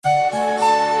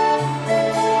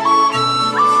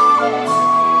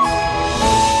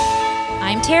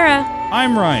Tara.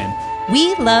 I'm Ryan.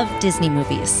 We love Disney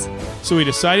movies. So we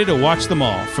decided to watch them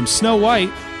all, from Snow White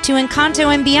to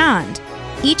Encanto and beyond.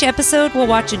 Each episode will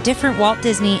watch a different Walt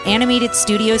Disney Animated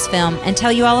Studios film and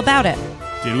tell you all about it.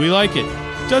 Did we like it?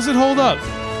 Does it hold up?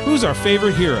 Who's our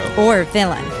favorite hero? Or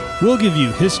villain. We'll give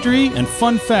you history and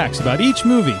fun facts about each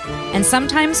movie. And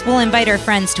sometimes we'll invite our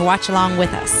friends to watch along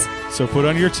with us. So put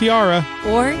on your tiara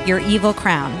or your evil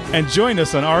crown and join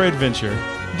us on our adventure.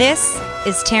 This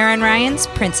is Tara and Ryan's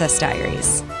Princess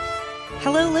Diaries.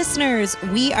 Hello, listeners.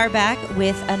 We are back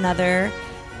with another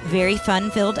very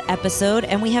fun-filled episode,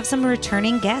 and we have some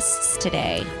returning guests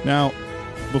today. Now,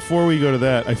 before we go to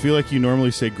that, I feel like you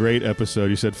normally say great episode.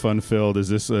 You said fun-filled. Is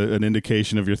this an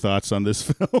indication of your thoughts on this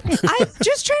film? I'm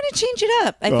just trying to change it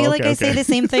up. I feel like I say the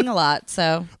same thing a lot.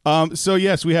 So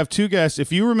yes, we have two guests.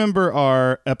 If you remember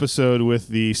our episode with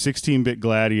the 16-bit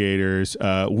gladiators,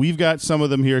 we've got some of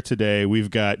them here today.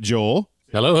 We've got Joel.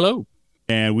 Hello, hello.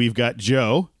 And we've got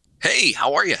Joe. Hey,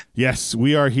 how are you? Yes,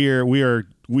 we are here.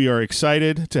 We are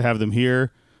excited to have them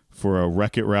here for a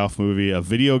Wreck-It Ralph movie, a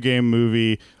video game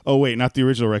movie. Oh, wait, not the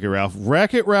original Wreck-It Ralph.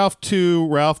 Wreck-It Ralph 2,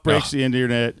 Ralph Breaks the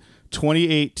Internet,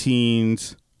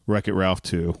 2018's Wreck-It Ralph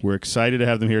 2. We're excited to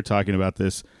have them here talking about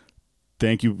this.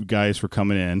 Thank you guys for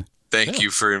coming in. Thank you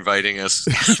for inviting us.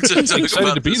 I'm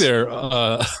excited to be there.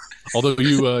 Although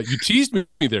you teased me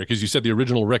there because you said the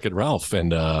original Wreck-It Ralph,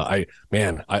 and I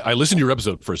listened to your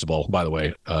episode first of all. By the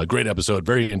way, great episode,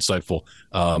 very insightful.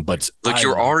 But look,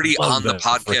 you're already on the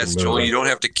podcast, Joel. You don't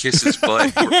have to kiss his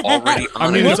butt. You're already on.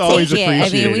 I mean, it's always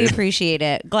appreciated. We appreciate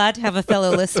it. Glad to have a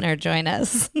fellow listener join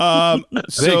us.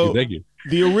 Thank you.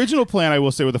 The original plan, I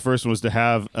will say, with the first one was to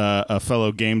have a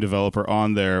fellow game developer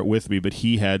on there with me, but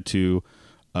he had to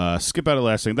skip out of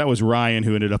last thing. That was Ryan,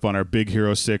 who ended up on our Big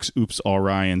Hero 6 Oops All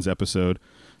Ryans episode.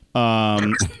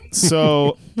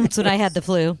 So that's when I had the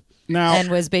flu now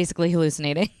and was basically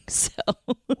hallucinating. So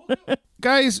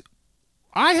guys,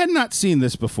 I had not seen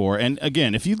this before. And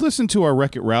again, if you listen to our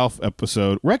Wreck-It Ralph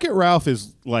episode, Wreck-It Ralph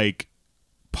is like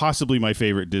possibly my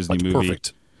favorite Disney movie.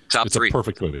 Perfect. Top it's 3. A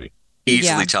perfect movie.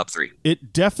 Easily top 3.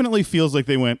 It definitely feels like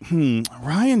they went,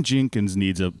 Ryan Jenkins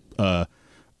needs a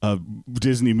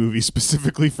Disney movie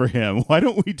specifically for him. Why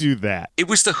don't we do that? It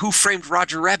was the Who Framed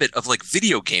Roger Rabbit of like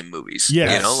video game movies.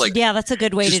 Yes. Yeah, that's a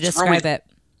good way to describe it.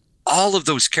 All of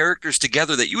those characters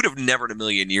together that you would have never in a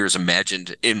million years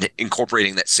imagined in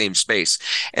incorporating that same space.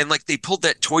 And like they pulled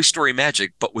that Toy Story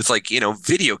magic, but with like,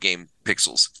 video game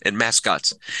pixels and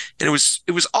mascots. And it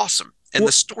was awesome. And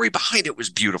the story behind it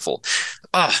was beautiful.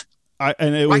 Why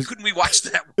couldn't we watch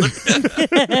that one?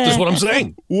 That's what I'm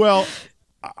saying. Well,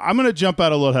 I'm going to jump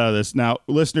out a little ahead of this. Now,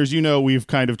 listeners, we've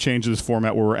kind of changed this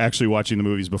format where we're actually watching the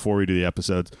movies before we do the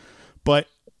episodes. But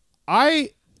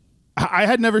I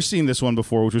had never seen this one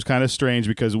before, which was kind of strange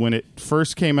because when it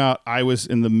first came out, I was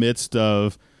in the midst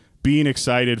of being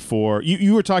excited for...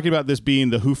 You were talking about this being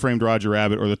the Who Framed Roger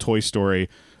Rabbit or the Toy Story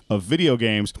of video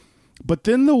games. But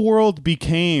then the world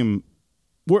became...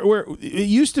 Where it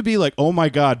used to be like, oh my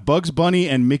God, Bugs Bunny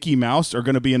and Mickey Mouse are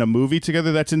going to be in a movie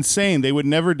together. That's insane. They would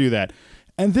never do that.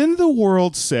 And then the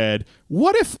world said,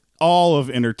 what if all of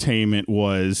entertainment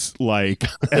was like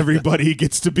everybody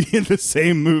gets to be in the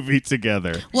same movie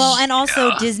together? Well, and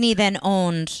also Disney then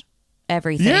owned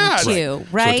everything too,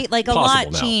 right? So like a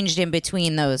lot now. Changed in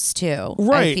between those two,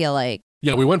 right. I feel like.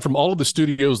 Yeah, we went from all of the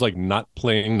studios like not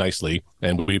playing nicely,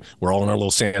 and we're all in our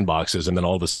little sandboxes, and then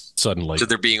all of a sudden, like, to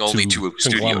there being only two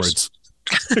studios.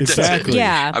 Exactly.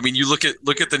 Yeah. I mean, you look at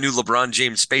the new LeBron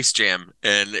James Space Jam,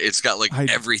 and it's got like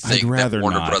everything that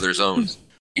Warner Brothers owns.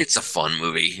 It's a fun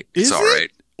movie. It's all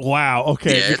right. Wow.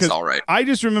 Okay. Yeah, it's all right. I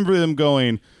just remember them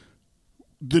going,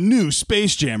 the new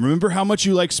Space Jam. Remember how much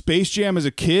you liked Space Jam as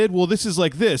a kid? Well, this is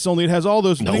like this, only it has all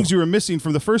those things you were missing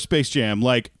from the first Space Jam,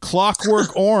 like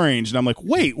Clockwork Orange. And I'm like,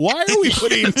 wait, why are we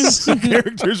putting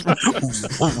characters? Why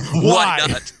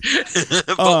not?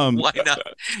 But why not?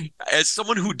 As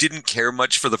someone who didn't care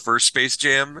much for the first Space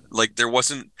Jam, like there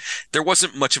wasn't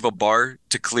much of a bar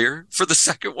to clear for the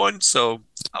second one, so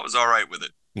I was all right with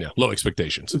it. Yeah, low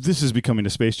expectations. This is becoming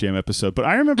a Space Jam episode, but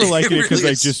I remember liking it because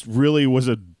I just really was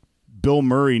a Bill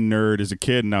Murray nerd as a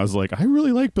kid, and I was like, I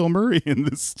really like Bill Murray in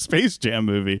this Space Jam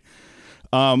movie.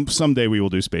 Someday we will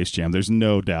do Space Jam. There's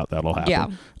no doubt that'll happen.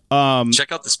 Yeah.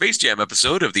 Check out the Space Jam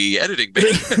episode of the Editing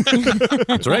Bay.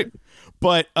 That's right.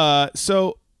 But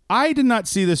so I did not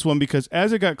see this one because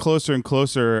as it got closer and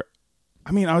closer,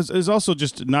 I mean, it was also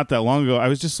just not that long ago. I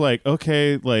was just like,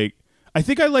 okay, like, I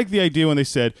think I like the idea when they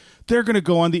said they're going to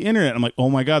go on the internet. I'm like, oh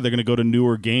my God, they're going to go to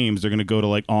newer games. They're going to go to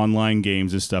like online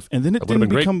games and stuff. And then it didn't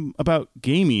become about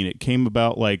gaming. It came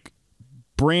about like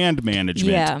brand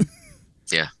management. Yeah.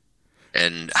 Yeah.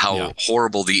 and how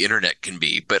horrible the internet can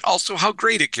be, but also how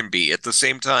great it can be at the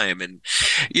same time. And,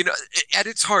 at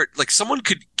its heart, like someone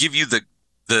could give you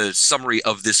the summary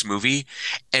of this movie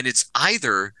and it's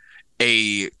either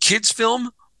a kid's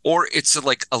film or it's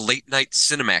like a late night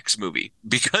Cinemax movie,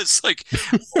 because like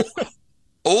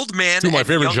old man, two of my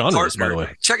favorite young genres, partner, by the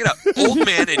way. check it out.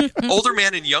 Older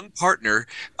man and young partner,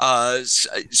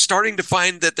 starting to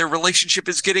find that their relationship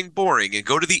is getting boring and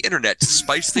go to the internet to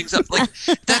spice things up. Like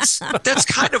that's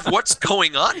kind of what's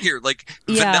going on here. Like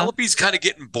Vanellope's kind of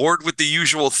getting bored with the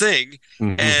usual thing,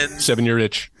 and 7-year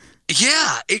itch.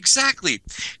 Yeah, exactly.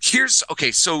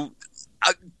 So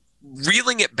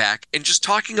reeling it back and just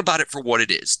talking about it for what it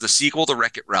is, the sequel to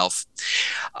Wreck-It Ralph.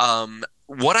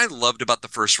 What I loved about the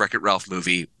first Wreck-It Ralph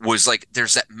movie was like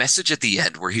there's that message at the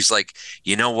end where he's like,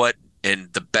 you know what?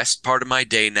 And the best part of my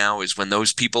day now is when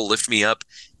those people lift me up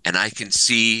and I can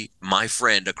see my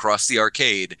friend across the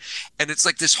arcade. And it's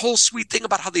like this whole sweet thing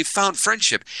about how they found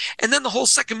friendship. And then the whole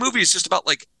second movie is just about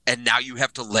like, and now you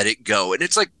have to let it go. And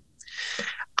it's like,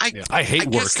 I hate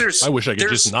work. I wish I could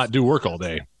just not do work all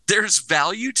day. There's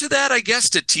value to that, I guess,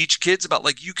 to teach kids about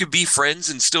like you could be friends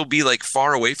and still be like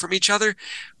far away from each other.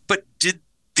 But did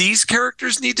these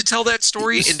characters need to tell that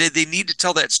story, and did they need to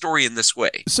tell that story in this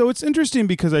way? So it's interesting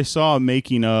because I saw a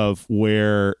making of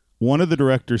where one of the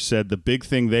directors said the big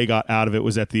thing they got out of it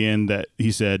was at the end that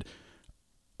he said,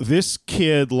 this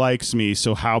kid likes me,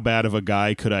 so how bad of a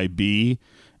guy could I be?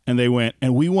 And they went,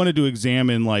 and we wanted to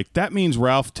examine, like, that means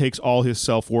Ralph takes all his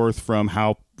self-worth from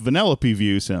how Vanellope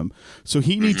views him. So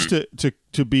he needs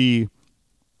to be,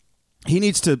 he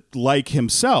needs to like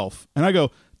himself. And I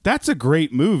go, that's a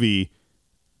great movie.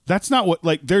 That's not what,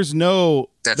 like, there's no,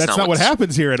 that's not what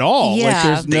happens here at all.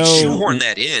 Yeah. Like, they shoehorn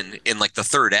that in like the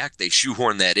third act, they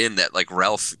shoehorn that in that like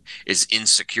Ralph is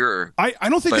insecure. I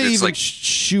don't think they even like,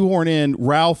 shoehorn in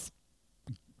Ralph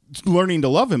learning to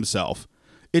love himself.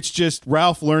 It's just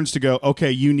Ralph learns to go, okay,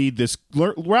 you need this.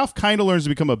 Ralph kind of learns to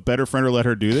become a better friend or let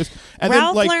her do this. And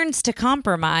Ralph then, learns to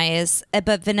compromise,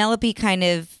 but Vanellope kind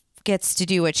of gets to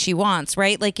do what she wants,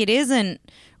 right? Like it isn't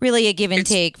really a give and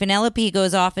take. Vanellope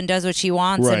goes off and does what she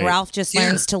wants, and Ralph just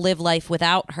learns to live life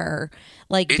without her,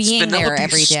 like being there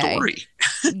every day. Story.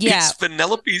 Yeah, it's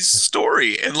Vanellope's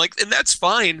story, and that's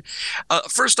fine.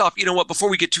 First off, you know what? Before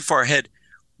we get too far ahead,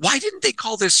 why didn't they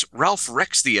call this Ralph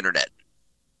Wrecks the Internet?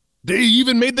 They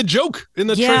even made the joke in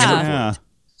the trailer. Yeah.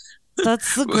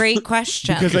 That's a great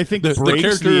question. Because I think the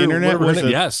character the internet was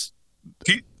yes.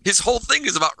 His whole thing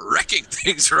is about wrecking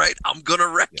things, right? I'm gonna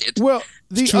wreck it. Well,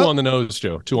 two on the nose,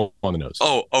 Joe. Two on the nose.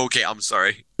 Oh, okay. I'm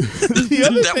sorry. The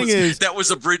other thing is that was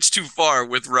a bridge too far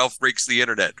with Ralph Breaks the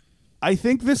Internet. I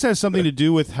think this has something to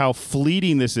do with how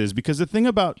fleeting this is, because the thing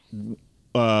about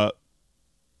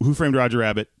Who Framed Roger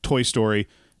Rabbit, Toy Story,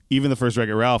 even the first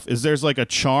Wreck-It Ralph, is there's like a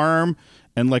charm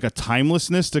and like a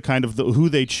timelessness to kind of who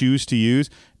they choose to use.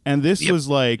 And this was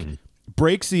like,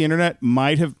 breaks the internet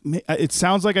might have, it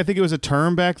sounds like, I think it was a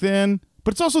term back then,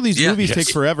 but it's also these movies take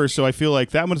forever. So I feel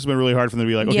like that must have been really hard for them to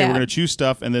be like, okay, we're going to choose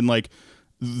stuff. And then like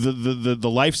the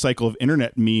life cycle of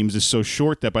internet memes is so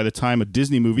short that by the time a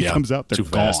Disney movie comes out, they're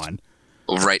gone.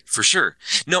 Right, for sure.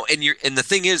 No, and the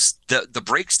thing is, the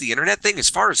breaks the internet thing, as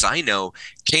far as I know,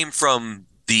 came from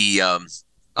the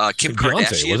Kim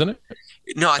Kardashian, wasn't it?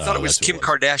 No, I thought it was Kim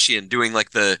Kardashian doing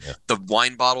like the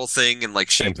wine bottle thing and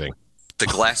like same thing, the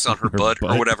glass on her butt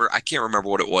or whatever. I can't remember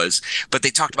what it was, but they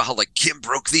talked about how like Kim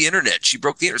broke the internet. She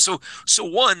broke the internet. So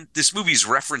one, this movie's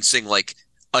referencing like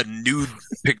a nude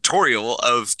pictorial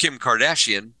of Kim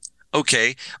Kardashian.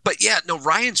 Okay, but yeah, no,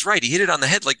 Ryan's right. He hit it on the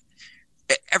head. Like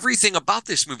everything about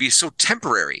this movie is so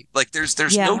temporary. Like there's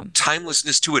no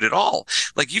timelessness to it at all.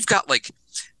 Like you've got like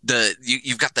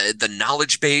you've got the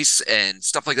knowledge base and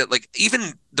stuff like that. Like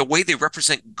even the way they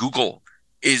represent Google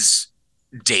is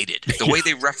dated. The way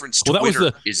they reference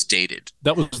Twitter is dated.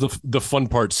 That was the fun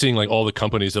part, seeing like all the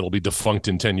companies that'll be defunct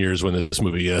in 10 years when this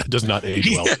movie does not age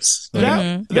well. Yes.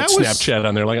 That was Snapchat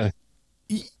on there. Like,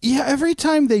 yeah, every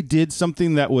time they did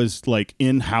something that was like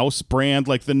in-house brand,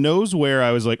 like the nose wear,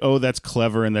 I was like, oh, that's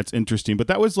clever and that's interesting. But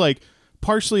that was like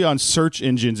partially on search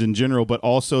engines in general, but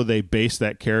also they based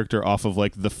that character off of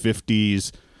like the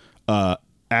 50s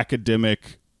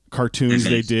academic cartoons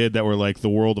they did that were like the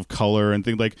World of Color and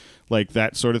things like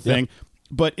that sort of thing.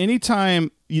 But anytime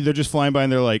they're just flying by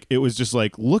and they're like, it was just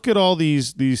like, look at all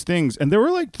these things. And there were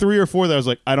like 3 or 4 that I was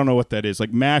like, I don't know what that is.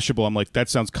 Like Mashable. I'm like, that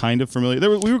sounds kind of familiar.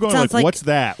 We were going like, what's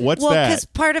that? What's that? Well, because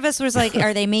part of us was like,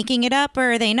 are they making it up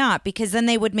or are they not? Because then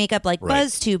they would make up like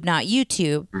BuzzTube, not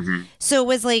YouTube. Mm-hmm. So it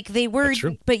was like they were,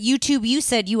 but YouTube, you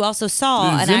said you also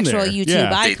saw an actual YouTube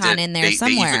icon in there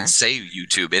somewhere. They even say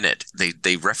YouTube in it.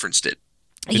 They referenced it.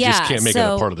 It just can't make it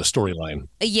a part of the storyline.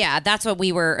 Yeah, that's what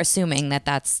we were assuming.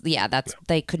 That's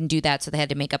they couldn't do that, so they had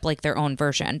to make up like their own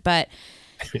version. But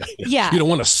yeah, you don't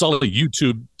want to sully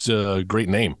YouTube's great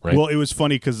name, right? Well, it was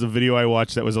funny because the video I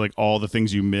watched that was like all the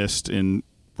things you missed in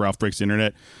Ralph Breaks the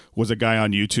Internet was a guy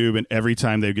on YouTube, and every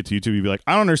time they get to YouTube, he'd be like,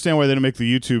 "I don't understand why they didn't make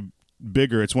the YouTube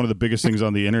bigger. It's one of the biggest things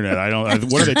on the internet.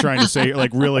 What are they trying to say?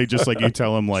 Like, really, just like you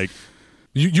tell him, like."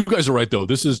 You guys are right, though.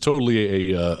 This is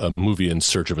totally a movie in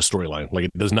search of a storyline. Like,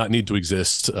 it does not need to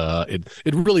exist. It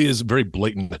really is very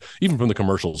blatant. Even from the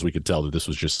commercials, we could tell that this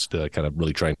was just kind of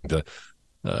really trying to.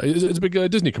 It's a big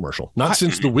Disney commercial. Not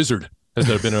since The Wizard has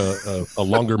there been a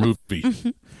longer movie.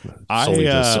 Solely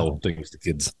to sell things to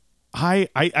kids.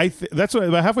 That's what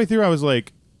about halfway through I was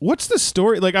like, what's the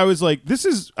story? Like, I was like, this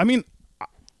is. I mean,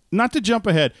 not to jump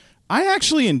ahead. I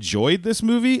actually enjoyed this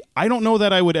movie. I don't know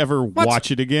that I would ever watch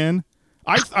it again.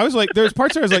 I was like, there's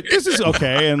parts where I was like, this is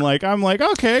okay, and like I'm like,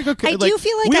 okay. I like, do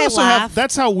feel like we I also laughed.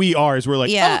 That's how we are. Is we're like,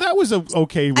 oh, that was a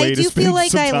okay way to spend some time. I do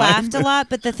feel like I laughed a lot,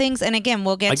 but the things, and again,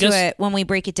 we'll get to it when we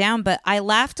break it down. But I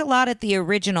laughed a lot at the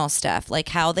original stuff, like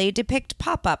how they depict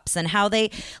pop-ups and how they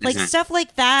like stuff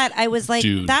like that. I was like,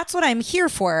 that's what I'm here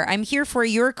for. I'm here for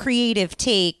your creative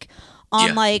take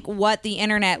on like what the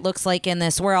internet looks like in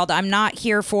this world. I'm not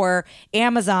here for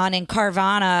Amazon and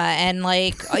Carvana and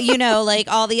like,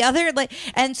 like all the other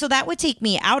and so that would take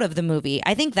me out of the movie.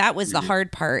 I think that was the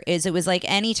hard part is it was like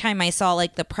anytime I saw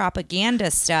like the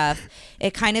propaganda stuff,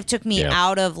 it kind of took me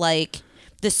out of like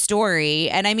the story.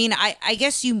 And I mean, I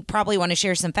guess you probably want to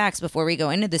share some facts before we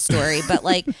go into the story, but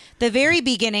like the very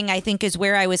beginning, I think is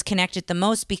where I was connected the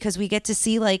most because we get to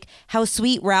see like how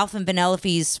sweet Ralph and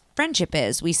Vanellope's friendship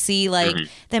is. We see like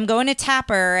them going to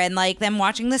Tapper and like them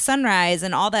watching the sunrise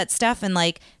and all that stuff. And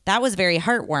like, that was very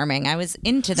heartwarming. I was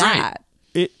into that.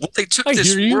 They took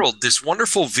this world, this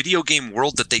wonderful video game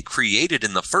world that they created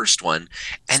in the first one,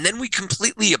 and then we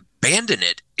completely abandon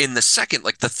it in the second.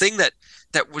 Like the thing that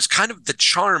was kind of the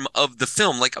charm of the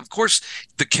film. Like, of course,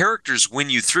 the characters win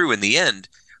you through in the end,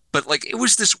 but like it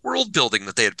was this world building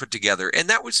that they had put together. And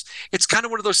it's kind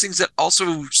of one of those things that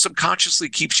also subconsciously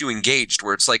keeps you engaged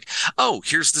where it's like, oh,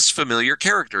 here's this familiar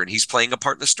character and he's playing a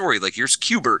part in the story. Like here's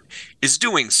Q*bert is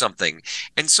doing something.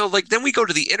 And so like, then we go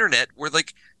to the internet where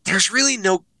like, there's really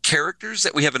no characters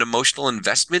that we have an emotional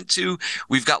investment to.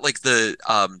 We've got like the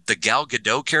Gal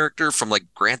Gadot character from like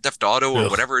Grand Theft Auto or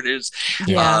whatever it is.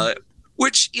 Yeah.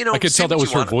 Which, I could tell that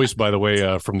was her voice, by the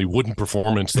way, from the wooden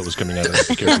performance that was coming out of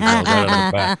the character.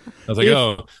 I was like,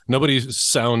 oh, nobody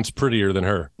sounds prettier than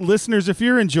her. Listeners, if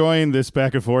you're enjoying this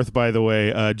back and forth, by the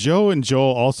way, Joe and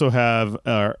Joel also have,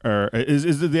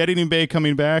 is the editing bay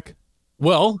coming back?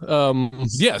 Well,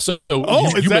 yeah. So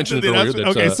you mentioned it earlier. That,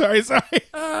 okay, sorry.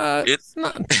 It's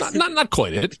not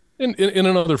quite it. In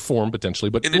another form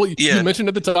potentially, but you mentioned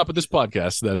at the top of this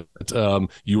podcast that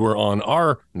you were on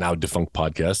our now defunct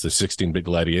podcast, the 16 Bit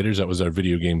Gladiators. That was our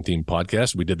video game themed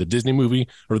podcast. We did the Disney movie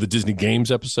or the Disney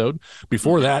games episode.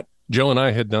 Before that, Joe and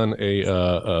I had done a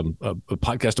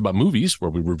podcast about movies where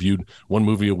we reviewed one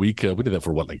movie a week. We did that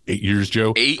for like 8 years,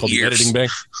 Joe. 8 years. The Editing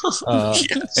Bank.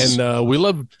 Yes. And we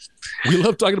love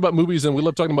talking about movies and we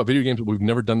love talking about video games, but we've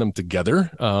never done them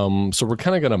together. So we're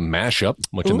kind of going to mash up,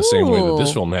 much in the same way that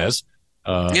this film has,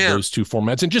 those two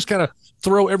formats, and just kind of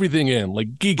throw everything in,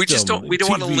 like geekdom. We don't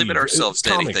want to limit ourselves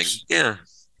to anything. Yeah.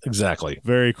 Exactly.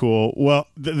 Very cool. Well,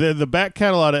 the back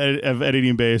catalog of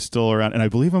Editing Bay is still around, and I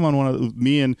believe I'm on one of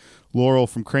me and Laurel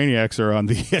from Craniacs are on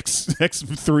the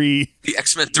X3, the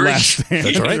X-Men 3, Last Stand,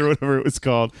 That's right. or whatever it was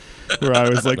called. Where I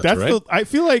was like, I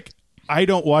feel like I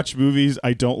don't watch movies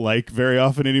I don't like very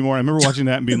often anymore. I remember watching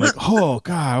that and being like, oh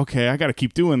God, okay, I got to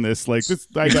keep doing this. Like this,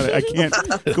 I can't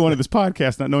go into this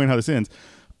podcast not knowing how this ends.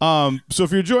 So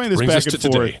if you're enjoying this back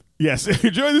and forth, yes, if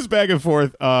you're enjoying this back and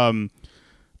forth,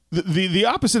 the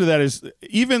opposite of that is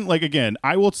even like, again,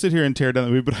 I will sit here and tear down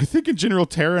the movie, but I think in general,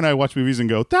 Tara and I watch movies and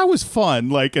go, that was fun.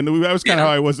 Like, and that was kind of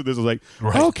how I was with this. I was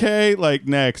like, okay, like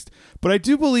next. But I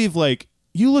do believe like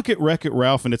you look at Wreck-It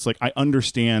Ralph and it's like, I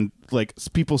understand like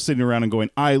people sitting around and going,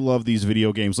 I love these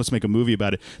video games. Let's make a movie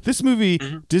about it. This movie,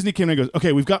 Disney came in and goes,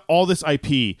 okay, we've got all this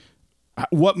IP.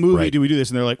 What movie do we do this?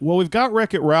 And they're like, well, we've got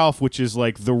Wreck-It Ralph, which is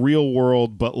like the real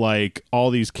world, but like all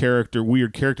these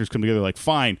weird characters come together. Like,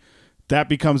 fine. That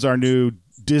becomes our new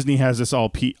Disney has this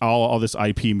all this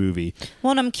IP movie.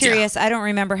 Well, and I'm curious. I don't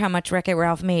remember how much Wreck-It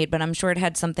Ralph made, but I'm sure it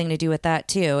had something to do with that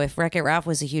too. If Wreck-It Ralph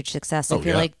was a huge success, I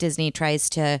feel like Disney tries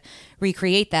to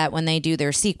recreate that when they do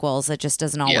their sequels. It just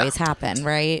doesn't always happen,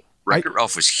 right? Wreck-It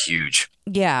Ralph was huge.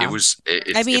 Yeah. It was.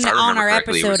 I mean, if I on our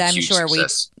correctly, it was episode, a I'm huge sure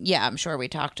success. I'm sure we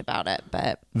talked about it,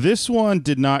 but This one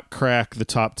did not crack the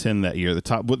top 10 that year.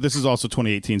 This is also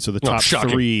 2018, so the top shocking.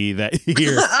 3 that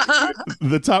year.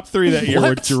 The top 3 that year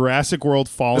were Jurassic World: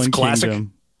 Fallen That's classic.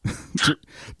 Kingdom.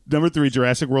 Number 3,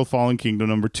 Jurassic World: Fallen Kingdom.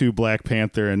 Number 2, Black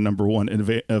Panther, and number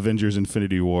 1, Avengers: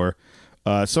 Infinity War.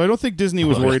 So I don't think Disney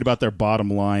was worried about their bottom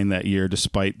line that year,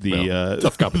 despite the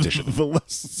tough competition. the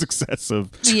less success of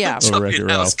yeah. Wreck-It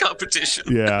In-house Ralph.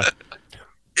 competition. Yeah.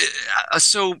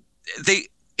 So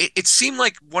it seemed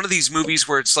like one of these movies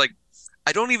where it's like,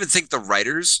 I don't even think the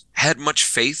writers had much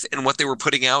faith in what they were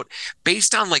putting out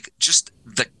based on like just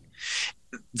the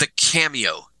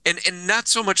cameo. And not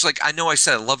so much like, I know I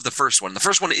said I love the first one. The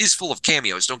first one is full of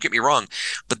cameos, don't get me wrong.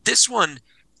 But this one,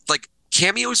 like,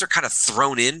 cameos are kind of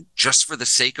thrown in just for the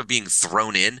sake of being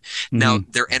thrown in. Mm-hmm. Now,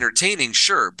 they're entertaining,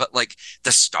 sure. But like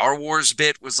the Star Wars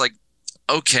bit was like,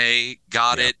 okay,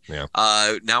 got it. Yeah.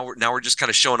 Now we're just kind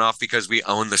of showing off because we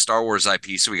own the Star Wars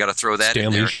IP, so we got to throw that in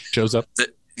Stanley there. shows up.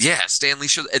 Yeah, Stanley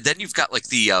shows, and then you've got like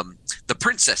the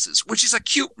princesses, which is a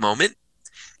cute moment,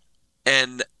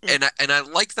 and I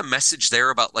like the message there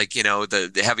about like, you know, the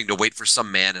having to wait for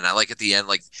some man, and I like at the end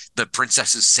like the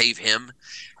princesses save him,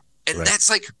 and Right. that's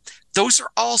like, those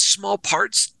are all small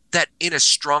parts that in a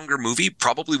stronger movie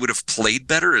probably would have played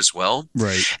better as well.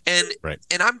 Right. And Right.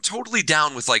 and I'm totally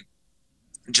down with like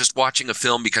just watching a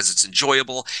film because it's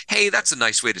enjoyable. Hey, that's a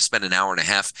nice way to spend an hour and a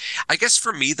half. I guess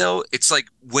for me though, it's like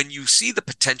when you see the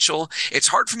potential, it's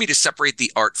hard for me to separate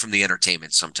the art from the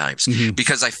entertainment sometimes,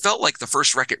 because I felt like the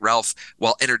first Wreck-It Ralph,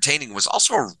 while entertaining, was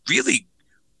also a really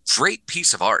great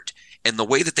piece of art. And the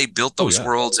way that they built those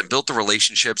worlds and built the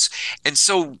relationships. And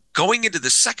so going into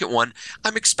the second one,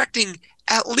 I'm expecting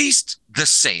at least the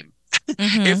same.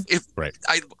 If Right.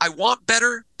 I want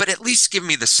better, but at least give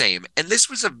me the same. And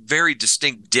this was a very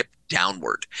distinct dip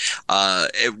downward,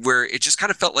 where it just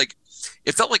kind of felt like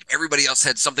everybody else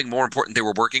had something more important they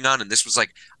were working on, and this was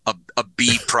like a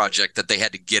B project that they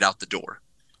had to get out the door.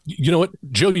 You know what,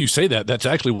 Joe, you say that's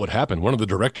actually what happened. One of the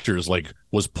directors like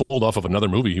was pulled off of another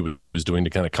movie he was doing to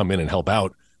kind of come in and help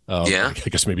out. I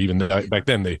guess maybe even back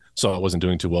then they saw it wasn't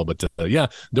doing too well, but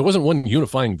there wasn't one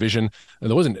unifying vision, and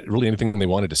there wasn't really anything they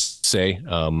wanted to say.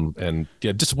 And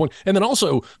yeah, disappointing. And then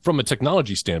also from a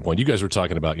technology standpoint, you guys were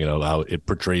talking about, you know, how it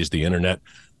portrays the internet.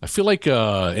 I feel like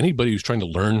anybody who's trying to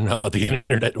learn how the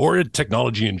internet or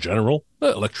technology in general,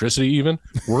 electricity even,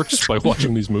 works by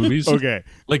watching these movies. Okay.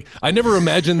 Like, I never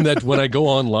imagined that when I go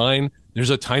online,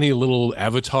 there's a tiny little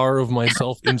avatar of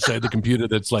myself inside the computer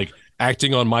that's like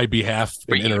acting on my behalf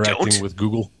But and you interacting don't. with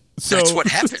Google. That's what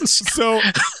happens. So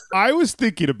I was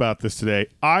thinking about this today.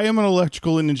 I am an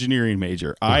electrical and engineering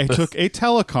major. I took a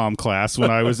telecom class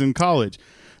when I was in college.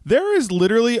 There is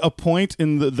literally a point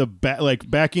in like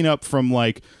backing up from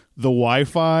like the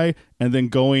Wi-Fi and then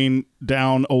going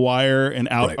down a wire and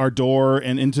out our door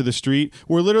and into the street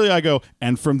where literally I go,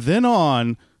 and from then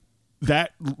on,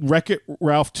 that Wreck-It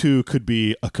Ralph 2 could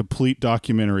be a complete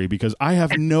documentary because I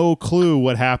have no clue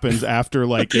what happens after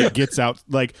like it gets out,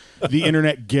 like the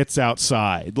internet gets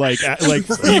outside, like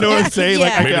you know what I'm saying? Yeah.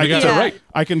 Like Maybe they got it right.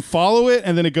 I can follow it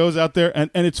and then it goes out there,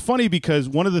 and it's funny because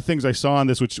one of the things I saw on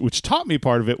this, which taught me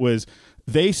part of it, was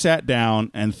they sat down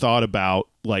and thought about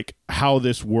like how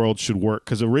this world should work,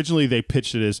 because originally they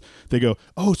pitched it as, they go,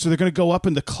 oh, so they're going to go up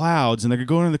in the clouds, and they're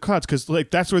going in the clouds because like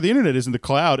that's where the internet is, in the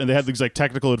cloud. And they had these like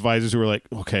technical advisors who were like,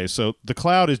 okay, so the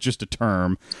cloud is just a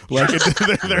term, like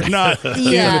they're not.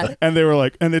 Yeah. And they were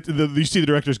like, and you see the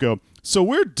directors go, so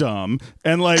we're dumb,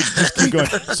 and like just keep going.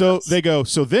 So they go,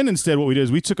 so then instead what we did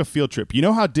is we took a field trip. You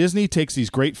know how Disney takes these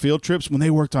great field trips? When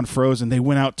they worked on Frozen, they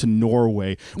went out to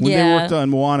Norway. When they worked on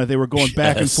Moana, they were going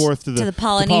back and forth to the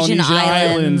Polynesian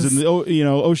Islands islands. and the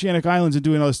oceanic islands and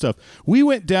doing all this stuff. We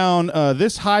went down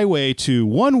this highway to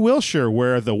one Wilshire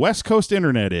where the West Coast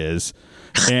internet is.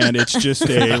 And it's just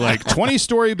a like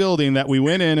 20-story building that we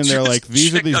went in, and they're like,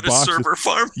 these are these Check out a boxes. server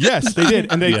farm. Yes, they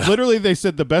did. And they literally, they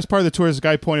said the best part of the tour is the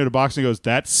guy pointed at a box and goes,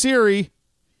 that's Siri.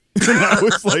 And that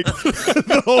was like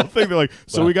the whole thing. They're like,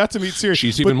 so we got to meet Siri.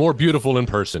 She's even more beautiful in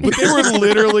person. But they were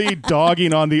literally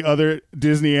dogging on the other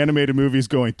Disney animated movies,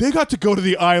 going, they got to go to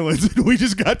the islands, and we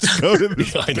just got to go to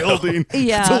this I know. building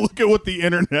to look at what the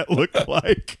internet looked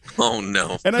like. Oh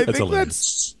no. And I That's think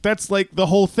hilarious. that's like the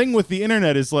whole thing with the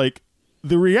internet is like,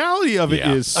 the reality of it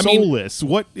is I mean- soulless.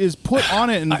 What is put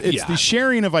on it, and it's the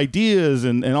sharing of ideas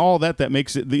and all that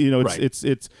makes it. You know,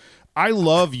 it's. I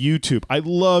love YouTube. I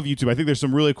think there's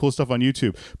some really cool stuff on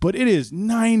YouTube, but it is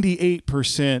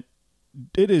 98%.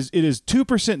 It is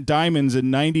 2% diamonds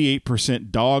and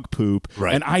 98% dog poop.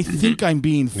 Right. And I think I'm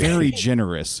being very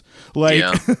generous. Like.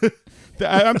 Yeah.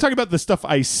 I'm talking about the stuff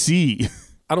I see.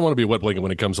 I don't want to be a wet blanket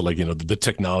when it comes to like, the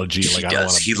technology. Like, He I don't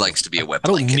does. want He likes to be a wet I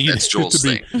don't blanket. need That's it Joel's to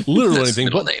be thing. literal or That's his anything,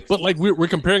 middle but, name. but like we're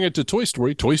comparing it to Toy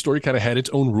Story. Toy Story kind of had its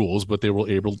own rules, but they were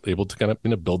able to kind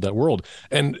of build that world.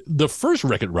 And the first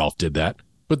Wreck-It Ralph did that,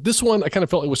 but this one I kind of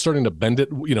felt it was starting to bend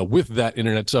it, with that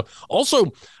internet stuff.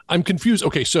 Also, I'm confused.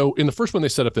 Okay, so in the first one they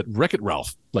set up that Wreck-It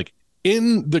Ralph, like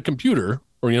in the computer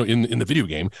or in the video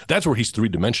game, that's where he's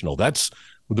 3-dimensional. That's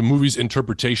the movie's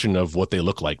interpretation of what they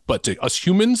look like. But to us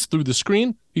humans through the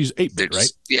screen, he's 8-bit,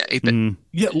 right? Yeah, 8-bit.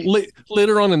 Yeah,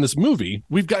 later on in this movie,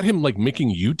 we've got him like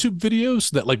making YouTube videos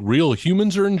that like real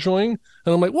humans are enjoying.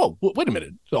 And I'm like, whoa, wait a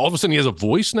minute. All of a sudden he has a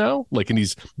voice now, like, and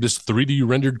he's this 3D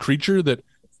rendered creature that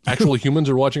actual humans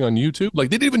are watching on YouTube. Like,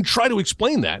 they didn't even try to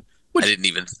explain that. I didn't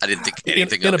think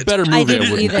anything in of a it. better movie. I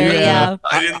didn't wouldn't. either. Yeah.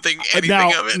 I didn't think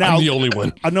anything of it. Now, I'm the only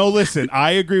one. No, listen,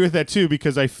 I agree with that too,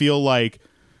 because I feel like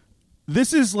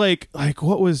this is like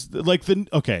what was like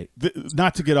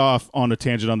not to get off on a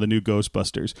tangent on the new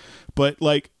Ghostbusters, but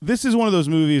like this is one of those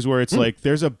movies where it's like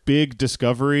there's a big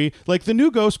discovery, like the new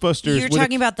Ghostbusters. You're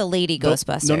talking about the lady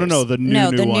Ghostbusters. No, the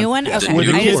new one. Yeah, the Okay,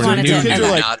 new I just one. wanted The to. kids are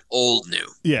okay. like- Not old new.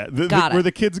 Yeah, Got it. where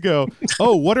the kids go,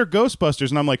 oh, what are Ghostbusters?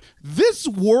 And I'm like, this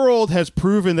world has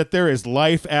proven that there is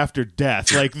life after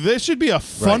death. Like, this should be a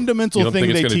fundamental You don't thing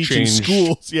think it's they gonna teach in change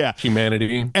schools. Yeah.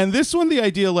 Humanity. And this one, the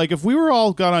idea, like, if we were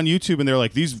all got on YouTube and they're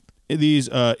like, these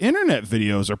internet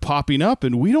videos are popping up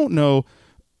and we don't know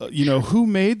who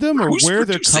made them or Who's where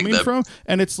they're producing coming them? from,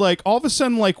 and it's like all of a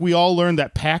sudden, like, we all learned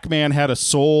that Pac-Man had a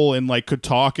soul and like could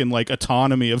talk in like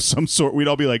autonomy of some sort. We'd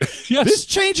all be like, Yes. this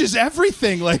changes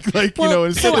everything. Well,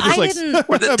 instead so of just I like didn't-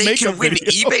 Or that they make a can win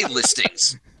video. eBay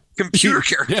listings. Computer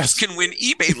characters Yes. can win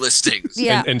eBay listings.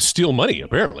 Yeah. And steal money,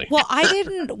 apparently. Well, I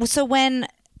didn't. So when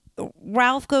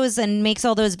Ralph goes and makes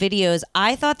all those videos,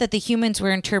 I thought that the humans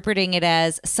were interpreting it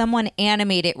as someone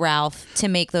animated Ralph to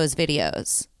make those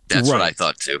videos. That's what Right. I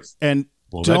thought too. And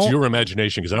Well, don't- that's your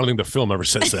imagination, because I don't think the film ever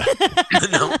says that.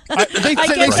 No, they I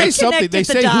say, guess I something. They connected the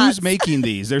say dots. who's making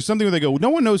these. There's something where they go, no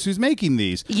one knows who's making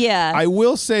these. Yeah. I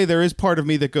will say there is part of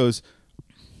me that goes,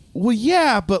 well,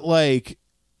 yeah, but like,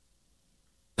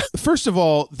 first of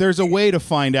all, there's a way to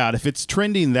find out if it's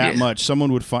trending that much.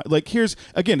 Someone would find, like, here's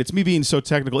again, it's me being so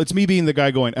technical. It's me being the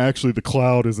guy going, actually, the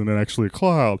cloud isn't actually a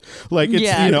cloud. Like, it's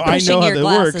Yeah, I know pushing how your that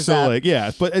works. glasses So up. like,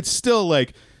 yeah, but it's still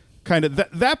like kind of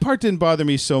that part didn't bother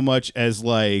me so much as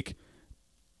like.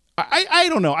 I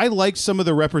don't know. I liked some of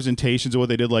the representations of what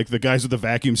they did, like the guys with the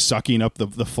vacuum sucking up the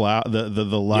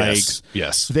lights.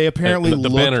 Yes. They apparently the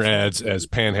looked- banner ads as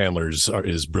panhandlers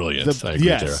is brilliant. I agree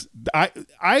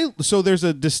there. So there's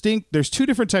two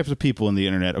different types of people in the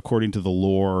internet, according to the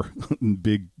lore,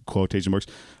 big quotation marks,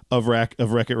 of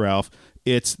Wreck-It Ralph.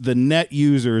 It's the net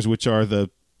users, which are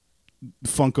the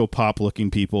Funko Pop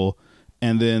looking people,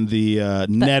 and then the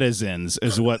netizens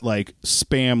is what like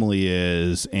Spamly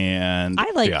is, and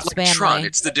I like Yeah. like Tron. Spamly.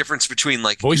 It's the difference between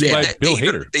like Voiced by they Bill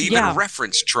even- Hader. They even Yeah.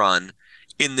 reference Tron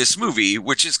in this movie,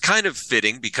 which is kind of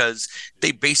fitting because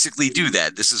they basically do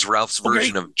that. This is Ralph's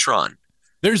version of Tron.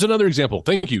 There's another example.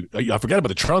 Thank you. I forgot about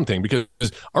the Tron thing, because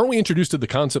aren't we introduced to the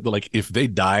concept that like if they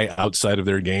die outside of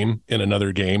their game in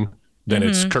another game, then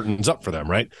it's curtains up for them,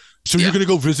 right? So Yeah. you're going to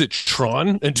go visit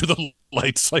Tron and do the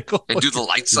light cycle And do the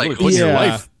light Really cycle. put your Yeah.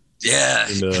 life Yeah.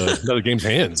 in another game's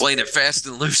hands. Playing it fast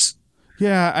and loose.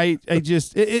 yeah, I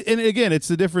just and again, it's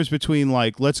the difference between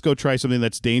like let's go try something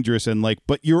that's dangerous and like,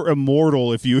 but you're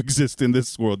immortal if you exist in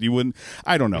this world. You wouldn't.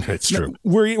 I don't know. It's true.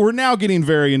 We're now getting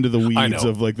very into the I weeds know.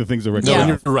 of like the things that No, Yeah.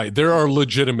 and you're right. There are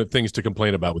legitimate things to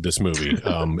complain about with this movie.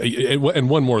 And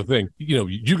one more thing,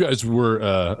 you guys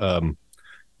were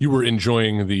you were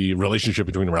enjoying the relationship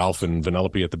between Ralph and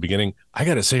Vanellope at the beginning. I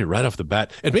got to say right off the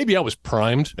bat, and maybe I was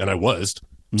primed, and I was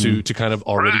to kind of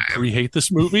already pre-hate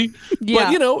this movie.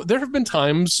 Yeah. But there have been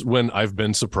times when I've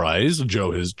been surprised.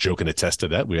 Joe can attest to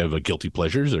that. We have guilty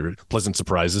pleasures or pleasant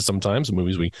surprises sometimes,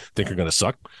 movies we think are going to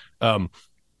suck.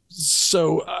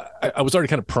 So I was already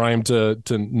kind of primed to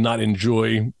not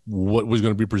enjoy what was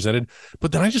going to be presented,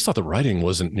 but then I just thought the writing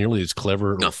wasn't nearly as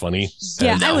clever or funny.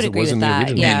 Yeah, as I would it agree was with in the that,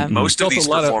 original. yeah. And Most of felt a these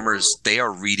lot performers, they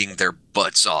are reading their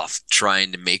butts off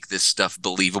trying to make this stuff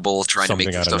believable, trying to make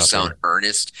Something this out of stuff sound nothing.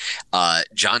 earnest.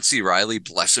 John C. Reilly,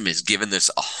 bless him, has given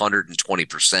this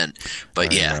 120%.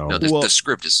 But I yeah, know. no, the Well-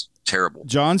 script is terrible.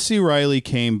 John C. Reilly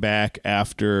came back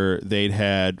after they'd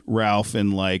had Ralph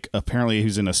in like apparently he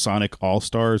was in a Sonic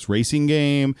All-Stars racing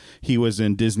game. He was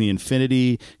in Disney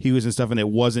Infinity. He was in stuff, and it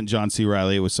wasn't John C.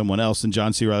 Reilly. It was someone else. And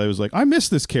John C. Reilly was like, I miss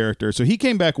this character. So he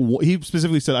came back. He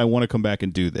specifically said, I want to come back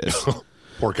and do this.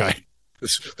 Poor guy.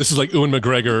 This is like Ewan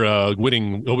McGregor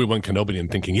winning Obi-Wan Kenobi and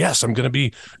thinking, yes, I'm going to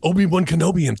be Obi-Wan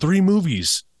Kenobi in 3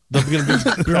 movies. They're going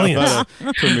to be brilliant. About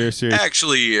a premiere series.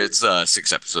 Actually, it's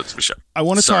 6 episodes of a show. I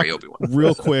want to talk Obi-Wan.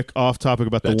 real quick off topic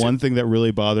about the That's one thing that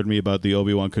really bothered me about the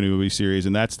Obi-Wan Kenobi series,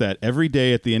 and that's that every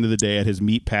day at the end of the day at his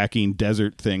meat packing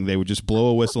desert thing, they would just blow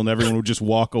a whistle and everyone would just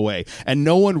walk away. And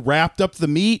no one wrapped up the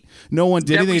meat. No one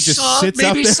did anything. It just sits out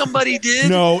there. Maybe somebody did.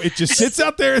 No, it just sits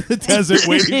out there in the desert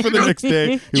waiting for the next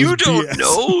day. You don't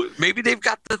know. Maybe they've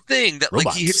got the thing that like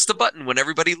Robots. he hits the button when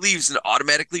everybody leaves and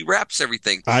automatically wraps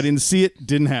everything. I didn't see it.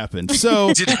 Didn't happen.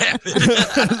 So, Did happen.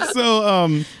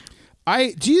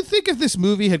 do you think if this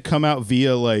movie had come out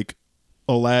via like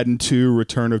Aladdin 2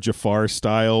 Return of Jafar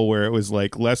style, where it was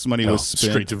like less money was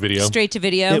spent, Straight to video. Straight to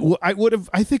video.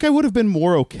 I think I would have been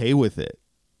more okay with it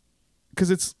because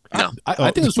it's No.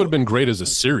 I think this would have been great as a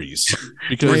series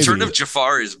because Maybe. Return of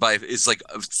Jafar is like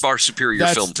a far superior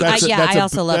film to this. I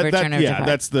also love Return of Yeah, Jafar.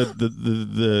 that's the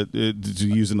to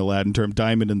use an Aladdin term,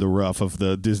 diamond in the rough of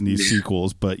the Disney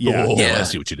sequels. But yeah, Oh, Yeah. I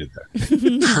see what you did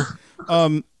there.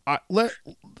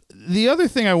 the other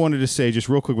thing I wanted to say, just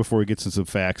real quick before we get to some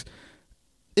facts,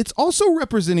 it's also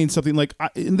representing something like,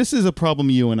 and this is a problem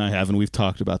you and I have, and we've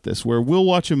talked about this, where we'll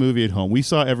watch a movie at home. We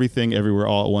saw Everything Everywhere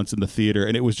All at Once in the theater,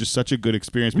 and it was just such a good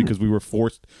experience because we were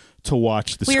forced to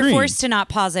watch the we screen. were forced to not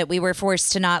pause it. We were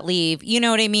forced to not leave. You know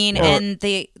what I mean?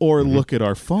 Or look at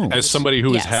our phones. As somebody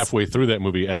who Yes. is halfway through that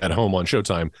movie at home on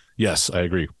Showtime, yes, I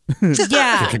agree.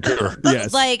 yeah. Concur.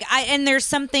 Yes. Like there's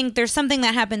something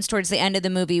that happens towards the end of the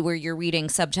movie where you're reading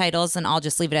subtitles, and I'll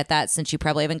just leave it at that since you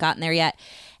probably haven't gotten there yet.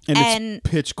 and and it's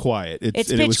pitch quiet. It's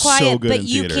and pitch it was quiet, so good but in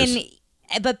you theaters.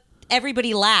 but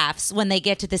everybody laughs when they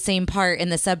get to the same part in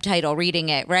the subtitle reading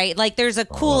it, right? Like there's a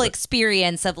cool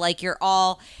experience of like you're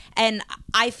all, and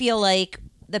I feel like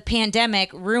the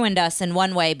pandemic ruined us in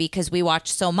one way because we watched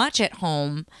so much at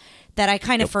home that I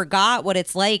kind of forgot what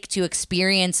it's like to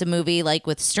experience a movie like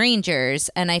with strangers.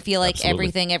 And I feel like Absolutely.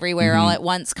 Everything Everywhere All at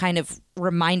Once kind of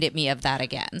reminded me of that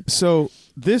again. So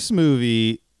this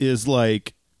movie is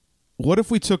like, what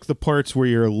if we took the parts where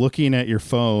you're looking at your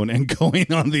phone and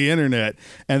going on the internet,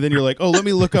 and then you're like, oh, let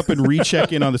me look up and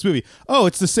recheck in on this movie. Oh,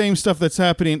 it's the same stuff that's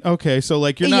happening. Okay, so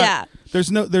like you're not. Yeah. There's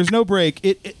no break.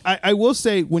 I will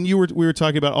say when we were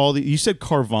talking about all the, you said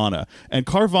Carvana, and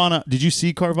Carvana. Did you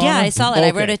see Carvana? Yeah, I saw it. I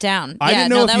Okay. wrote it down. I Yeah, didn't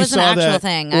know no, if that you was an saw actual that,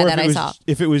 thing, or that if I it was, saw.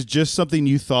 If it was just something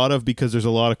you thought of because there's a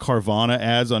lot of Carvana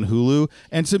ads on Hulu,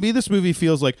 and to me this movie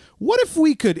feels like, what if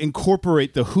we could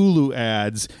incorporate the Hulu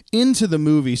ads into the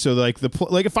movie? So like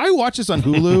like if I watch this on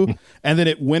Hulu and then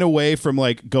it went away from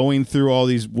like going through all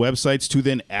these websites to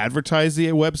then advertise the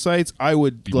websites, I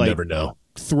would You like never know.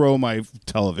 throw my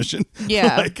television.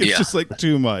 Yeah. Like it's Yeah. just like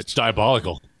too much.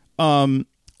 Diabolical.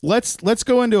 Let's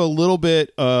go into a little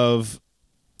bit of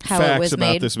How it facts was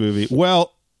about made. this movie.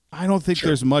 Well, I don't think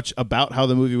there's much about how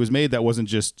the movie was made that wasn't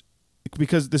just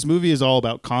because this movie is all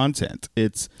about content.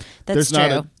 It's That's there's not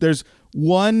true. there's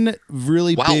one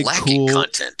really While big lacking cool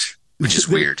content, which is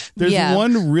weird. There's Yeah.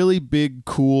 one really big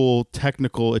cool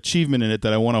technical achievement in it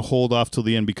that I want to hold off till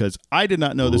the end because I did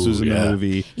not know this was in yeah. the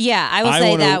movie. Yeah, I will I say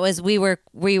wanna- that was we were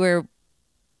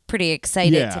pretty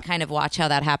excited Yeah. to kind of watch how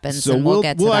that happens, So and we'll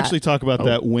get to that. actually talk about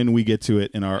that when we get to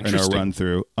it in our Interesting. run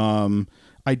through.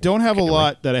 I don't have a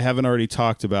lot that I haven't already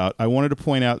talked about. I wanted to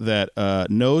point out that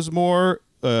Knowsmore,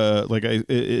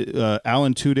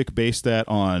 Alan Tudyk based that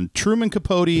on Truman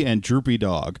Capote and Droopy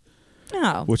Dog,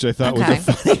 Oh, which I thought okay. was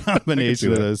a funny combination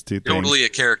of that. those two things. Totally a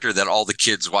character that all the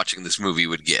kids watching this movie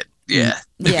would get. Yeah.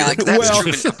 They'd Yeah. be like, that's Well-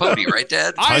 Truman Capote, right,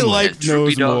 Dad? I Yeah, liked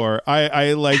Droopy Dog.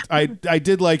 Knowsmore. I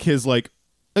did like his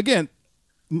again.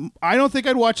 I don't think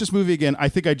I'd watch this movie again. I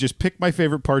think I'd just pick my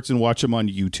favorite parts and watch them on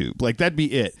YouTube. Like that'd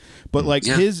be it. But like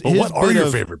Yeah. his But what are bit your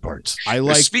of- favorite parts? I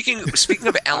like Speaking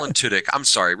of Alan Tudyk, I'm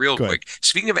sorry, real Go ahead. quick.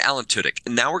 Speaking of Alan Tudyk,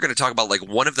 now we're going to talk about like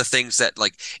one of the things that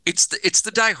like it's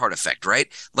the Die Hard effect, right?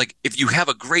 Like if you have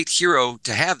a great hero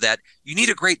to have that, you need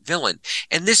a great villain.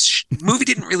 And this movie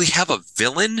didn't really have a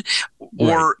villain,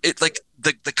 or it like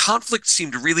the conflict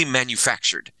seemed really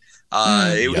manufactured.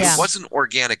 It yeah. wasn't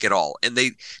organic at all, and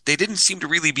they didn't seem to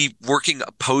really be working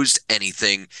opposed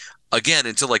anything. Again,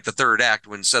 until like the third act,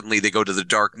 when suddenly they go to the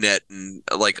dark net and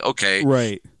like, okay,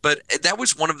 right. but that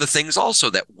was one of the things also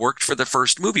that worked for the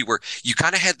first movie, where you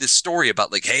kind of had this story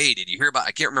about like, hey, did you hear about,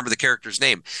 I can't remember the character's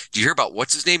name. Did you hear about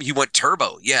what's his name? He went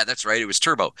turbo. Yeah, that's right. It was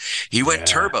turbo. He went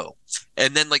turbo.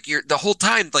 And then like the whole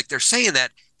time, like they're saying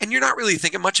that and you're not really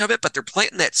thinking much of it, but they're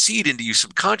planting that seed into you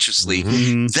subconsciously.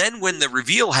 Mm-hmm. Then when the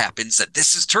reveal happens that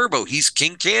this is Turbo, he's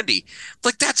King Candy,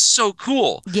 like that's so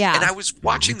cool. Yeah. And I was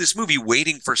watching this movie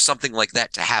waiting for something like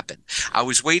that to happen. I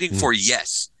was waiting for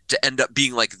to end up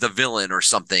being like the villain or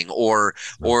something, or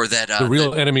that The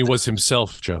real enemy was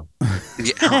himself, Joe.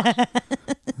 yeah,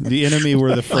 The enemy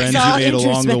were the friends all you made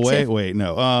along the way. introspective. Wait,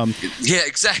 no. Yeah,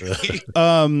 exactly.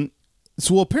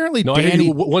 So apparently No,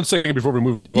 Danny. 1 second before we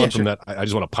move on sure. from that, I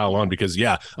just want to pile on because,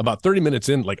 about 30 minutes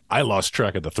in, like I lost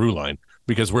track of the through line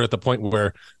because we're at the point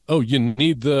where, we're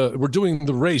doing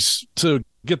the race to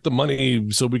get the money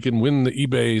so we can win the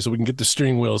eBay, so we can get the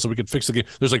steering wheel, so we can fix the game.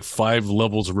 There's like 5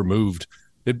 levels removed.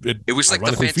 It was like the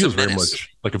ironically Phantom feels very Menace.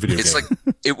 much like a video It's game.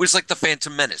 like it was like the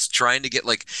Phantom Menace, trying to get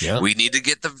we need to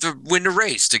get the win the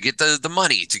race to get the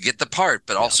money to get the part,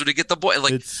 but also to get the boy.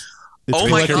 Like, It's oh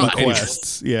my collecting God.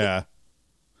 quests. Yeah.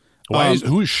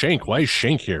 Who is Shank? Why is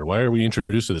Shank here? Why are we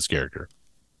introduced to this character?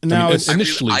 Now mean, it's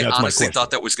initially, I that's my honestly question.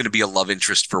 thought that was going to be a love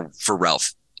interest for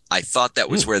Ralph. I thought that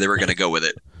was where they were going to go with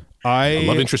it. A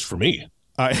love interest for me.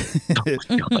 All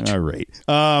right.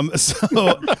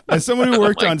 So as someone who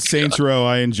worked on Saints Row,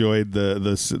 I enjoyed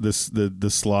the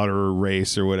slaughter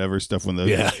race or whatever stuff when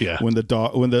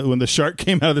the shark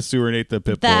came out of the sewer and ate the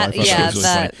pit bull. I That thought yeah, was really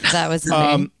funny. that was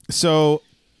the name. So,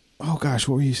 oh gosh,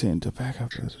 what were you saying? To back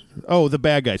up. Oh, the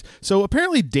bad guys. So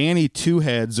apparently, Danny Two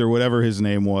Heads or whatever his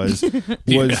name was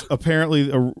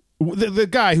apparently the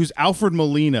guy who's Alfred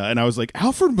Molina, and I was like,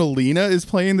 Alfred Molina is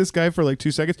playing this guy for like 2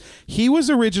 seconds. He was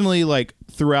originally like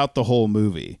throughout the whole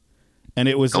movie, and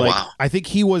it was wow. I think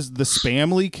he was the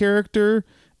Spamley character,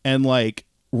 and like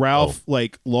Ralph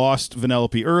like lost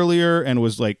Vanellope earlier and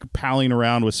was like palling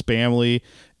around with Spamley,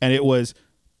 and it was.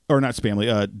 Or not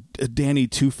Spamley, Danny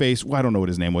Two-Face. Well, I don't know what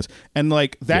his name was. And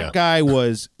like that guy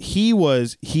he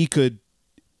was a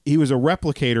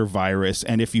replicator virus,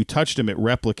 and if you touched him, it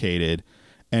replicated.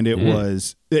 And it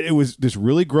was this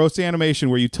really gross animation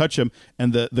where you touch him,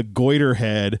 and the goiter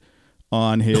head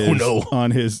on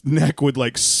his neck would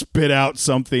like spit out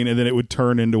something, and then it would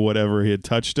turn into whatever he had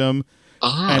touched him.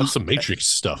 And some Matrix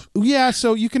stuff. Yeah,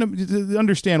 so you can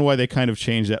understand why they kind of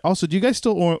changed that. Also, do you guys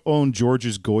still own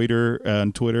George's Goiter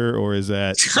on Twitter, or is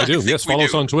that... I do. Yes, follow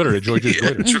us on Twitter at George's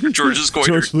Goiter. George's Goiter.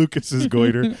 George Lucas's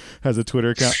Goiter has a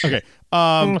Twitter account. Okay.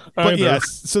 But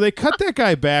yes, so they cut that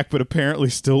guy back, but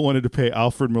apparently still wanted to pay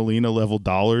Alfred Molina level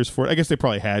dollars for it. I guess they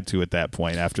probably had to at that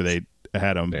point after they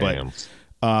had him. Damn.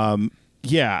 But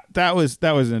yeah, that was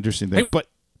an interesting thing. Hey,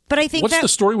 But I think what's the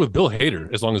story with Bill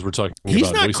Hader? As long as we're talking, he's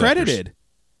about not voice credited. actors?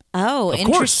 Oh, Of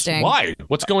interesting. course. Why?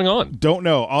 What's going on? Don't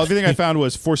know. Everything I found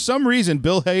was for some reason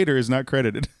Bill Hader is not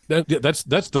credited. That's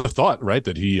the thought, right?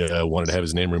 That he wanted to have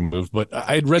his name removed. But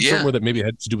I had read somewhere that maybe it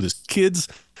had to do with his kids.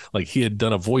 Like he had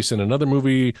done a voice in another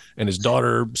movie, and his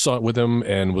daughter saw it with him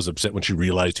and was upset when she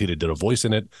realized he had done a voice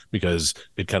in it because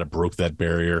it kind of broke that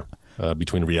barrier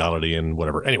between reality and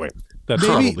whatever. Anyway, that's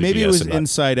maybe it was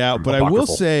Inside Out, but I will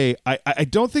say I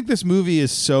don't think this movie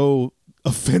is so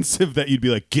offensive that you'd be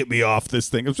like, get me off this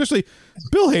thing. Especially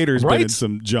Bill Hader's been in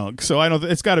some junk, so I don't.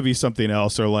 It's got to be something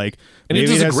else, or like and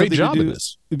maybe he does it has a great something job to do, in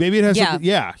this. Maybe it has. Yeah. Something,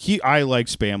 yeah. I like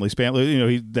Spamley.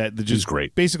 Spamley, he's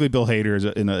great. Basically, Bill Hader is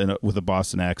with a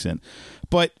Boston accent.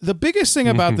 But the biggest thing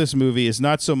about this movie is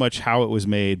not so much how it was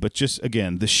made, but just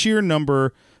again the sheer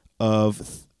number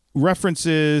of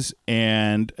references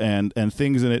and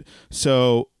things in it.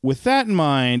 So with that in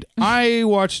mind, I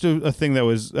watched a thing that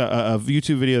was a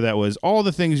YouTube video that was all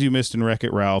the things you missed in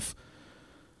Wreck-It Ralph.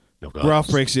 Ralph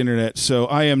Breaks the Internet. So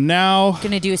I am now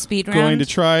Gonna do a speed round. going to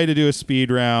try to do a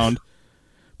speed round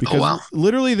because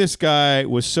literally this guy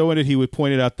was so in it. He would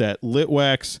point it out that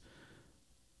Litwack's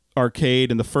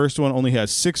arcade in the first one only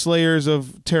has 6 layers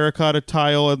of terracotta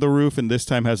tile on the roof, and this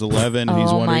time has 11. And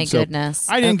he's wondering, my goodness.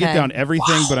 I didn't get Okay. down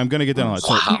everything, but I'm going to get down on it.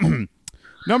 So,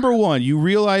 number 1, you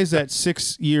realize that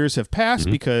 6 years have passed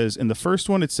because in the first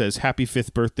one it says "Happy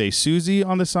 5th Birthday, Susie"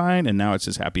 on the sign, and now it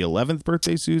says "Happy 11th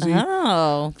Birthday, Susie."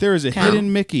 Oh. There is a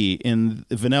hidden Mickey in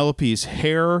Vanellope's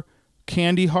hair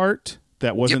candy heart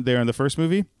that wasn't there in the first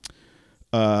movie.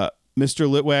 Mr.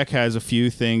 Litwack has a few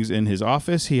things in his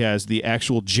office. He has the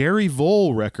actual Jerry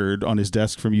Vole record on his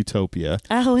desk from Utopia.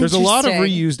 Oh, There's a lot of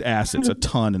interesting. reused assets, a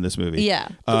ton in this movie. Yeah.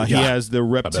 He has the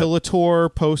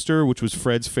Reptilator poster, which was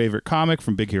Fred's favorite comic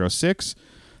from Big Hero 6.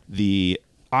 The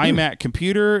iMac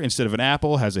computer, instead of an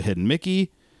Apple, has a hidden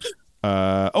Mickey.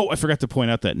 I forgot to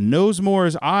point out that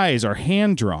Nosemore's eyes are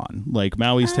hand-drawn, like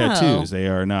Maui's tattoos. They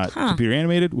are not computer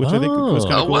animated, which I think was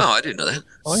kind of cool. Wow, I didn't know that.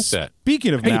 I like that.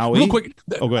 Speaking of Hey, Maui... real quick.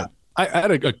 Oh, go ahead. I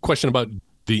had a question about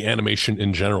the animation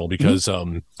in general because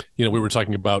we were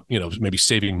talking about maybe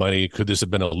saving money. Could this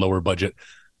have been a lower budget?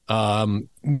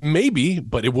 Maybe,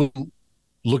 but it wouldn't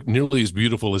look nearly as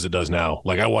beautiful as it does now.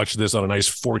 Like I watched this on a nice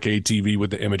 4K TV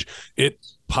with the image. It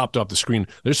popped off the screen.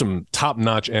 There's some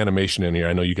top-notch animation in here.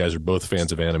 I know you guys are both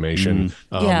fans of animation.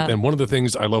 And one of the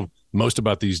things I love most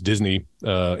about these Disney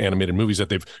animated movies that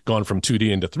they've gone from 2D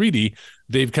into 3D,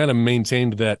 they've kind of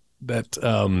maintained that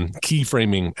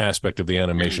keyframing aspect of the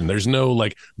animation. There's no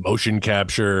like motion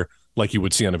capture like you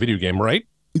would see on a video game, right?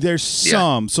 There's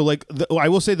some. So, like, I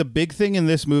will say the big thing in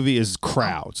this movie is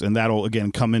crowds, and that'll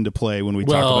again come into play when we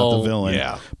talk about the villain.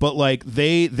 Yeah. But like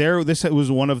this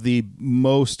was one of the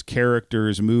most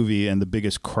characters movie and the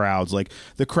biggest crowds. Like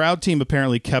the crowd team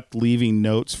apparently kept leaving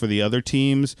notes for the other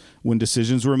teams when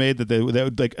decisions were made that they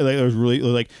would like it was really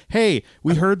like, hey,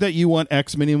 we heard that you want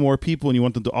X many more people and you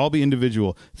want them to all be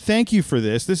individual. Thank you for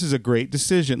this. This is a great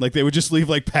decision. Like they would just leave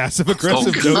like passive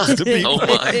aggressive notes to people.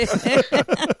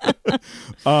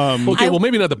 Oh my. Okay, well,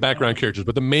 maybe not the background characters,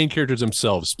 but the main characters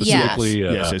themselves, specifically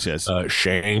Yes.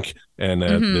 Shank and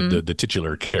the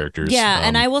titular characters. Yeah,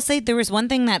 and I will say there was one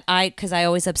thing that because I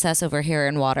always obsess over hair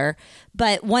and water,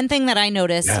 but one thing that I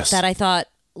noticed that I thought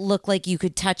looked like you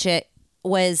could touch it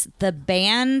was the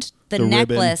band, the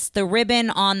necklace, the ribbon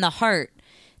on the heart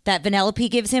that Vanellope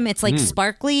gives him. It's like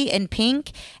sparkly and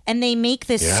pink, and they make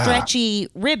this stretchy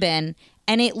ribbon,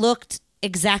 and it looked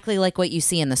exactly like what you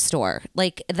see in the store.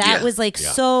 Like that was like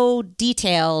so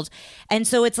detailed. And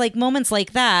so it's like moments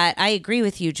like that. I agree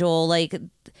with you, Joel. Like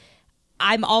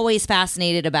I'm always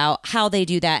fascinated about how they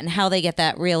do that and how they get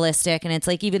that realistic. And it's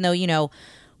like, even though, you know,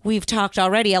 we've talked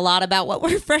already a lot about what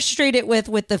we're frustrated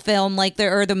with the film, like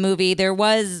the movie, there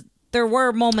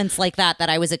were moments like that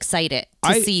I was excited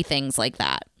to see things like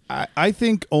that. I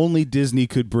think only Disney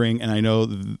could bring, and I know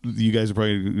you guys are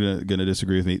probably going to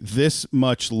disagree with me, this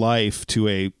much life to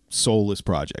a soulless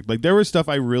project. Like there was stuff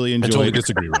I really enjoyed. I totally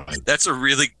disagree, Ryan. It's a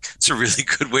really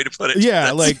good way to put it.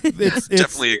 Yeah, like it's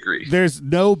definitely agree. There's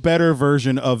no better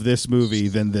version of this movie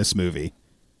than this movie.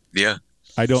 Yeah.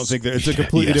 I don't think that it's a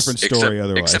completely different story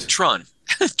otherwise. Except Tron.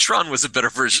 Tron was a better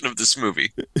version of this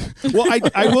movie. Well,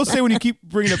 I will say when you keep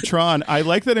bringing up Tron, I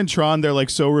like that in Tron they're like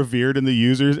so revered in the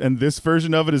users, and this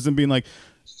version of it is them being like,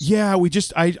 yeah,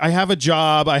 I have a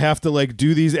job. I have to like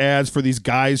do these ads for these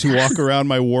guys who walk around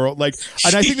my world. Like,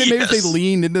 and I think that maybe if they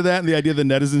leaned into that and the idea of the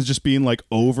netizens just being like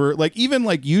over, like even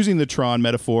like using the Tron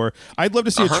metaphor, I'd love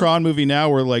to see a Tron movie now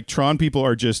where like Tron people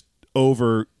are just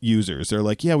over users. They're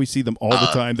like, yeah, we see them all the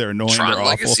time. They're annoying. Tron they're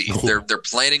Legacy. awful. They're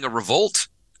planning a revolt.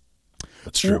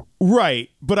 That's true.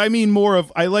 Right. But I mean more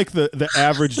of, I like the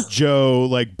average Joe,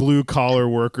 like blue collar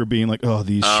worker being like, oh,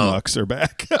 these schmucks are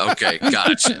back. Okay,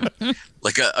 gotcha.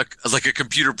 Like a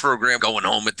computer program going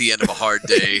home at the end of a hard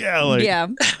day. Yeah.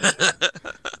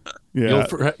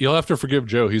 You'll have to forgive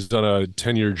Joe. He's on a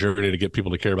 10-year journey to get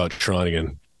people to care about Tron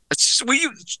again.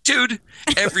 Dude,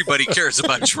 everybody cares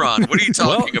about Tron. What are you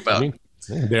talking about? I mean,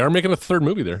 they are making a third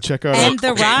movie there. Check out. And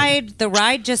the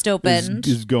ride just opened.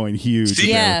 Is going huge. See,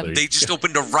 yeah. They just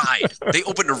opened a ride. They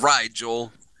opened a ride,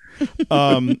 Joel.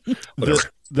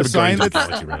 The sign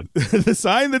the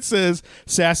sign that says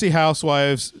 "Sassy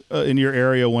Housewives in your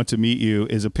area want to meet you"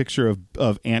 is a picture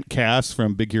of Aunt Cass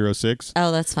from Big Hero 6.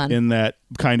 Oh, that's fun. In that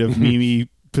kind of meme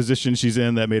position she's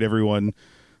in that made everyone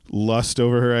lust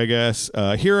over her, I guess.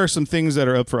 Here are some things that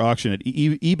are up for auction at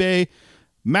eBay: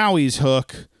 Maui's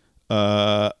hook,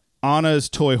 Anna's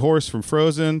toy horse from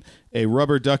Frozen, a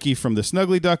rubber ducky from the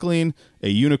Snuggly Duckling, a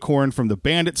unicorn from the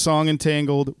Bandit song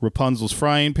Entangled, Rapunzel's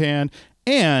frying pan,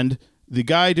 and the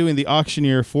guy doing the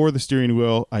auctioneer for the steering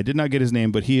wheel. I did not get his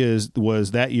name, but he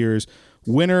was that year's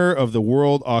winner of the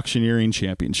World Auctioneering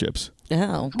Championships.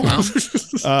 Oh,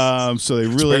 okay. So they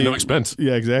really no expense.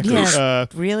 Yeah, exactly. Yeah,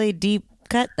 really deep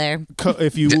cut there.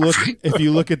 If you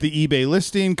look at the eBay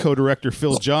listing, co-director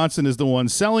Phil Johnson is the one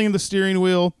selling the steering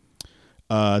wheel.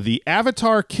 The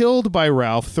avatar killed by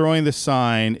Ralph throwing the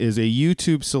sign is a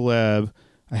YouTube celeb.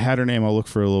 I had her name. I'll look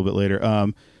for her a little bit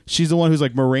later. She's the one who's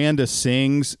like Miranda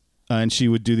Sings, and she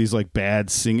would do these like bad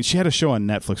singing. She had a show on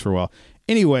Netflix for a while.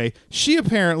 Anyway, she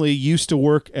apparently used to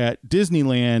work at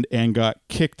Disneyland and got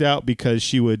kicked out because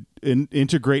she would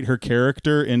integrate her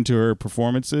character into her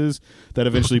performances that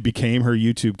eventually became her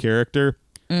YouTube character.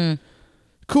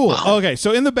 Cool. Wow. Okay,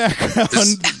 so in the background,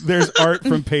 there's art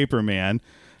from Paperman.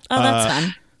 Oh, that's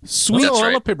fun. Sweet,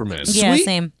 I love Paperman. Yeah,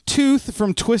 same. Tooth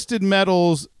from Twisted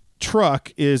Metal's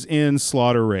truck is in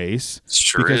Slaughter Race.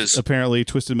 Sure because is. Apparently,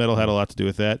 Twisted Metal had a lot to do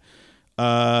with that.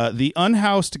 The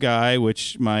unhoused guy,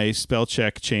 which my spell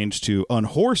check changed to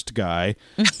unhorsed guy,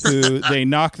 who they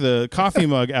knock the coffee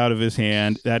mug out of his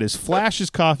hand. That is Flash's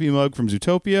coffee mug from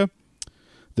Zootopia.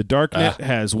 The Darknet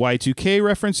has Y2K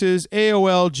references,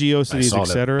 AOL, GeoCities,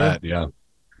 etc. Yeah.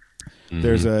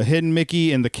 There's a hidden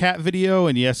Mickey in the cat video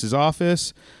in Yes's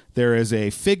office. There is a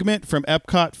Figment from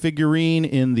Epcot figurine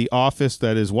in the office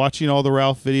that is watching all the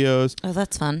Ralph videos. Oh,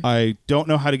 that's fun. I don't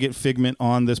know how to get Figment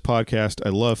on this podcast. I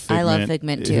love Figment. I love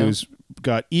Figment, too. Who's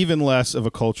got even less of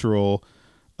a cultural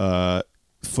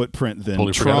footprint than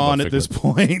Totally forgot Tron about at this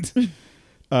point.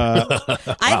 I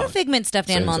have a Figment stuffed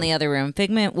animal in the other room.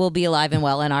 Figment will be alive and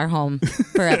well in our home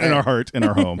forever. In our heart, in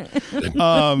our home.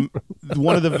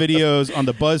 One of the videos on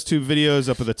the BuzzTube videos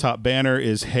up at the top banner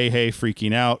is Hey Hey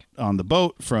freaking out on the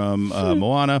boat from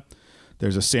Moana.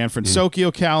 There's a San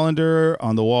Francisco calendar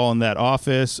on the wall in that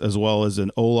office, as well as an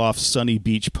Olaf Sunny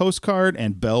Beach postcard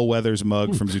and Bellwether's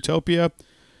mug from Zootopia.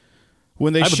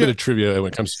 When they I have a bit of trivia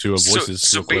when it comes to voices.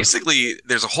 So basically,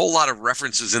 there's a whole lot of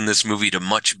references in this movie to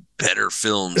much better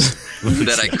films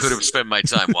that I could have spent my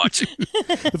time watching.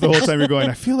 The whole time you're going,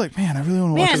 I feel like, man, I really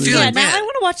want to watch this. Yeah, like, now man, I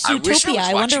want to watch Zootopia.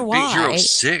 I wonder why. Big Hero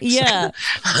 6.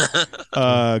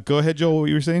 Yeah. Go ahead, Joel, what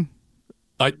you were saying?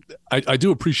 I do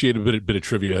appreciate a bit of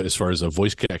trivia as far as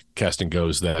voice casting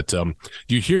goes. That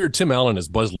you hear Tim Allen as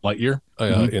Buzz Lightyear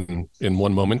in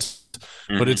one moment,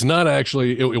 but it's not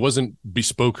actually. It wasn't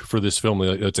bespoke for this film.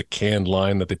 It's a canned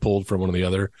line that they pulled from one of the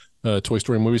other Toy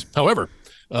Story movies. However,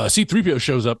 C-3PO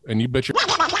shows up, and you bet your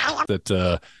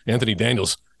that Anthony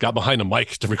Daniels got behind a mic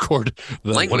to record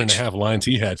the 1.5 lines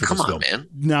he had for this film. Man.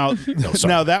 Now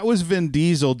that was Vin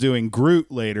Diesel doing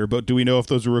Groot later, but do we know if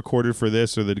those were recorded for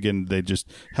this, or that again they just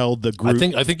held the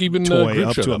Groot? I think even toy Groot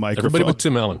up showed to a up. microphone. Everybody but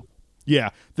Tim Allen. Yeah,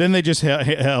 then they just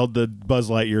held the Buzz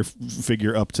Lightyear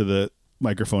figure up to the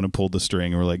microphone and pulled the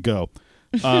string, and we're like, "Go,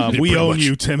 we own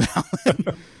you, Tim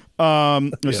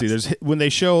Allen." Let's see. There's when they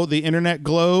show the Internet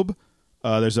Globe.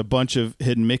 There's a bunch of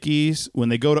hidden Mickeys. When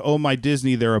they go to Oh My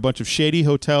Disney, there are a bunch of shady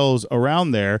hotels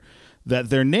around there that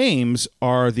their names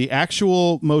are the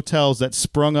actual motels that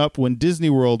sprung up when Disney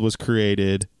World was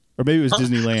created. Or maybe it was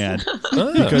Disneyland.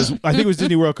 Because I think it was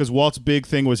Disney World because Walt's big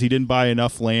thing was he didn't buy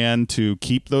enough land to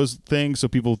keep those things. So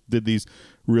people did these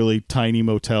really tiny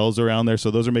motels around there.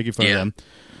 So those are making fun of them.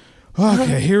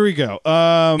 Okay, here we go.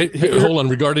 Hey, hold on.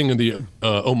 Regarding the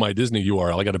Oh My Disney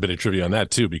URL, I got a bit of trivia on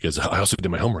that too because I also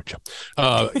did my homework.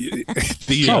 Right. What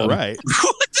the hell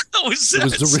was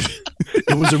that?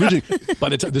 It was originally. By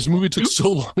the time this movie took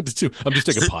so long to do, I'm just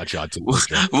taking pot shots. What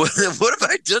have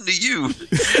I done to you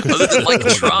other than like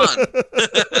Tron?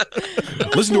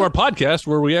 Listen to our podcast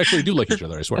where we actually do like each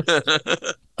other. I swear.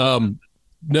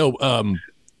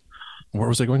 Where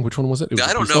was I going? Which one was it?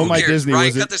 I don't know. Oh My Disney.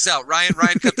 Ryan, cut this out. Ryan,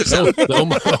 cut this out. Oh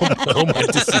My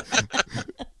Disney.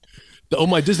 The Oh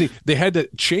My Disney. They had to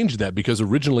change that because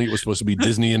originally it was supposed to be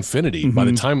Disney Infinity. By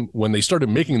the time when they started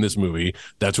making this movie,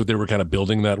 that's what they were kind of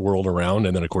building that world around.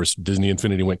 And then, of course, Disney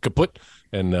Infinity went kaput,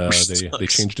 and they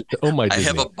changed it to Oh My Disney. I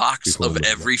have a box of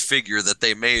every figure that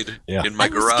they made in my I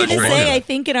was garage. gonna say, I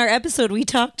think in our episode we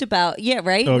talked about,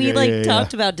 right? Okay, we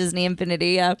talked about Disney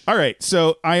Infinity. Yeah. All right,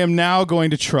 so I am now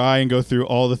going to try and go through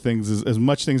all the things, as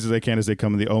much things as I can as they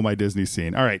come in the Oh My Disney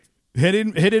scene. All right.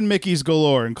 Hidden Mickeys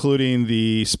galore, including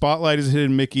the spotlight is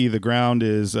hidden Mickey. The ground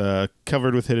is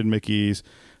covered with hidden Mickeys.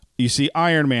 You see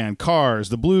Iron Man, Cars,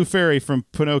 the Blue Fairy from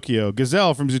Pinocchio,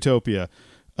 Gazelle from Zootopia.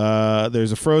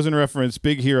 There's a Frozen reference,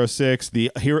 Big Hero 6,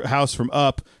 the house from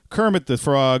Up, Kermit the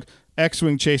Frog,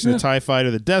 X-Wing chasing a TIE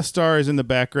fighter. The Death Star is in the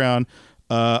background.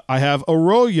 I have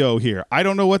Arroyo here. I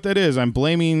don't know what that is. I'm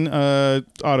blaming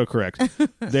autocorrect.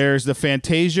 There's the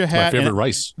Fantasia hat. My favorite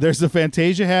rice. There's the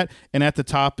Fantasia hat, and at the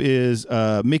top is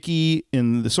Mickey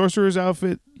in the sorcerer's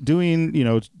outfit doing,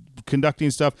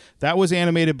 conducting stuff. That was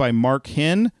animated by Mark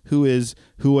Hinn, who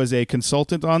was a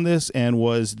consultant on this and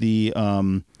was the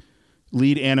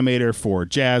lead animator for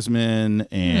Jasmine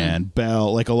and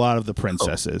Belle, like a lot of the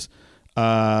princesses.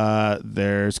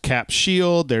 There's Cap's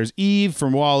shield. There's Eve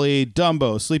from WALL-E,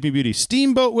 Dumbo, Sleeping Beauty,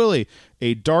 Steamboat Willie,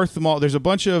 a Darth Maul. There's a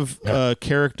bunch of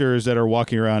characters that are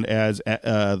walking around as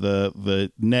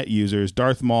the net users.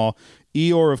 Darth Maul,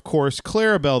 Eeyore, of course,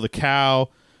 Clarabelle the cow.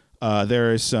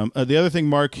 There is some. The other thing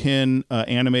Mark Hinn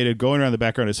animated going around the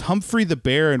background is Humphrey the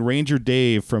Bear and Ranger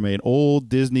Dave from an old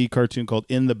Disney cartoon called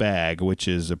In the Bag, which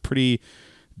is a pretty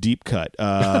deep cut.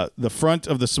 The front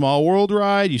of the Small World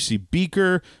ride, you see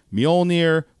Beaker,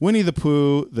 Mjolnir, Winnie the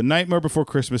Pooh, The Nightmare Before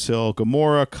Christmas Hill,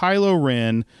 Gamora, Kylo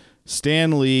Ren,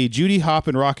 Stan Lee, Judy Hopps,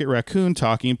 and Rocket Raccoon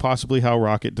talking, possibly how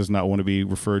Rocket does not want to be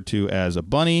referred to as a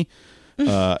bunny.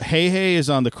 Hey Hey is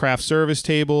on the craft service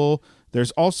table.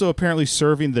 There's also apparently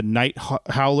serving the Night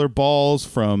Howler balls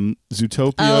from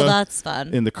Zootopia. Oh, that's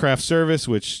fun. In the craft service,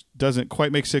 which doesn't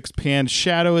quite make sense. Pan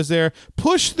Shadow is there.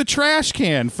 Push the trash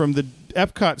can from the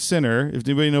Epcot Center. If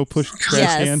anybody know Push the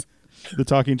Trash Can, the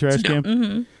talking trash can.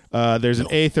 Mm-hmm. There's an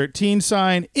A13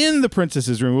 sign in the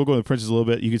princess's room. We'll go to the princess a little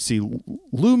bit. You can see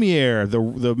Lumiere,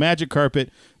 the magic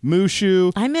carpet,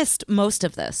 Mushu. I missed most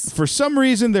of this. For some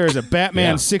reason, there is a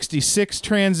Batman Yeah. 66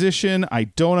 transition. I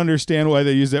don't understand why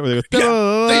they use that. Where they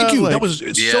go, Yeah, thank you. like- That was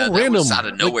Yeah, so that random. was out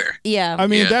of nowhere. Yeah. I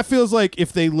mean, Yeah. that feels like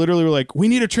if they literally were like, we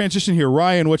need a transition here.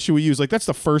 Ryan, what should we use? Like, that's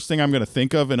the first thing I'm going to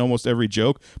think of in almost every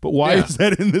joke. But why Yeah. is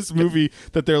that in this movie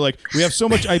that they're like, we have so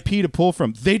much IP to pull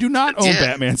from? They do not own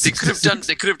Batman They could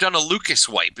 66. have done a Lucas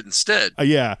wipe instead.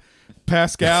 Yeah.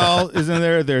 Pascal is in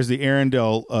there. There's the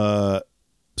Arendelle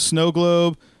snow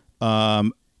globe.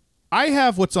 I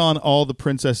have what's on all the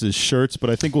princesses' shirts, but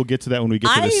I think we'll get to that when we get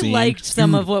to the I scene. liked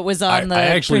some of what was on I the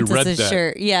actually read princess's that.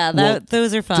 shirt. Yeah, Well,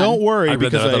 those are fun. Don't worry, I read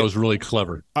that. because I thought it was really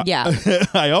clever. Yeah.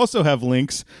 I also have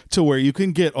links to where you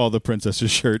can get all the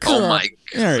princesses' shirts. Oh my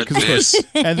All right, 'cause of goodness.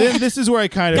 And then this is where I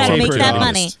kind of Gotta taper make it that off.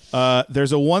 money.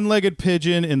 There's a one-legged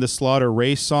pigeon in the Slaughter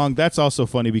Race song. That's also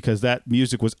funny because that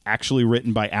music was actually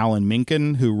written by Alan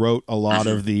Menken, who wrote a lot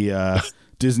of the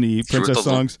Disney princess the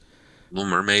songs. Little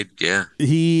Mermaid, yeah.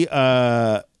 He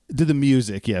did the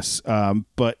music, yes.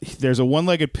 But there's a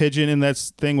one-legged pigeon in that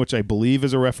thing, which I believe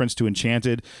is a reference to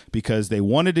Enchanted, because they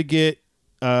wanted to get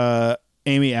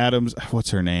Amy Adams.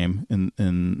 What's her name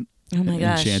in Oh my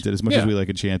gosh. Enchanted? As much Yeah. as we like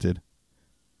Enchanted,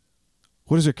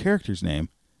 what is her character's name?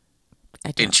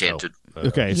 I don't- Enchanted.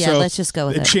 Okay, Yeah, so let's just go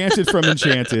with it. Enchanted from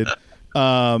Enchanted.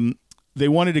 They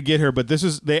wanted to get her, but this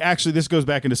goes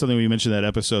back into something we mentioned in that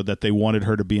episode, that they wanted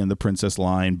her to be in the princess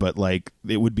line, but like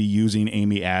it would be using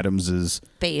Amy Adams's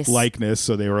Face. likeness.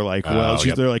 So they were like,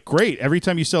 Yep. they're like, great. Every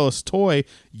time you sell us a toy,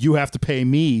 you have to pay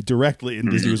me directly. And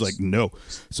Disney was like, no.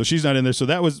 So she's not in there. So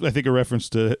that was, I think, a reference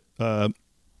to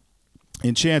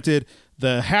Enchanted.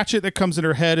 The hatchet that comes in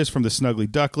her head is from the Snuggly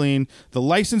Duckling. The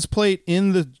license plate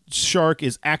in the shark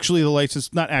is actually the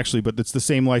license, not actually, but it's the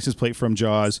same license plate from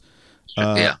Jaws.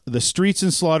 Yeah. The streets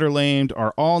in Slaughterland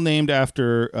are all named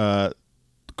after the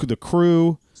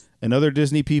crew and other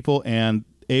Disney people, and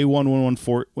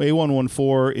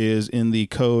A1114 is in the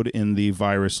code in the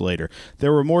virus later.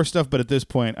 There were more stuff, but at this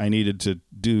point, I needed to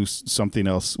do something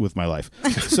else with my life,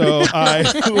 so I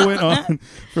went on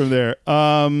from there.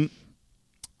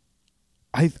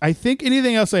 I think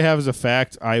anything else I have as a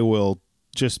fact, I will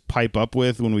just pipe up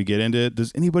with when we get into it.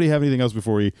 Does anybody have anything else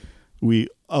before we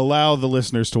allow the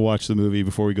listeners to watch the movie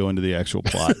before we go into the actual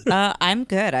plot? I'm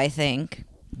good, I think.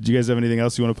 Do you guys have anything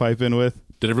else you want to pipe in with?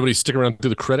 Did everybody stick around through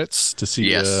the credits to see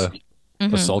Yes.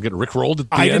 us all get rickrolled at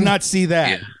the I end? did not see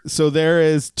that. Yeah. So there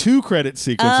is 2 credit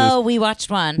sequences. Oh, we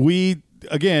watched one. We,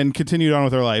 again, continued on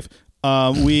with our life.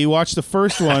 We watched the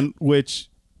first one, which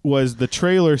was the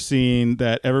trailer scene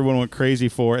that everyone went crazy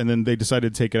for, and then they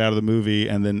decided to take it out of the movie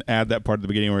and then add that part at the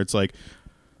beginning where it's like,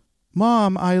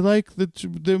 Mom, I like the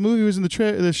movie was in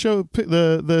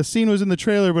the scene was in the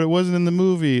trailer, but it wasn't in the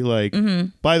movie. Like,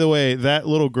 by the way, that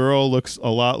little girl looks a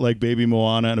lot like baby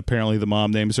Moana, and apparently the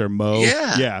mom names her Mo.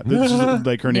 Yeah. this is,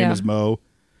 like her name Yeah. is Mo.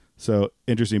 So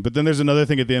interesting. But then there's another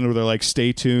thing at the end where they're like,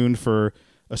 stay tuned for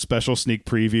a special sneak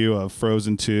preview of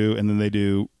Frozen 2, and then they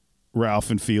do Ralph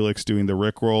and Felix doing the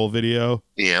Rickroll video.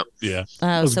 Yeah. Yeah.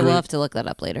 Oh, was so great. we'll have to look that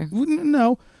up later.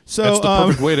 No. So That's the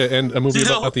perfect way to end a movie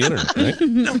about the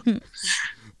internet,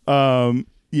 right?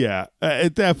 yeah,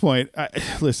 at that point,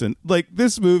 listen, like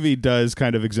this movie does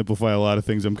kind of exemplify a lot of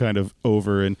things I'm kind of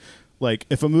over, and like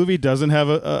if a movie doesn't have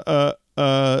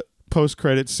a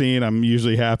post-credit scene, I'm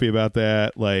usually happy about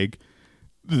that. Like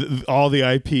all the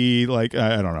IP, like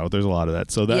I don't know, there's a lot of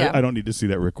that, so that Yeah. I don't need to see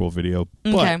that Rickroll video.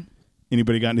 Okay. But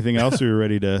anybody got anything else? Or are you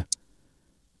ready to?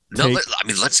 No,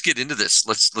 Take- let's get into this.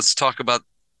 Let's talk about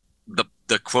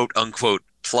the quote unquote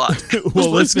plot. Well,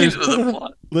 let's get listeners- into the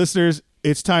plot. Listeners,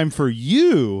 it's time for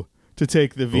you to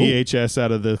take the VHS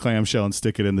out of the clamshell and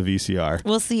stick it in the VCR.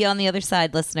 We'll see you on the other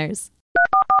side, listeners.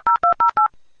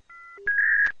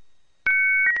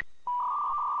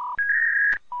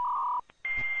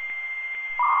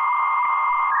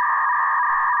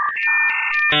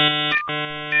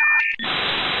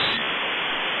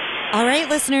 All right,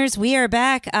 listeners, we are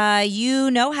back.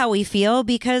 You know how we feel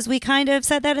because we kind of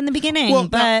said that in the beginning. Well,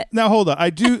 but now hold on. I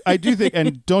do think,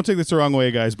 and don't take this the wrong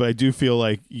way, guys, but I do feel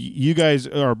like you guys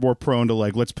are more prone to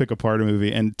like, let's pick apart a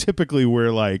movie, and typically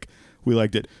we're like, we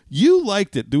liked it. You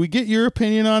liked it. Do we get your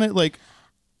opinion on it? Like,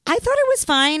 I thought it was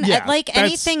fine. Yeah, Like that's-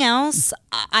 anything else,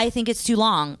 I think it's too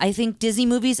long. I think Disney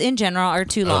movies in general are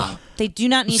too long. They do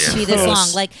not need to be this Yes. long.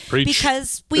 Like Preach.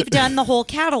 because we've done the whole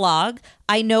catalog.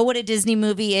 I know what a Disney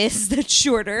movie is that's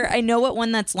shorter. I know what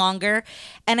one that's longer.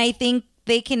 And I think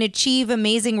they can achieve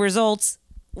amazing results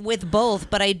with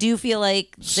both, but I do feel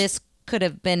like this could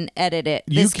have been edited.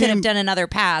 You This could have came- done another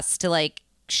pass to like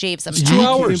shave some It's time. 2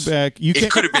 hours. Came back. You It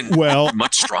could have been well.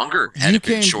 much stronger had you it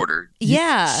been came- shorter.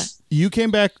 Yeah. You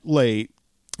came back late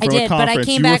I from a did, but I conference.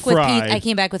 came You back were with fried. I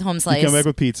came back with home slice. You came back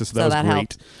with pizza, so that was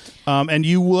great. And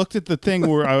you looked at the thing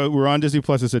where we're on Disney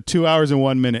Plus. It said 2 hours and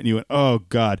 1 minute, and you went, "Oh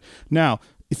God!" Now,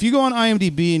 if you go on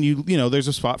IMDb and you know, there's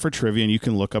a spot for trivia, and you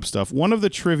can look up stuff. One of the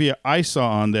trivia I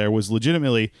saw on there was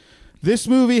legitimately, this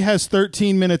movie has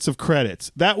 13 minutes of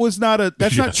credits. That was not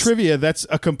not trivia. That's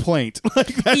a complaint.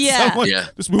 Like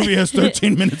that's this movie has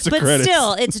 13 minutes of credits. But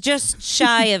still, it's just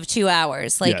shy of 2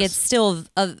 hours. Like it's still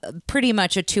pretty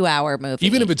much a 2 hour movie.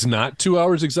 Even if it's not 2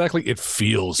 hours exactly, it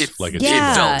feels like it's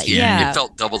it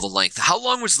felt double the length. How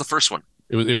long was the first one?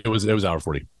 It was hour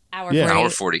 40. Hour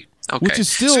 40. Okay. Which is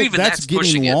still, so that's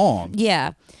getting long.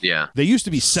 Yeah. Yeah. They used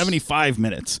to be 75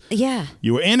 minutes. Yeah.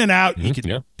 You were in and out. You could,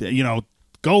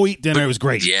 go eat dinner. It was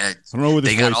great. Yeah. I don't know where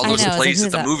this they got all those know, plays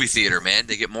at the movie theater, man.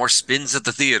 They get more spins at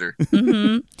the theater.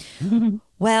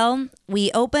 Well,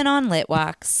 we open on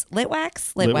Litwax.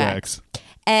 Litwax.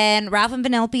 And Ralph and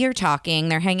Vanellope are talking.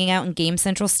 They're hanging out in Game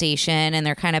Central Station, and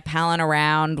they're kind of palling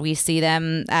around. We see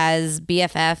them as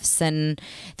BFFs, and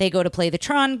they go to play the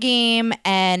Tron game,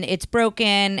 and it's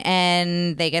broken,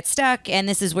 and they get stuck. And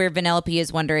this is where Vanellope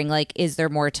is wondering, like, is there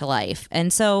more to life?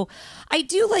 And so I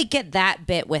do, like, get that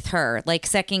bit with her, like,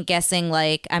 second guessing,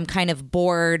 like, I'm kind of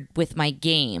bored with my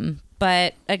game.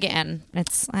 But again,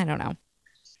 I don't know.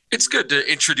 It's good to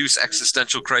introduce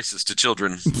existential crisis to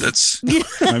children. That's,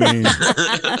 I mean,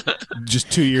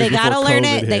 just 2 years. They gotta before learn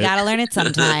COVID it. hit. They gotta learn it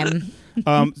sometime.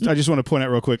 I just want to point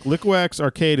out real quick. Litwax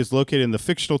Arcade is located in the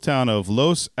fictional town of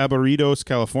Los Aburridos,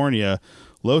 California.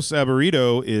 Los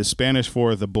Aburrido is Spanish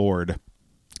for the bored.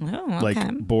 Oh, okay.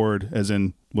 Like bored, as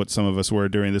in what some of us were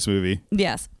during this movie.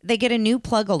 Yes. They get a new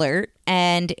plug alert,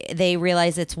 and they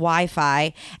realize it's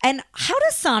Wi-Fi. And how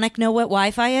does Sonic know what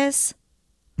Wi-Fi is?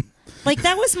 Like,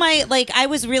 that was I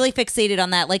was really fixated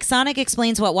on that. Like, Sonic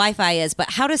explains what Wi-Fi is,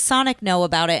 but how does Sonic know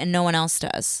about it and no one else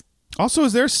does? Also,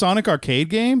 is there a Sonic arcade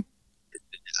game?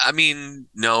 I mean,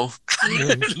 no.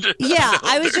 Yeah,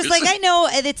 I was just like, I know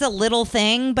it's a little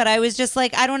thing, but I was just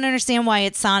like, I don't understand why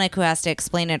it's Sonic who has to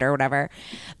explain it or whatever.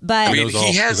 But I mean,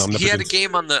 he had a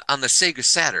game on the Sega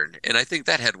Saturn, and I think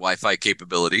that had Wi-Fi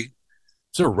capability.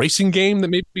 Is there a racing game that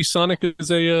maybe Sonic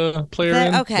is a player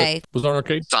in? Okay. Was on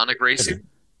arcade? Sonic Racing?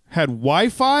 Had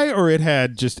Wi-Fi, or it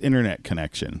had just internet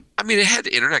connection? I mean, it had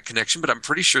internet connection, but I'm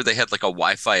pretty sure they had like a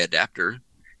Wi-Fi adapter,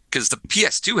 because the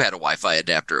PS2 had a Wi-Fi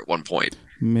adapter at one point.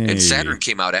 Maybe. And Saturn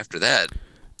came out after that.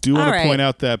 Do want to point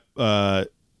out that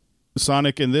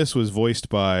Sonic in this was voiced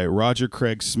by Roger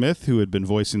Craig Smith, who had been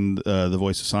voicing the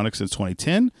voice of Sonic since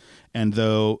 2010. And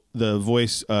though the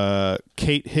voice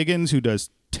Kate Higgins, who does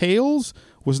Tails,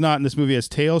 was not in this movie as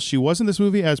Tails, she was in this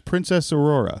movie as Princess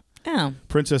Aurora. Oh.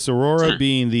 Princess Aurora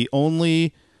being the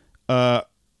only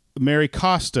Mary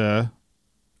Costa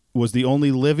was the only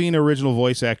living original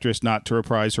voice actress not to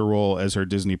reprise her role as her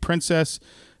Disney princess,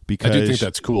 because I do think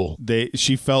that's cool.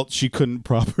 She felt she couldn't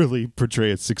properly portray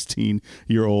a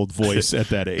 16-year-old voice at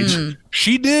that age.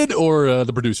 She did, or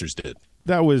the producers did?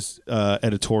 That was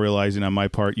editorializing on my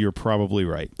part. You're probably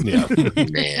right. Yeah.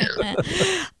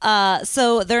 Man.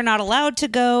 So they're not allowed to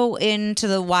go into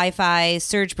the Wi-Fi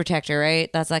surge protector, right?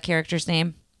 That's that character's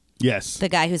name? Yes. The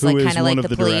guy who's Who like is kind of one like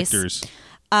of the police. directors.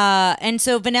 And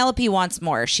so Vanellope wants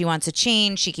more. She wants a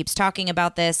change. She keeps talking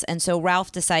about this. And so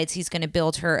Ralph decides he's going to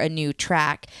build her a new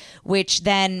track, which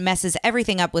then messes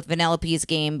everything up with Vanellope's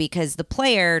game, because the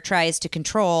player tries to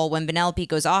control when Vanellope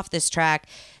goes off this track.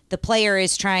 The player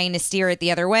is trying to steer it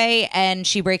the other way, and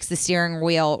she breaks the steering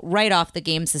wheel right off the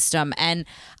game system. And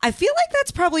I feel like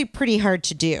that's probably pretty hard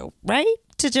to do, right?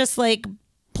 To just like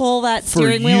pull that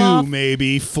steering wheel off. For you,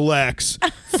 maybe. Flex.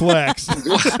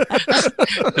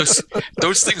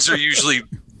 those things are usually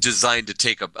designed to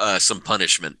take some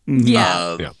punishment.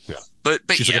 Yeah. But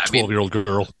she's yeah, like a 12-year-old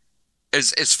girl.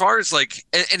 As far as like,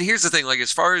 and here's the thing, like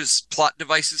as far as plot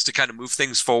devices to kind of move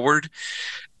things forward,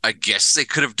 I guess they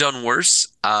could have done worse.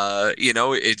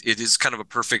 It is kind of a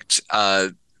perfect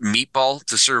meatball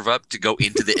to serve up to go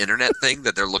into the internet thing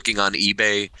that they're looking on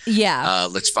eBay. Yeah.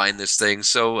 Let's find this thing.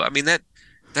 So, I mean,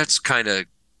 that's kind of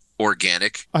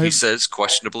organic, he says,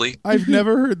 questionably. I've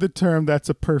never heard the term "that's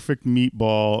a perfect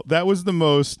meatball." That was the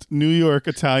most New York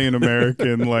Italian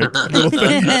American little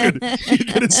thing you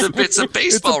could it's a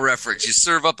baseball reference. You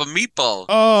serve up a meatball.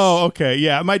 Oh, okay,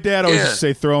 yeah. My dad always used to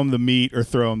say, "Throw him the meat" or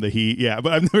 "Throw him the heat." Yeah,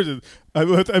 but I've never. I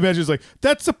imagine it's like,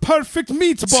 "That's a perfect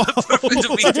meatball."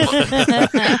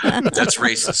 That's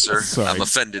racist, sir. Sorry. I'm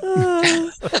offended.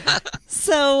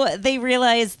 So they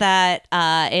realize that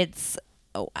it's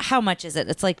how much is it?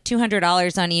 It's like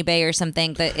 $200 on eBay or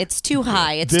something. That it's too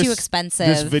high. It's too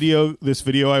expensive. This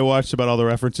video I watched about all the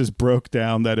references broke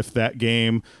down that if that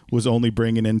game was only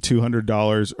bringing in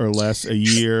 $200 or less a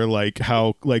year, like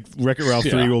how like Wreck-It Ralph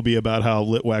 3 will be about how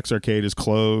Litwax Arcade is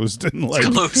closed and like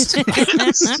Close.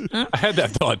 I had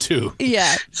that thought too.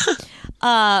 Yeah.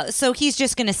 So he's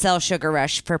just going to sell Sugar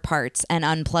Rush for parts and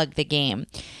unplug the game.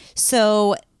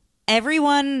 So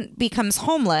everyone becomes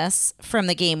homeless from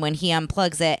the game when he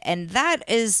unplugs it, and that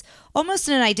is almost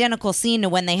an identical scene to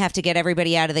when they have to get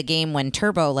everybody out of the game when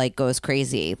Turbo like goes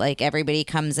crazy. Like everybody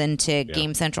comes into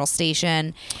Game Central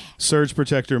Station. Surge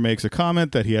Protector makes a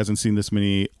comment that he hasn't seen this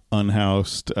many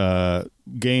unhoused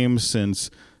games since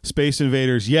Space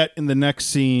Invaders. Yet in the next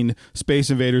scene, Space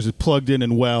Invaders is plugged in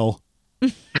and well.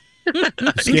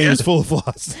 This game is full of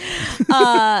flaws.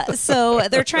 So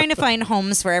they're trying to find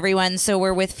homes for everyone. So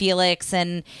we're with Felix,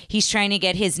 and he's trying to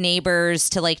get his neighbors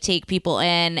to like take people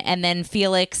in. And then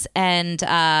Felix and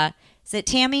is it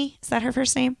Tammy? Is that her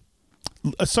first name?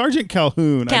 Sergeant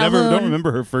Calhoun. I don't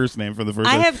remember her first name for the first.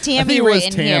 I time. have Tammy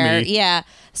written here. Yeah.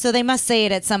 So they must say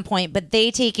it at some point, but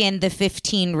they take in the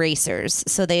 15 racers.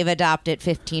 So they've adopted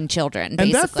 15 children. Basically.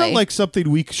 And that felt like something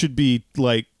we should be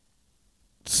like.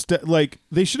 Like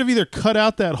they should have either cut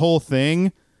out that whole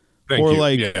thing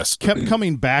kept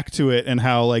coming back to it and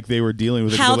how like they were dealing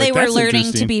with it. How they like, were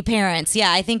learning to be parents.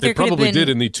 Yeah, I think they there could have probably been... did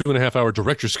in the 2.5-hour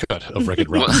director's cut of Wreck-It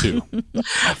Ralph 2.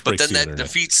 But then that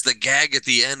defeats the gag at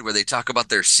the end where they talk about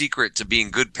their secret to being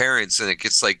good parents, and it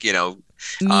gets like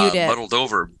muddled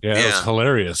over. Yeah, it was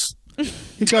hilarious.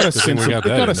 He got a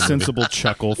sensible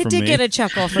chuckle from me. He did get a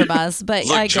chuckle from us, but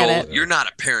Look, I get Joel, it. You're not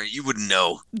a parent. You wouldn't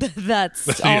know. That's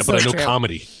also yeah, but I know true.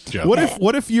 comedy. Joe.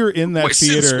 What if you're in that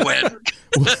theater?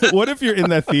 What if you're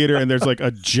in that theater and there's like a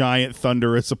giant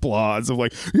thunderous applause of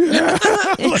like, yeah,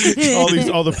 like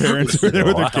all the parents are there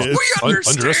with their kids.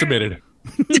 Underestimated.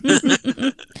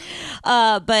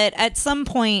 But at some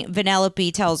point,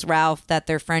 Vanellope tells Ralph that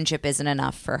their friendship isn't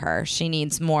enough for her. She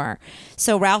needs more.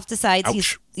 So Ralph decides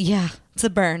it's a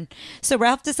burn. So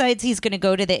Ralph decides he's going to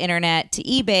go to the internet, to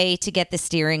eBay, to get the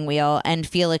steering wheel, and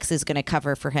Felix is going to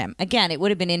cover for him. Again, it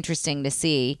would have been interesting to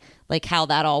see like how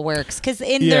that all works, because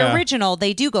in the original,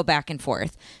 they do go back and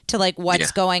forth to like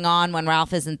what's going on when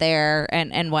Ralph isn't there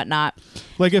and whatnot.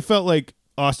 Like it felt like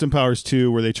Austin Powers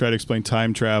 2, where they try to explain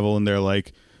time travel, and they're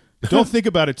like, "Don't think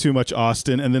about it too much,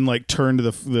 Austin," and then like turn to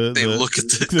the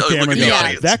camera and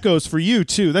go, "That goes for you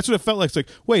too." That's what it felt like. It's like,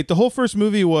 wait, the whole first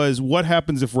movie was what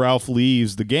happens if Ralph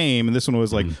leaves the game, and this one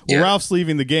was like, well, Ralph's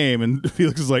leaving the game, and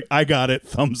Felix is like, "I got it,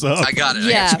 thumbs up." I got it.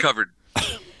 I got you covered.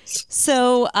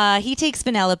 So he takes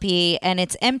Vanellope, and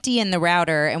it's empty in the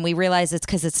router, and we realize it's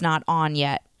because it's not on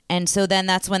yet. And so then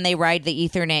that's when they ride the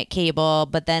Ethernet cable,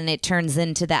 but then it turns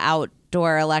into the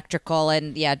outdoor electrical,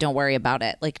 and don't worry about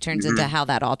it. Like turns into how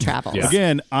that all travels. Yeah.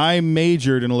 Again, I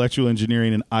majored in electrical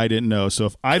engineering and I didn't know. So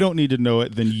if I don't need to know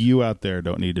it, then you out there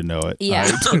don't need to know it. Yeah.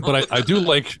 But I do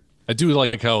like how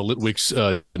Litwick's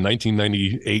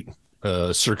 1998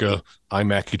 circa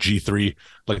iMac G3,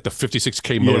 like the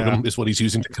 56K modem is what he's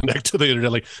using to connect to the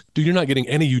internet. Like, dude, you're not getting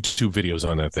any YouTube videos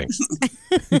on that thing.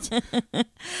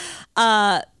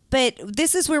 But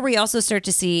this is where we also start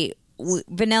to see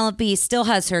Vanellope still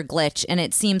has her glitch, and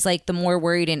it seems like the more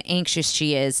worried and anxious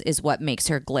she is what makes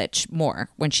her glitch more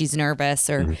when she's nervous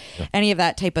or any of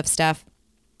that type of stuff.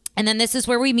 And then this is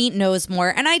where we meet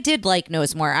Knowsmore, and I did like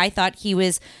Knowsmore. I thought he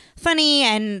was funny,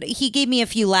 and he gave me a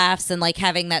few laughs, and like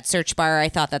having that search bar, I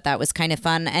thought that was kind of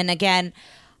fun. And again,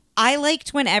 I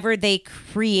liked whenever they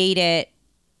created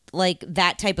like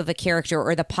that type of a character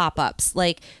or the pop-ups.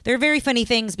 Like they're very funny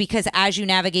things because as you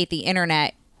navigate the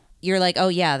internet, you're like, oh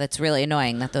yeah, that's really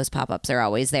annoying that those pop-ups are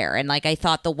always there. And like I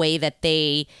thought the way that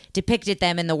they depicted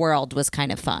them in the world was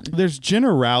kind of fun. There's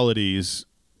generalities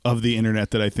of the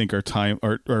internet that I think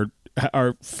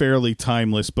are fairly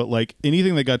timeless, but like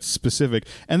anything that got specific,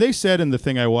 and they said in the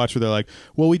thing I watched where they're like,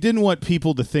 well, we didn't want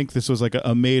people to think this was like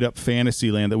a made up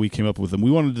fantasy land that we came up with them. We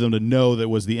wanted them to know that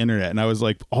was the internet. And I was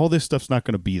like, all this stuff's not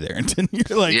going to be there. And then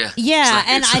you're like,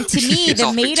 and to me,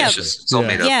 the made up,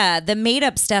 the made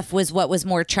up stuff was what was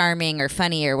more charming or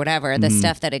funny or whatever. The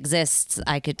stuff that exists,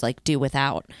 I could like do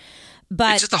without.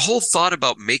 But it's just the whole thought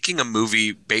about making a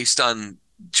movie based on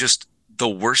just the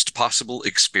worst possible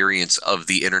experience of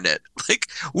the internet. Like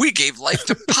we gave life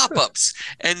to pop-ups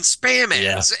and spam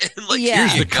ads and like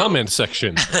here's the comment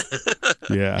section.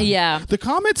 The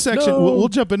comment section, we'll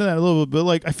jump into that a little bit, but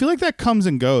like I feel like that comes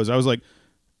and goes. I was like,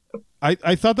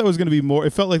 I thought that was going to be more.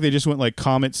 It felt like they just went like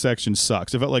comment section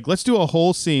sucks. It felt like let's do a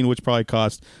whole scene, which probably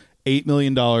cost $8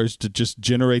 million to just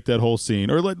generate that whole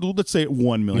scene, or let's say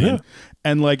 $1 million,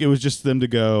 and like it was just them to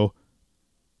go,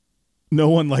 no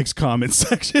one likes comment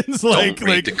sections. Like, Don't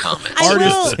read the comments.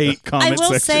 Artists hate comment I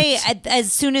will sections. say,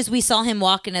 as soon as we saw him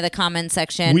walk into the comment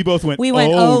section, We both went,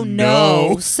 oh "Oh, no.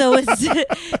 no." So it's,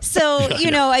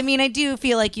 I mean, I do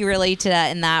feel like you relate to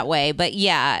that in that way. But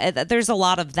yeah, there's a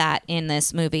lot of that in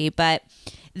this movie. But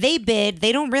they bid.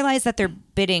 They don't realize that they're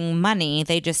bidding money.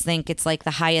 They just think it's like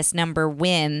the highest number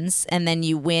wins, and then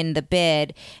you win the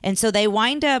bid. And so they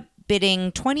wind up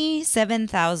bidding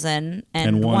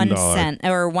 $27,001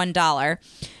 or $1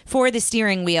 for the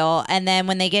steering wheel. And then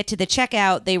when they get to the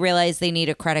checkout, they realize they need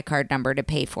a credit card number to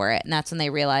pay for it. And that's when they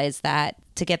realize that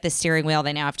to get the steering wheel,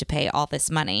 they now have to pay all this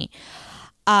money.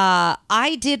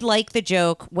 I did like the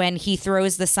joke when he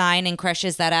throws the sign and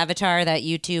crushes that avatar, that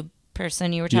YouTube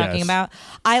person you were talking Yes. about.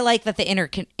 I like that the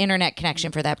internet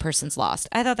connection for that person's lost.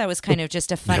 I thought that was kind of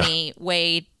just a funny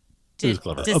way It was to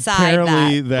clever. decide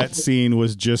Apparently, that. that scene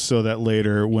was just so that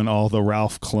later, when all the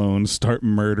Ralph clones start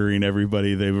murdering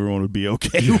everybody, everyone would be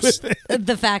okay with it.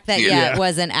 The fact that Yeah. it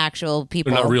wasn't actual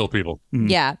people. They're not real people.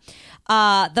 Yeah.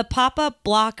 The pop-up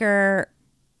blocker,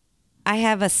 I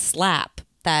have a slap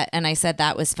that, and I said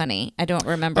that was funny. I don't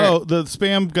remember. Oh, the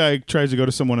spam guy tries to go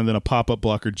to someone, and then a pop-up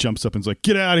blocker jumps up and is like,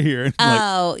 "Get out of here!" And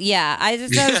Oh, yeah.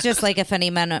 That was just like a funny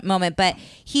moment. But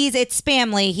it's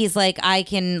Spamly. He's like, I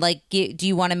can do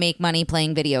you want to make money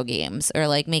playing video games or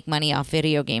like make money off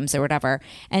video games or whatever?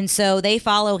 And so they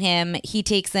follow him. He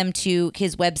takes them to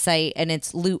his website, and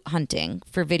it's loot hunting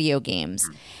for video games.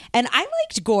 And I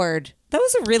liked Gord. That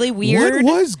was a really weird.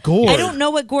 What was Gord? I don't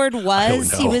know what Gord was.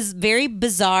 don't He know. was very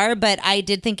bizarre, but I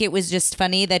did think it was just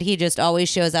funny that he just always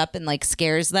shows up and like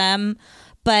scares them.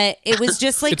 But it was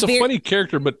just like It's a funny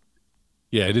character, but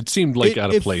yeah, it seemed like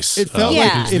out of place. it felt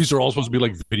like because these are all supposed to be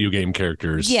like video game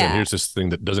characters. Yeah. And here's this thing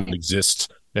that doesn't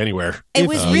exist anywhere. It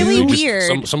was If really you-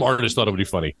 weird. Some artist thought it would be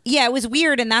funny. Yeah, it was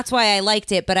weird, and that's why I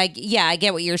liked it. But I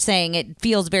get what you're saying. It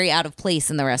feels very out of place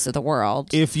in the rest of the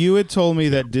world. If you had told me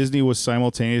that Disney was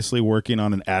simultaneously working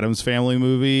on an Addams Family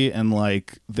movie and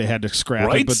like they had to scrap it,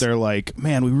 Right? but they're like,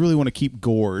 "Man, we really want to keep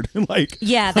Gord." Like,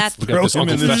 Yeah, that's We got this Throw him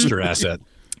Uncle in this- Fester asset.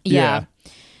 yeah.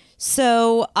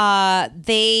 So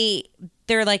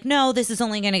they're like, no, this is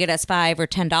only going to get us $5 or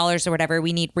 $10 or whatever.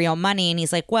 We need real money. And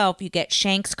he's like, well, if you get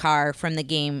Shank's car from the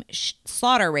game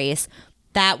Slaughter Race,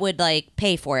 that would like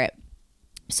pay for it.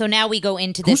 So now we go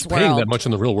into Who's this paying world. that much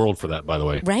in the real world for that, by the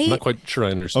way? Right? I'm not quite sure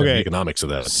I understand Okay. the economics of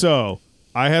that. So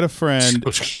I had a friend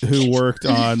who worked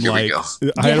on Here we like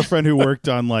go. I had a friend who worked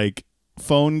on like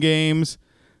phone games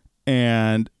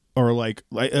and or like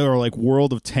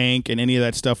World of Tank and any of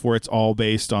that stuff where it's all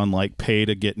based on like pay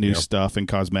to get new stuff and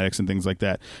cosmetics and things like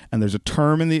that. And there's a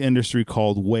term in the industry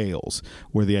called whales,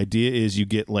 where the idea is you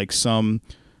get like some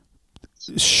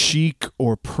sheik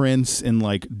or prince in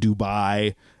like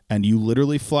Dubai, and you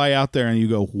literally fly out there and you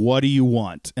go, "What do you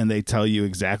want?" And they tell you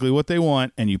exactly what they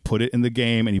want, and you put it in the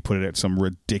game and you put it at some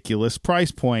ridiculous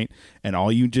price point, and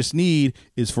all you just need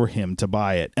is for him to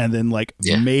buy it. And then like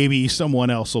maybe someone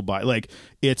else will buy. Like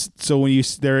it's so when you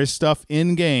there is stuff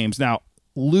in games. Now,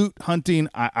 loot hunting,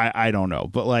 I don't know,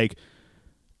 but like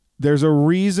there's a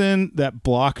reason that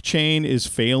blockchain is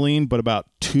failing, but about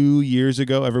 2 years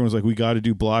ago, everyone was like, we got to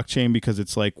do blockchain because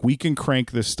it's like we can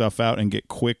crank this stuff out and get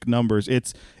quick numbers.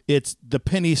 It's the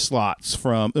penny stocks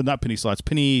from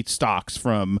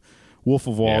Wolf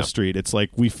of Wall Street. It's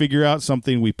like we figure out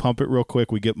something, we pump it real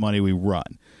quick, we get money, we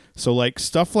run. So like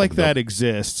stuff like that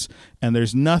exists, and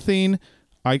there's nothing...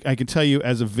 I can tell you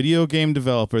as a video game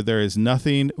developer, there is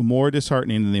nothing more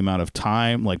disheartening than the amount of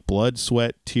time, like blood,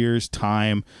 sweat, tears,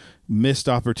 time, missed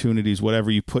opportunities, whatever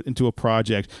you put into a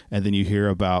project, and then you hear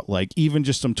about like even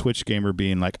just some Twitch gamer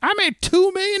being like, I made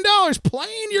 $2 million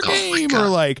playing your game, or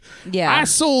like, I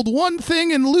sold one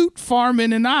thing in loot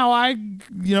farming and now I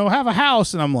have a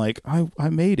house, and I'm like, I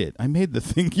made it. I made the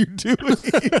thing you're doing.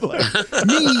 Like,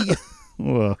 me.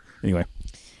 Well, anyway.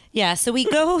 Yeah, so we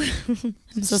go.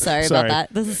 I'm so sorry about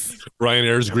that. This is Ryan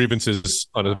airs grievances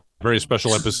on a very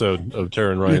special episode of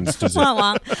Tara and Ryan's Disease.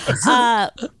 wah, wah.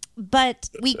 But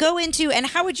we go into, and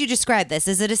how would you describe this?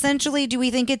 Is it essentially, do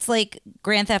we think it's like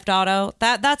Grand Theft Auto?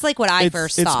 That's like what I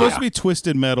first It's saw. supposed to be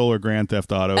Twisted Metal or Grand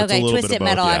Theft Auto. It's a Okay, little Twisted bit of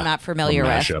Metal both. I'm not familiar A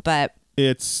with, mashup. but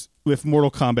It's if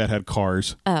Mortal Kombat had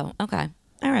cars. oh, okay.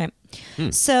 All right.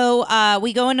 So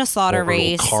we go into Slaughter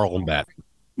Race. Carl Bat.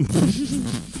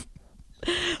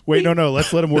 Wait, no.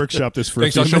 Let's let him workshop this for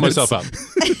Thanks, a I'll few show minutes.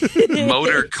 myself out.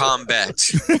 Motor Combat.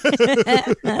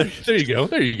 There you go.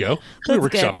 We That's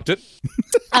workshopped it.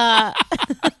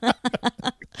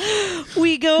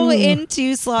 We go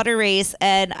into Slaughter Race,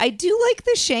 and I do like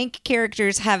the Shank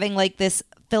characters having like this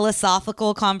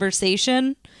philosophical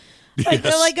conversation.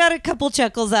 I got a couple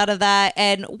chuckles out of that.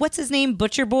 And what's his name?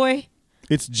 Butcher Boy?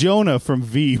 It's Jonah from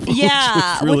Veep.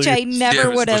 Yeah, which I never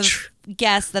Yeah, would have which-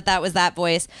 guessed that was that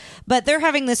voice. But they're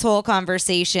having this whole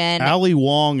conversation. Ali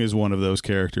Wong is one of those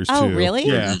characters too. Oh, really?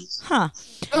 Yeah. Huh.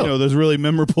 You know, those really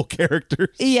memorable characters.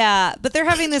 Yeah, but they're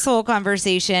having this whole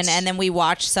conversation, and then we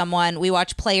watch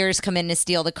players come in to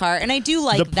steal the car, and I do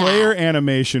like The that. player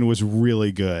animation was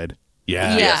really good.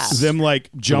 Yeah. Yeah. Them like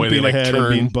jumping like, ahead and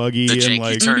turn. being buggy The and janky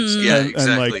like turns. Yeah, and,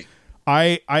 exactly. like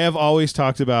I have always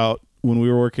talked about when we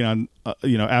were working on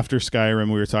after Skyrim,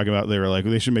 we were talking about they were like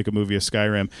they should make a movie of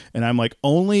Skyrim, and I'm like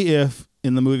only if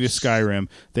in the movie of Skyrim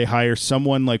they hire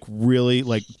someone like really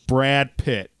like Brad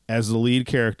Pitt as the lead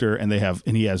character, and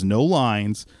he has no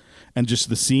lines. And just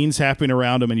the scenes happening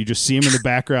around him, and you just see him in the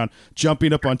background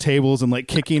jumping up on tables and like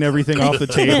kicking everything off the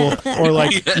table, or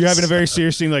like you're having a very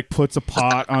serious scene, like puts a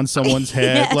pot on someone's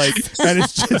head, Yes. like, and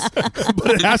it's just,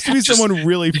 but it has to be someone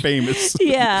really famous,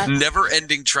 Yeah. Never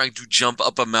ending trying to jump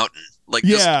up a mountain. Like,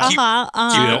 Yeah. just keep, keep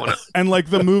Yeah. going. and like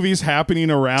the movie's happening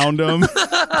around him. That's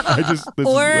how it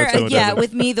does it.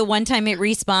 With me, the one time it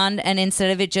respawned, and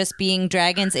instead of it just being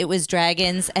dragons, it was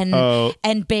dragons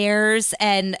and bears,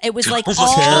 and it was like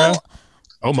Terra?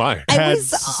 Oh my. It had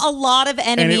was a lot of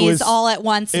enemies was- all at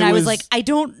once, and it I was was- like, I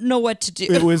don't know what to do.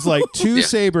 It was like two Yeah.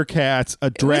 saber cats, a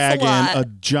dragon, lot. a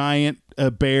giant, a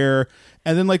bear,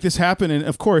 and then like this happened. And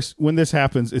of course, when this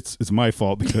happens, it's my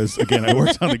fault because again, I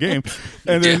worked on the game.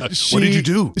 And then Yeah. she, What did you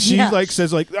do? She Yeah. like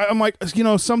says like I'm like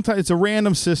sometimes it's a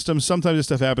random system. Sometimes this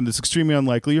stuff happens. It's extremely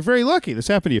unlikely. You're very lucky. This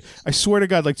happened to you. I swear to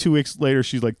God, like 2 weeks later,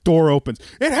 she's like door opens.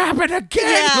 It happened again.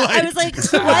 Yeah, Like- I was like,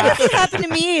 why does it happen to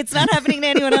me? It's not happening to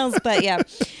anyone else. But yeah,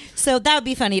 so that would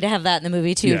be funny to have that in the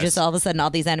movie too. Yes. Just all of a sudden,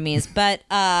 all these enemies. But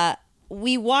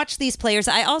we watch these players.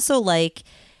 I also like.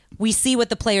 We see what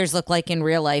the players look like in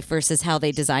real life versus how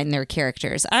they design their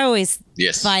characters. I always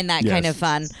Yes. find that kind Yes. of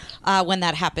fun when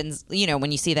that happens,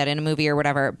 when you see that in a movie or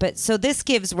whatever. But so this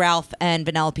gives Ralph and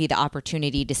Vanellope the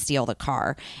opportunity to steal the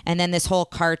car. And then this whole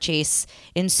car chase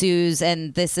ensues.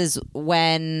 And this is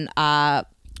when,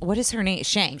 what is her name?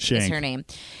 Shank is Shank. her name.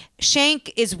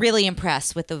 Shank is really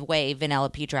impressed with the way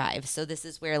Vanellope drives. So this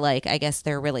is where, like, I guess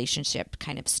their relationship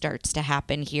kind of starts to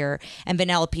happen here. And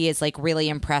Vanellope is, like, really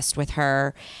impressed with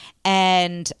her.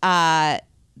 And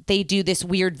they do this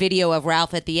weird video of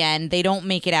Ralph at the end. They don't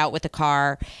make it out with the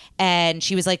car. And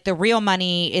she was like, the real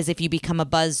money is if you become a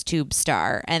BuzzTube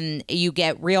star. And you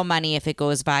get real money if it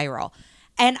goes viral.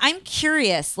 And I'm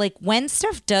curious, like when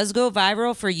stuff does go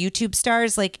viral for YouTube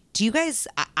stars, like, do you guys,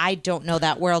 I don't know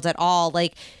that world at all.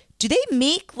 Like, do they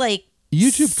make like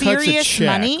YouTube cuts a serious check,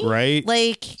 money? right?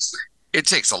 Like, It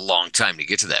takes a long time to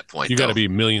get to that point. You got to though. be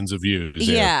millions of views.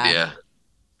 yeah. Yeah.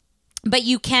 But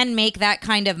you can make that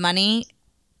kind of money.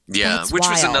 Yeah, That's which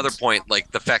was wild. another point,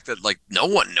 like the fact that like no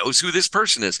one knows who this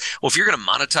person is. Well, if you're going to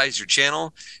monetize your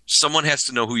channel, someone has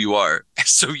to know who you are,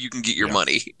 so you can get your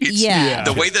money. It's, Yeah.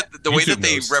 the way that YouTube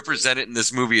they knows. represent it in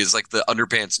this movie is like the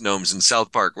underpants gnomes in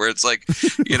South Park, where it's like,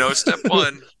 step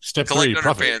one, Step collect 3,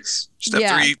 profit. underpants. Step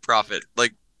Yeah. 3, profit.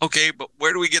 Like, okay, but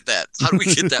where do we get that? How do we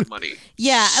get that money?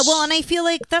 Yeah. Well, and I feel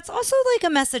like that's also like a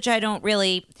message I don't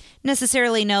really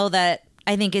necessarily know that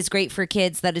I think is great for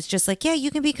kids, that it's just like, yeah, you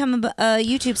can become a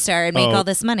YouTube star and make Oh, all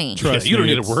this money. Trust you don't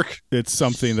me, need to work. It's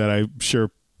something that I'm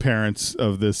sure parents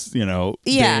of this, day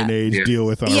Yeah. and age Yeah. deal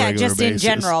with on a Yeah, regular just basis. in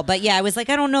general. But yeah, I was like,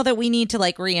 I don't know that we need to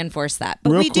like reinforce that. But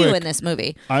Real we do quick, in this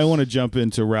movie. I want to jump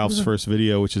into Ralph's first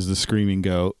video, which is the Screaming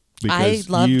Goat. I because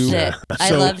loved you- it. I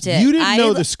So loved it. You didn't I know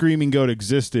lo- the Screaming Goat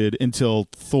existed until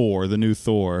Thor, the new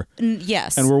Thor.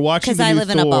 Yes. And we're watching because the I new live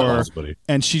in a Thor, bubble. Buddy.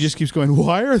 and she just keeps going,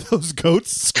 why are those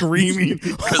goats screaming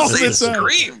all Because they the time?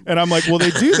 scream. And I'm like, well,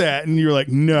 they do that. And you're like,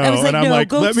 no. I was like, and I'm no,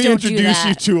 like, let goats me don't do introduce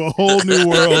you that. to a whole new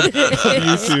world of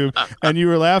YouTube. And you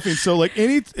were laughing. So like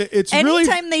it's really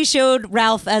Anytime they showed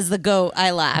Ralph as the goat,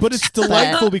 I laughed. But it's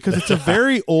delightful because it's a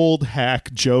very old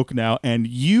hack joke now, and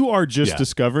you are just Yeah.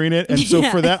 discovering it. And so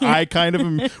for that, I kind of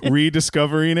am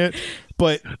rediscovering it.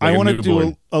 But I a want to do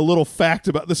newborn. a little fact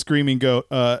about the Screaming Goat.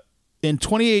 In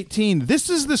 2018, this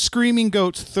is the Screaming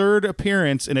Goat's third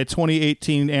appearance in a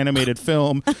 2018 animated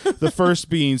film, the first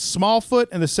being Smallfoot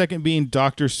and the second being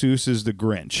Dr. Seuss's The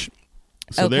Grinch.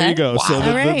 So there Okay. you go. So Wow.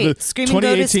 All right. Screaming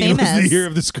Goat is 2018 was the famous. year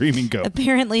of the Screaming Goat.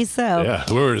 Apparently so. Yeah,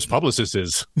 whoever his publicist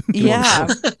is. Yeah.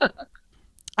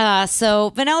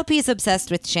 So Vanellope's obsessed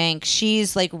with Shank.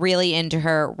 She's like really into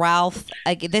her. Ralph,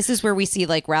 this is where we see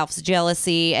like Ralph's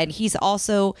jealousy, and he's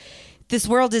also this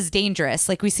world is dangerous.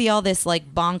 Like we see all this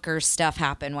like bonkers stuff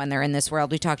happen when they're in this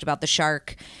world. We talked about the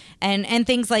shark and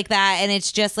things like that. And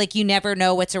it's just like you never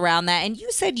know what's around that. And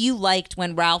you said you liked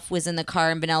when Ralph was in the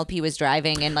car and Penelope was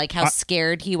driving and like how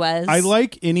scared he was. I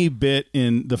like any bit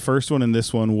in the first one and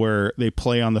this one where they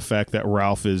play on the fact that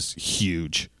Ralph is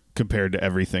huge compared to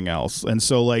everything else. And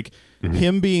so like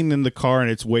him being in the car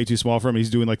and it's way too small for him, he's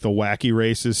doing like the wacky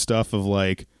races stuff of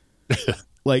like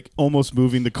like almost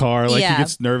moving the car, like he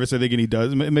gets nervous, I think, and he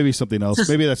does. Maybe something else.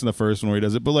 Maybe that's in the first one where he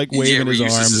does it, but like waving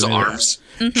his arms.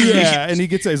 Yeah, and he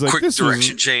gets he's like quick this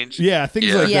direction change. Yeah,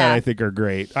 things like that I think are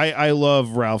great. I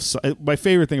love Ralph's. My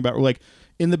favorite thing about like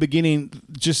in the beginning,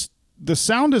 just the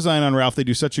sound design on Ralph. They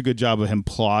do such a good job of him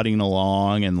plodding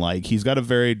along, and like he's got a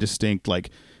very distinct like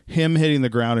him hitting the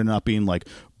ground and not being like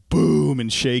boom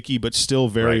and shaky, but still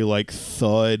very like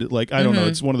thud. Like I don't know,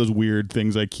 it's one of those weird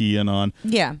things I key in on.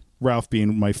 Yeah. Ralph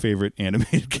being my favorite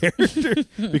animated character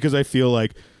because I feel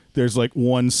like there's like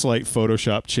one slight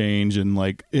Photoshop change and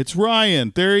like it's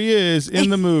Ryan, there he is in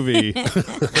the movie,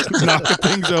 knocking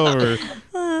things over.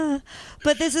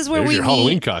 But this is where There's we your meet.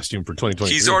 Halloween costume for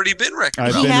 2023. He's already been Wreck-It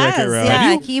I've Ralph. been He Wreck-It has, Ralph. yeah.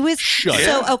 Have you? He was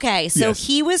Shut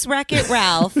he was Wreck-It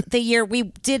Ralph the year we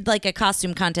did like a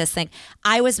costume contest thing.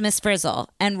 I was Miss Frizzle,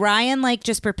 and Ryan like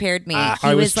just prepared me.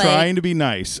 I was trying to be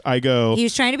nice. I go. He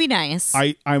was trying to be nice.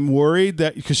 I'm worried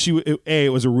that because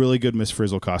it was a really good Miss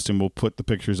Frizzle costume. We'll put the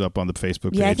pictures up on the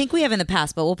Facebook page. Yeah, I think we have in the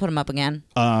past, but we'll put them up again.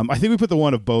 I think we put the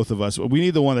one of both of us. We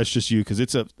need the one that's just you because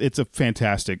it's a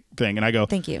fantastic thing. And I go.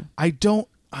 Thank you. I don't.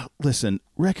 Listen,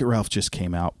 Wreck-It Ralph just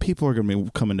came out. People are going to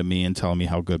be coming to me and telling me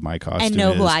how good my costume is. And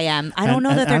know who I am. I don't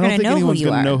know that they're going to know who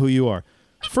you are. Know who you are.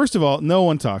 First of all, no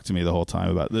one talked to me the whole time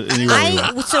about the.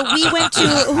 So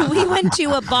we went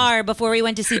to a bar before we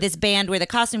went to see this band where the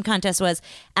costume contest was.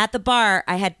 At the bar,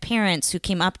 I had parents who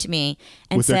came up to me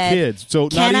and with said, their kids. So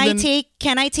 "Can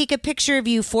I take a picture of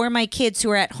you for my kids who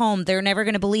are at home? They're never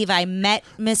going to believe I met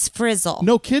Miss Frizzle."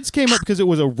 No, kids came up because it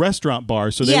was a restaurant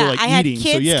bar, so they were like I had eating.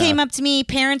 kids so, came up to me.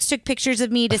 Parents took pictures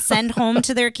of me to send home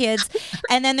to their kids,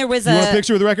 and then there was You want a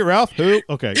picture with Wreck-It Ralph? Who?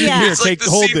 Okay. Yeah. Here, It's like the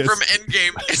hold scene this. from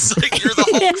Endgame. It's like you're the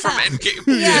Hulk from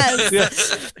Endgame.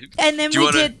 Yes. And then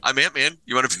we did. I'm Ant-Man.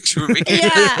 You want a picture of me?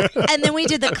 Yeah, and then we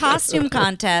did the costume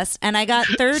contest, and I got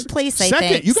third place. I Second.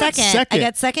 think You got second. I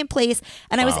got second place,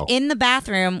 and I was Wow. in the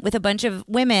bathroom with a bunch of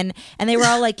women, and they were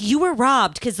all like, "You were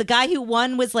robbed," because the guy who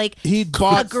won was like He a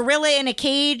bought. gorilla in a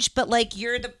cage, but like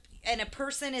you're the and a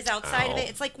person is outside of it.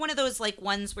 It's like one of those like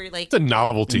ones where like It's a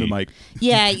novelty. The mic.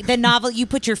 yeah, the novel you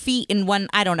put your feet in one.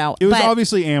 I don't know. It was but,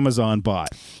 obviously Amazon bought.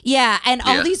 yeah, and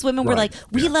all Yeah. these women were like,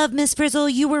 "We love Miss Frizzle.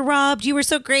 You were robbed. You were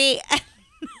so great."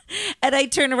 And I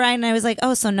turned around and I was like,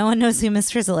 "Oh, so no one knows who Miss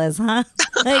Frizzle is, huh?"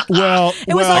 Like, Well,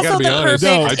 it was well, I also gotta be the honest.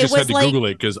 perfect. I it just was had to like, Google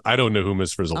it because I don't know who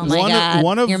Miss Frizzle Oh is. my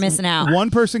God, you're missing out. One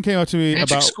person came up to me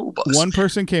Magic about. School Bus. One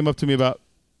person came up to me about.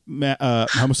 I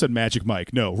almost said Magic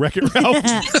Mike. No, Wreck-It Ralph.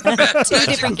 two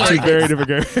different Two characters. very different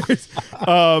characters.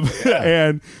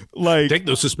 And like Take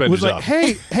those was suspenders like, off.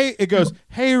 hey, it goes,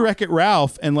 hey, Wreck-It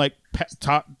Ralph, and like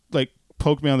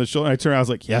poked me on the shoulder. And I turned around, I was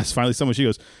like, yes, finally someone. She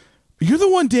goes, you're the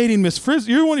one dating Miss Frizzle.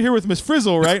 You're the one here with Miss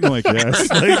Frizzle, right? And I'm like, yes.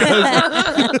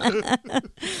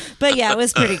 But yeah, it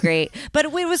was pretty great. But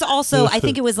it was also, I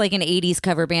think it was like an 80s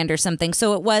cover band or something.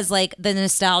 So it was like the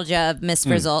nostalgia of Miss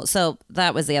Frizzle. So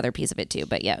that was the other piece of it too.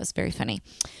 But yeah, it was very funny.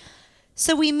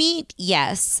 So we meet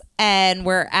Yes, and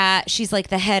she's like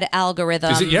the head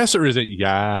algorithm. Is it yes or is it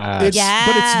yes? But it's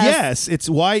Yes. yes. It's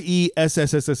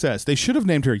YESSSS. They should have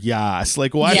named her Yas.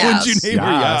 Like, why Yes. wouldn't you name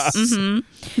her Yes. Yas?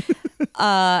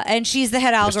 And she's the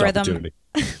head Missed algorithm opportunity.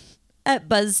 at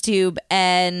BuzzTube,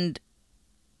 and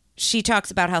she talks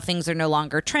about how things are no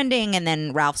longer trending, and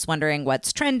then Ralph's wondering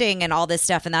what's trending and all this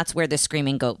stuff, and that's where the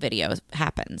screaming goat video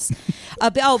happens.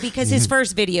 Because his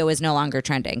first video is no longer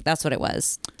trending. That's what it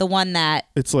was. The one that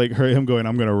It's like him going,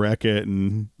 I'm going to wreck it.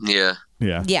 And Yeah.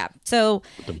 yeah. yeah. So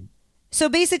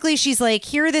basically she's like,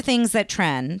 here are the things that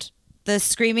trend. The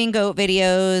screaming goat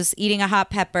videos, eating a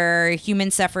hot pepper, human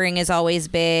suffering is always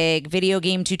big, video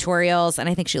game tutorials, and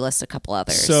I think she lists a couple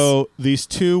others. So these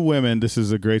two women, this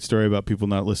is a great story about people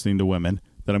not listening to women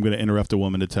that I'm going to interrupt a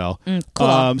woman to tell.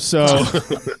 cool. So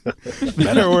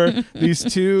there were these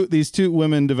two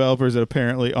women developers that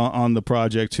apparently on the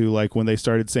project who, like, when they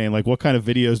started saying like, what kind of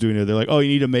videos do we need? They're like, oh, you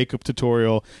need a makeup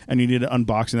tutorial and you need an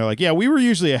unboxing. They're like, yeah, we were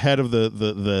usually ahead of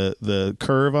the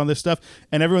curve on this stuff.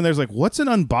 And everyone there's like, what's an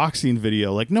unboxing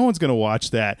video? Like, no one's going to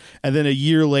watch that. And then a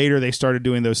year later, they started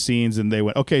doing those scenes and they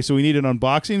went, okay, so we need an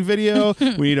unboxing video.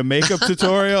 We need a makeup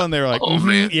tutorial. And they were like, Oh,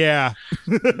 man. yeah.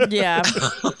 yeah.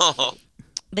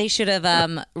 They should have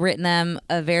written them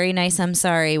a very nice I'm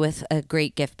sorry with a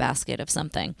great gift basket of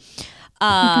something.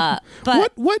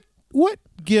 But what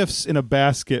gifts in a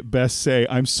basket best say,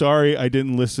 "I'm sorry I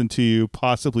didn't listen to you,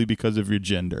 possibly because of your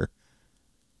gender"?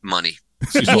 Money.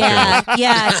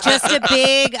 yeah, just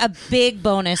a big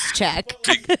bonus check.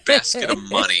 Big basket of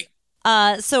money.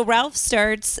 So Ralph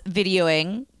starts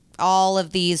videoing all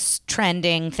of these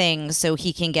trending things so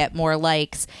he can get more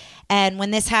likes. And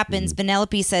when this happens,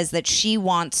 Vanellope says that she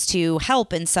wants to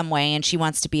help in some way and she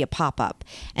wants to be a pop-up.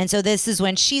 And so this is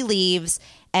when she leaves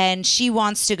and she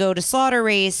wants to go to Slaughter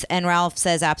Race, and Ralph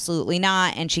says absolutely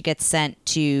not, and she gets sent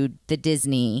to the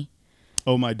Disney.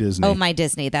 Oh My Disney. Oh My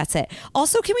Disney, that's it.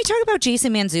 Also, can we talk about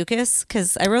Jason Mantzoukas?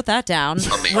 Because I wrote that down.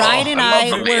 Amazing. Ryan and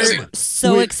I were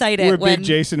so excited. We're when big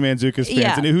Jason Mantzoukas fans,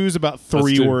 Yeah. and he was about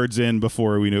 3 words in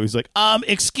before we knew. He's like,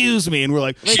 excuse me, and we're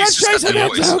like, He's that's just got Jason the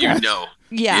voice, Mantzoukas. you know.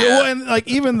 Yeah. Well, and like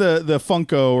even the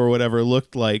Funko or whatever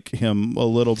looked like him a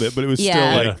little bit, but it was Yeah. still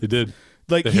Yeah, like he did.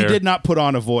 like The he hair. did not put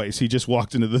on a voice. He just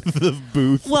walked into the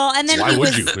booth. Well, and then Why he would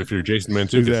was you if you're Jason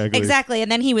Mantzoukas? exactly,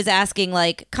 and then he was asking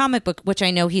like comic book, which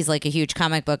I know he's like a huge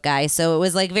comic book guy, so it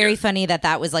was like very funny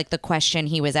that was like the question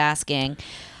he was asking.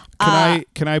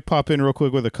 Can I pop in real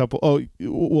quick with a couple? Oh,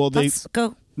 well, Let's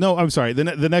go. No, I'm sorry. The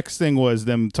next thing was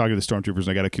them talking to the stormtroopers, and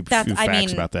I got to keep a few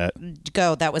facts about that.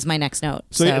 Go. That was my next note.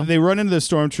 So yeah, they run into the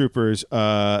stormtroopers.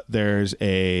 There's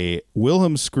a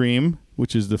Wilhelm scream,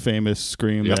 which is the famous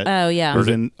scream that Oh, yeah. is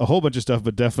in a whole bunch of stuff,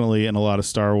 but definitely in a lot of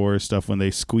Star Wars stuff when they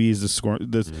squeeze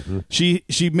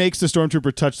she makes the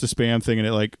stormtrooper touch the spam thing, and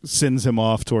it like sends him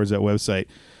off towards that website.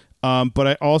 But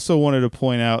I also wanted to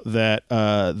point out that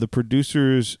the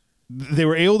producers, they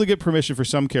were able to get permission for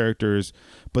some characters,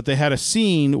 but they had a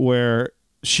scene where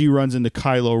she runs into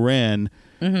Kylo Ren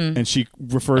and she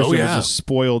refers to him as a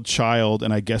spoiled child,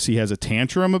 and I guess he has a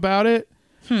tantrum about it.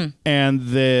 And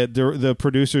the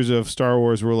producers of Star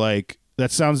Wars were like,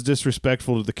 that sounds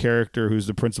disrespectful to the character who's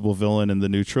the principal villain in the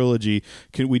new trilogy.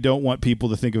 We don't want people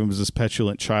to think of him as this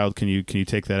petulant child. Can you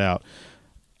take that out?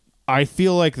 I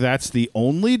feel like that's the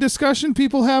only discussion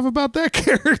people have about that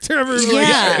character.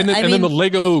 Yeah. And I then mean- the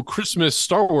Lego Christmas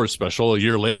Star Wars special a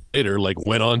year later, like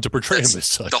went on to portray him as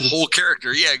such. The whole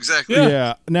character. Yeah, exactly.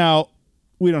 Yeah. Now,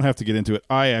 we don't have to get into it.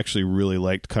 I actually really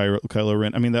liked Kylo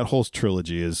Ren. I mean, that whole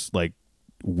trilogy is like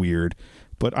weird,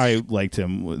 but I liked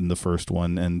him in the first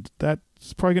one, and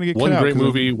that's probably going to get one cut out great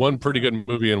movie, one pretty good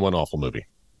movie, and one awful movie.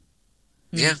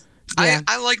 Yeah. Yeah.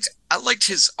 I liked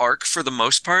his arc for the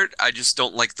most part. I just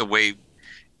don't like the way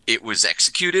it was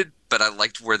executed, but I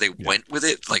liked where they went with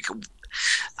it. Like,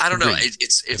 I don't know.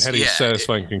 It's It had a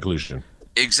satisfying conclusion.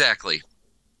 Exactly.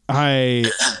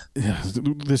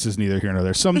 This is neither here nor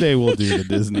there. Someday we'll do the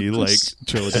Disney like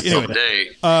trilogy. Anyway,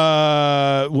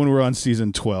 Someday. when we're on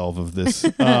season 12 of this.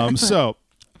 So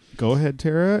go ahead,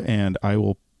 Tara, and I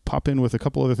will pop in with a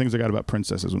couple other things I got about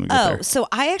princesses when we get there. So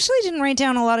I actually didn't write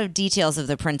down a lot of details of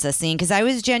the princess scene because I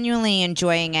was genuinely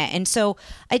enjoying it. And so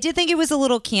I did think it was a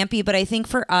little campy, but I think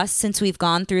for us, since we've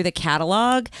gone through the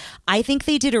catalog, I think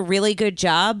they did a really good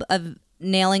job of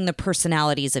nailing the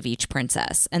personalities of each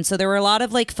princess. And so there were a lot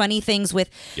of like funny things with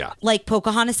like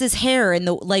Pocahontas's hair and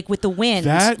the like with the wind,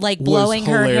 That like was blowing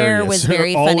her hair hilarious. was Her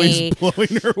very always funny.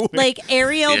 blowing her wind. Like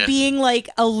Ariel Yeah. being like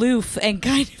aloof and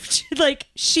kind of like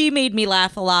she made me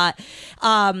laugh a lot.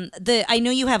 I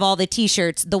know you have all the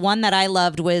t-shirts. The one that I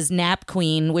loved was Nap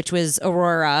Queen, which was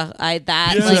Aurora. I Is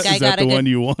got that a the good, one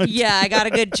you want? Yeah, I got a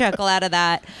good chuckle out of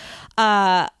that.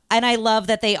 And I love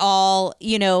that they all,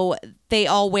 they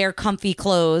all wear comfy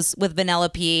clothes with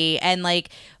Vanellope, and like,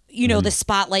 the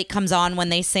spotlight comes on when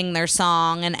they sing their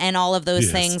song and all of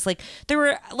those things. Like there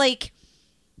were like,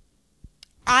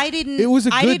 It was a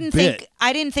good bit.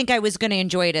 I didn't think I was going to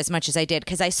enjoy it as much as I did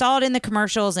because I saw it in the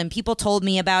commercials and people told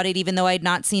me about it even though I'd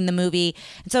not seen the movie.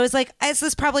 And so I was like, is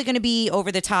this probably going to be over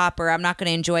the top or I'm not going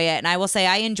to enjoy it? And I will say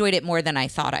I enjoyed it more than I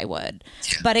thought I would.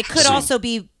 But it could also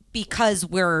be because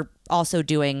we're also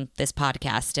doing this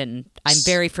podcast and I'm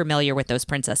very familiar with those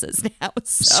princesses now.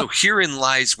 So herein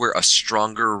lies where a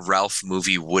stronger Ralph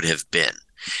movie would have been.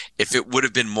 If it would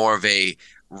have been more of a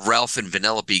Ralph and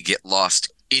Vanellope get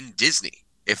lost in Disney.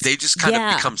 If they just kind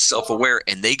of become self-aware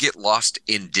and they get lost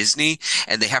in Disney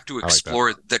and they have to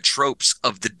explore the tropes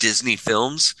of the Disney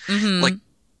films, like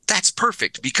that's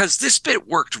perfect because this bit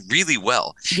worked really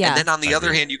well. Yeah. And then on the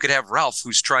other hand, you could have Ralph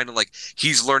who's trying to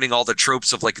he's learning all the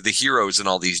tropes of like the heroes in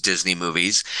all these Disney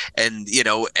movies. And,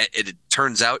 it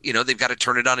turns out, they've got to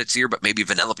turn it on its ear, but maybe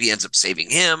Vanellope ends up saving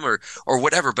him or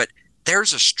whatever. But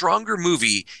there's a stronger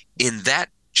movie in that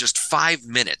just 5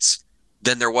 minutes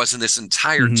than there was in this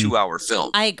entire 2-hour film.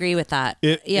 I agree with that.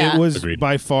 It was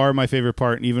by far my favorite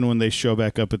part. And even when they show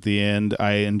back up at the end,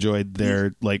 I enjoyed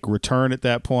their return at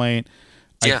that point.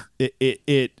 Yeah.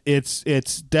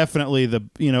 It's definitely the,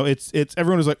 it's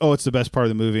everyone was like, oh, it's the best part of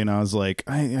the movie, and I was like,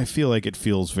 I feel like it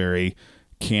feels very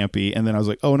campy, and then I was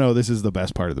like, oh no, this is the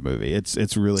best part of the movie.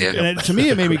 It's really good. And to me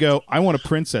it made me go, I want a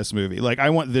princess movie. Like,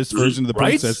 I want this version of the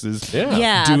princesses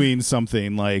doing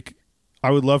something. Like,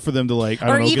 I would love for them to, like, I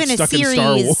don't know, even get a stuck in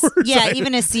Star series. Wars. Yeah,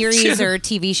 even a series or a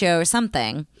TV show or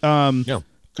something.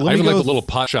 I even like the little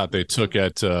pot shot they took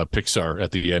at Pixar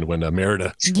at the end when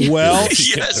Merida. Well,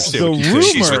 Yes. the rumor,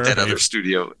 She's with that other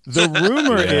studio. the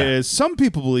rumor is some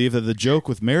people believe that the joke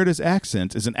with Merida's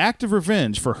accent is an act of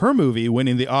revenge for her movie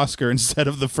winning the Oscar instead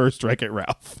of the first Wreck-It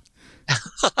Ralph.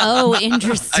 Oh,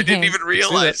 interesting. I didn't even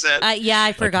realize that. Yeah,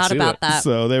 I forgot about that.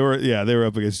 So they were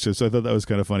up against each other. So I thought that was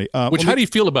kind of funny. How do you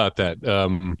feel about that?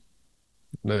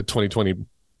 2020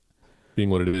 being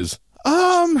what it is.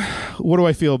 What do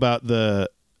I feel about the?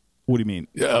 What do you mean?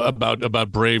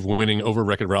 About Brave winning over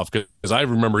Wreck-It Ralph? Because I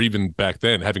remember even back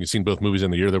then, having seen both movies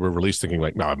in the year that were released, thinking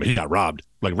like, no, he got robbed.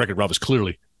 Like, Wreck-It Ralph is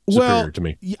clearly superior to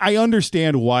me. I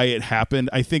understand why it happened.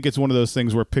 I think it's one of those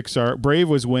things where Brave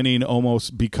was winning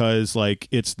almost because, like,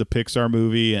 it's the Pixar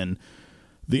movie and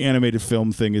the animated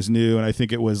film thing is new, and I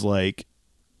think it was like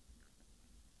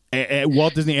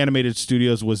Walt Disney Animated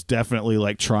Studios was definitely,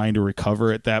 like, trying to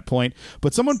recover at that point.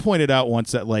 But someone pointed out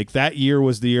once that, like, that year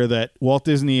was the year that Walt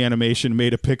Disney Animation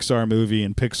made a Pixar movie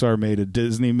and Pixar made a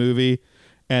Disney movie.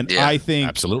 And I think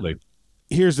absolutely.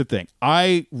 Here's the thing.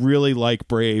 I really like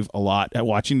Brave a lot. At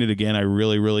watching it again, I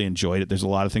really, really enjoyed it. There's a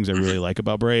lot of things I really like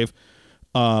about Brave.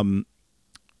 And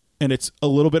it's a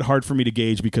little bit hard for me to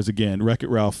gauge because, again, Wreck-It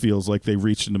Ralph feels like they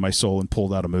reached into my soul and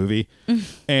pulled out a movie.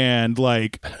 And,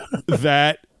 like,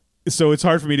 that... So it's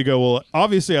hard for me to go, well,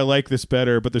 obviously I like this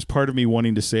better, but there's part of me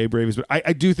wanting to say Brave is better.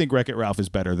 I do think Wreck-It Ralph is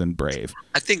better than Brave.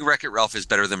 I think Wreck-It Ralph is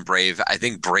better than Brave. I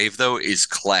think Brave, though, is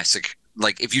classic.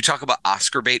 Like, if you talk about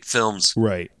Oscar bait films,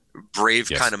 right?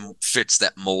 Brave kind of fits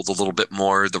that mold a little bit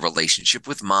more. The relationship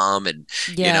with mom, and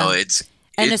it's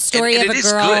a story of a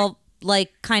girl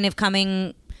like kind of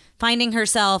finding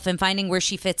herself and finding where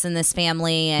she fits in this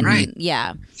family, and and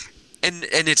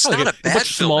it's not a bad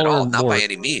film at all, not by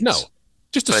any means. No.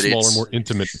 Just a smaller, more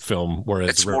intimate film,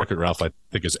 whereas Wreck-It Ralph, I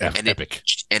think, is epic.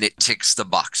 And it ticks the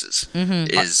boxes,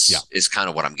 is kind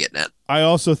of what I'm getting at. I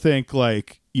also think,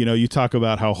 like, you talk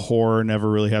about how horror never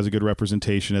really has a good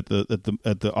representation at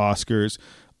the Oscars.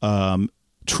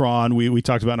 Tron, we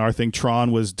talked about in our thing,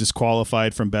 Tron was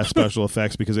disqualified from Best Special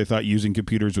Effects because they thought using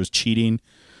computers was cheating.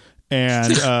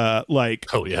 And,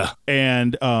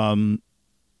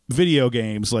 video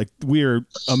games, like, we're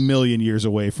a million years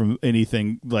away from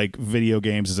anything like video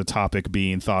games as a topic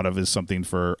being thought of as something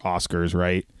for Oscars,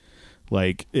 right?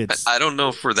 Like, it's... I don't know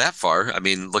if we're that far. I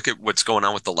mean, look at what's going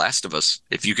on with The Last of Us.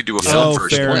 If you could do a film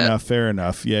version fair of that. Fair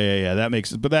enough. Yeah. That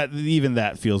makes... But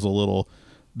that feels a little...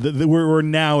 We're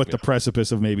now at the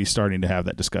precipice of maybe starting to have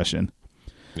that discussion.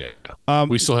 Yeah.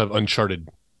 We still have Uncharted.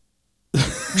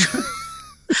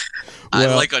 I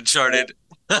like Uncharted.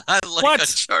 I like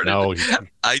Uncharted. No,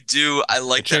 I do. I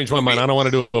like that. Changed my mind. I don't want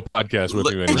to do a podcast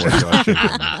with you anymore.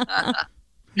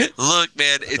 Look,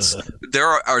 man,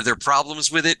 are there problems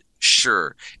with it?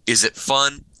 Sure. Is it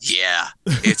fun? Yeah.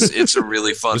 It's a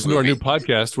really fun Listen movie. to our new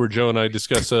podcast where Joe and I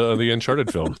discuss the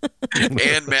Uncharted film.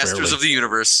 And Masters of the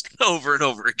Universe over and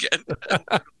over again.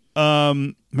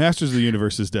 Masters of the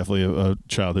Universe is definitely a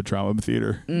childhood trauma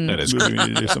theater. That is movie we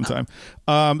need to do sometime.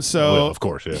 So of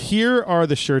course, here are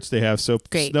the shirts they have. So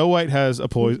Snow White has a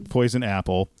poison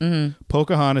apple.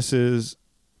 Pocahontas is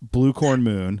blue corn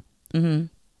moon.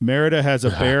 Merida has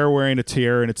a bear wearing a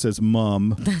tiara and it says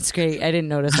 "Mum." That's great. I didn't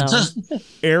notice that one.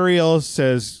 Ariel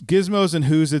says gizmos and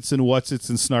who's-its and what's-its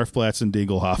and snarfplats and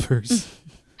dinglehoppers.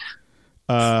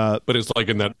 But it's like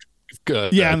in that.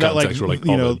 And that, like,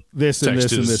 this and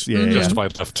this and this. Yeah,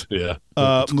 justified left. Yeah.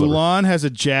 Mulan has a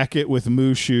jacket with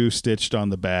Mushu stitched on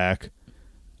the back.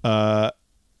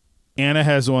 Anna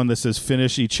has one that says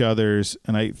 "Finish each other's,"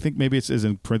 and I think maybe it says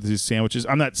in parentheses "sandwiches."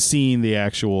 I'm not seeing the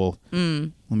actual.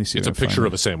 Let me see. It's a picture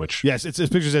of a sandwich. Yes, it's a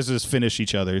picture that says "Finish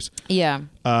each other's." Yeah.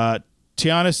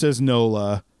 Tiana says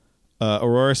 "Nola."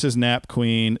 Aurora says "Nap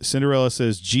Queen." Cinderella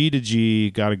says "G to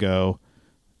G, gotta go."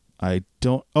 I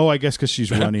don't... Oh, I guess because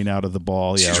she's running out of the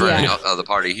ball. She's running out of the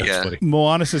party, Funny.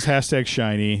 Moana says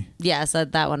 #shiny. Yes,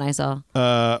 that one I saw.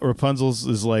 Rapunzel's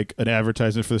is like an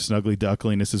advertisement for the Snuggly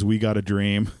Duckling. It says, "We got a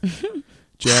dream."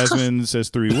 Jasmine says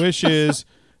 3 wishes.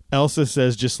 Elsa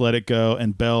says, "Just let it go."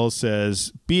 And Belle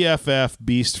says, "BFF,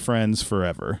 beast friends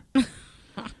forever."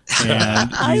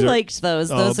 And I liked those.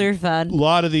 Those are fun. A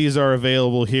lot of these are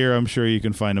available here. I'm sure you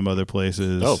can find them other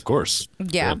places. Oh, of course.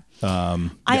 Yeah.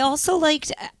 I also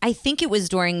liked, I think it was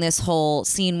during this whole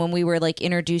scene when we were like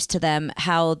introduced to them,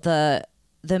 how the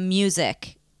the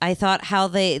music. I thought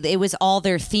it was all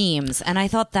their themes, and I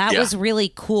thought that was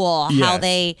really cool.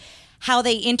 Yes. How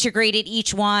they integrated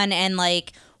each one and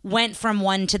like went from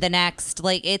one to the next.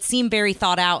 Like it seemed very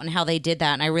thought out in how they did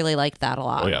that, and I really liked that a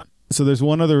lot. Oh yeah. So there's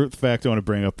one other fact I want to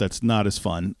bring up that's not as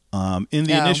fun. In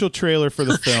the initial trailer for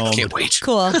the film, Can't wait.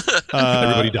 Cool.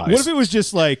 Everybody dies. What if it was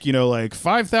just like,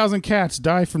 5,000 cats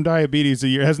die from diabetes a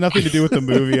year? It has nothing to do with the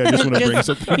movie. I just want to bring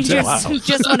something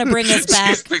just want to bring us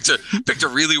back. Picked a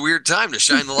really weird time to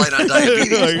shine the light on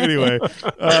diabetes. Anyway,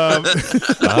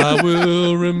 I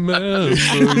will remember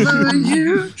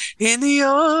you in the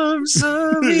arms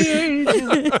of the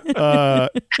angel.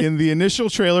 in the initial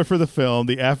trailer for the film,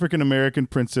 the African-American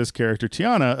princess character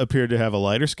Tiana appeared to have a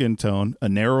lighter skin tone, a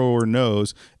narrower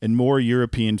nose, and more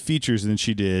European features than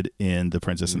she did in The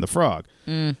Princess and the Frog.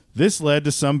 This led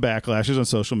to some backlashes on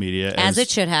social media, As it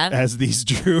should have. as these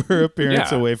drew her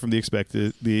appearance away from that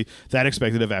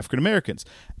expected of African Americans.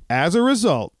 As a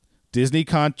result, Disney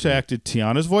contacted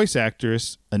Tiana's voice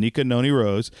actress, Anika Noni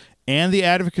Rose, and the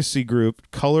advocacy group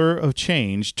Color of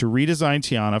Change to redesign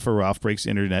Tiana for Ralph Breaks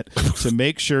Internet to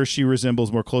make sure she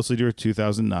resembles more closely to her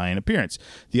 2009 appearance.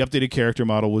 The updated character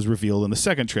model was revealed in the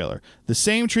second trailer. The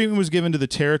same treatment was given to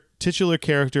the titular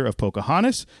character of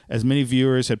Pocahontas, as many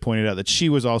viewers had pointed out that she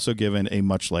was also given a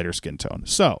much lighter skin tone.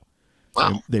 So,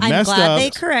 Wow. they I'm messed glad up. they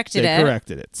corrected They it.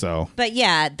 corrected it. So, But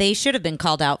yeah, they should have been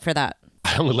called out for that.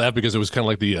 I only laughed because it was kind of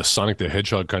like the Sonic the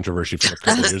Hedgehog controversy from a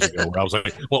couple of years ago, where I was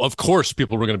like, well, of course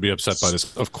people were going to be upset by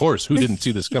this. Of course. Who didn't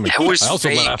see this coming? That was I also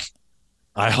fake. laughed.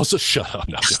 I also shut up.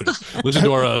 No, listen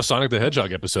to our Sonic the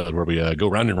Hedgehog episode where we go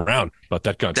round and round about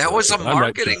that controversy. That was a I'm right,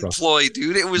 marketing Jeff. ploy,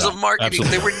 dude. It was No, a marketing.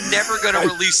 absolutely. They were never going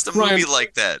to release the Ryan- movie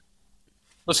like that.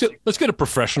 Let's get a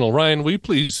professional. Ryan, will you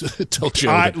please tell Joe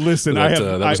I- that, listen, that, I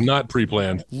have- that was I- not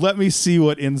pre-planned? let me see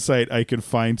what insight I can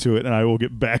find to it, and I will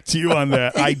get back to you on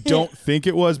that. I don't think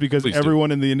it was, because Please do.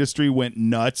 everyone in the industry went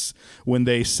nuts when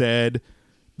they said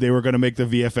they were going to make the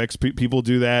VFX people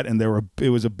do that, and it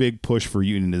was a big push for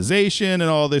unionization and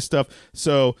all this stuff.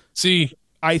 So See,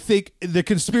 I think the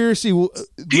conspiracy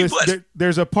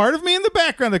there's a part of me in the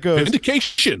background that goes,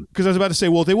 vindication. because I was about to say,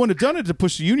 well, they wouldn't have done it to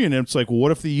push the union, and it's like,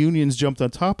 what if the unions jumped on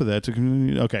top of that?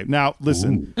 Okay, now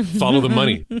listen, Follow the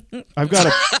money. I've got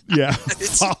to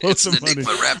follow It's some an money.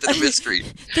 enigma wrapped in a mystery.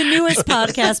 The newest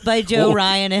podcast by Joel Whoa.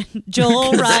 Ryan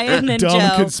and Dumb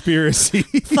Joe. conspiracy.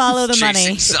 Follow the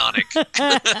money. Chasing Sonic.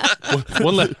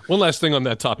 One last thing on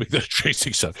that topic. That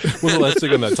Tracy said. One last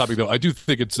thing on that topic, though. I do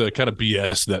think it's kind of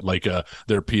BS that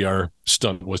their PR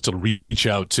stunt was to reach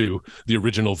out to the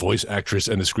original voice actress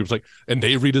and the scripts, and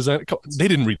they redesigned it. They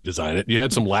didn't redesign it. You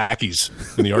had some lackeys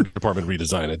in the art department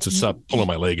redesign it. So stop pulling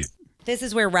my leg. This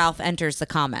is where Ralph enters the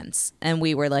comments, and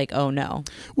we were like, oh no.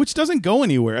 Which doesn't go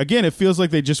anywhere. Again, it feels like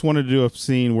they just wanted to do a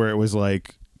scene where it was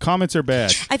like, comments are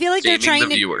bad. I feel like they're Shaming trying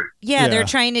the to viewer. Yeah, they're Yeah.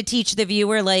 trying to teach the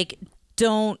viewer, like,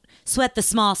 don't sweat the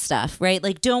small stuff, right?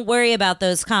 Like, don't worry about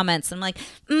those comments. I'm like,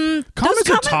 Comments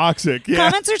are toxic. Yeah.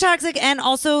 Comments are toxic, and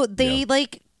also they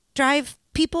like drive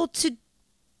people to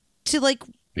like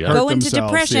Yeah. go Hurt into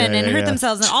themselves. depression Yeah, and yeah, hurt yeah.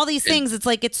 themselves and all these things. It's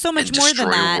like it's so much And more than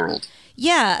destroy a that. world.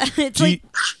 Yeah, it's Do you- like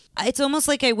it's almost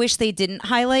like I wish they didn't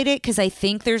highlight it, because I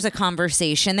think there's a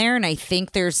conversation there, and I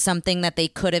think there's something that they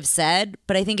could have said,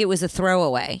 but I think it was a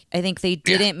throwaway. I think they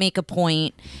didn't make a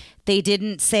point. They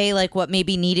didn't say like what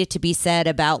maybe needed to be said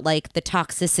about like the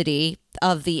toxicity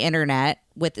of the internet,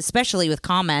 with especially with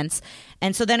comments.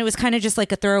 And so then it was kind of just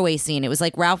like a throwaway scene. It was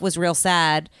like Ralph was real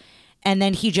sad, and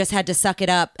then he just had to suck it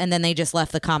up, and then they just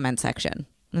left the comment section.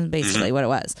 That's basically what it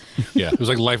was. Yeah, it was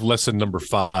like life lesson number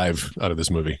 5 out of this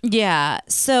movie. Yeah.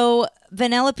 So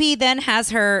Vanellope then has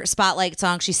her spotlight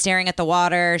song. She's staring at the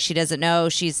water. She doesn't know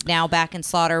she's now back in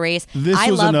Slaughter Race. This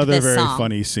I was loved another this very song.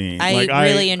 funny scene. I like,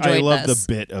 really I enjoyed love this.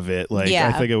 the bit of it. Like, Yeah.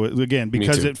 I think it was, again,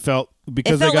 because too. it felt, It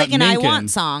because felt they got like an Menken. I Want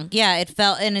song. Yeah, it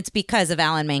felt, and it's because of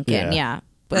Alan Menken. Yeah.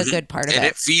 Yeah. A good part of And it.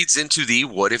 it feeds into the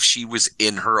what if she was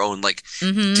in her own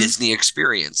Disney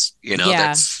experience. You know, Yeah.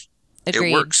 that's Agreed.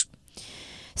 it works.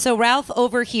 So Ralph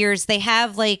overhears, they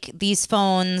have like these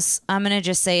phones. I'm going to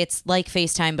just say it's like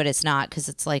FaceTime, but it's not, because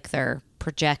it's like they're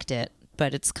projected,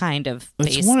 but it's kind of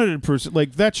It's face. 100%.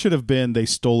 Like, that should have been, they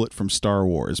stole it from Star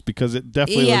Wars, because it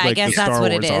definitely Yeah, looked like I guess the that's Star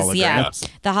what Wars it is. holograms. Yeah,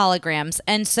 the holograms.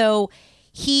 And so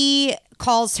he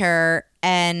calls her,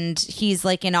 and he's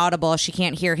like inaudible. She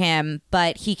can't hear him,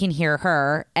 but he can hear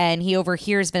her. And he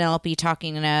overhears Vanellope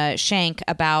talking to Shank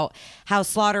about how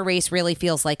Slaughter Race really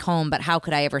feels like home, but how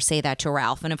could I ever say that to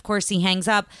Ralph? And of course, he hangs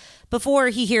up before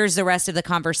he hears the rest of the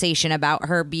conversation about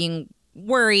her being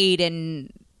worried,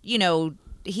 and, you know,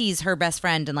 he's her best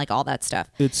friend and like all that stuff.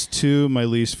 It's my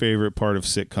least favorite part of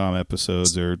sitcom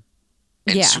episodes, or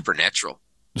And Yeah. Supernatural.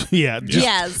 Yeah.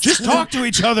 Yes. Just talk to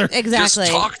each other. Exactly.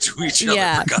 Just talk to each other,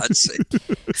 Yeah. for God's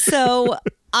sake. So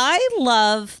I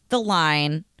love the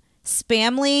line,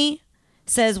 Spamley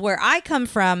says, where I come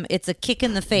from, it's a kick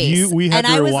in the face. We had and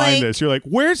to I was rewind like, this. You're like,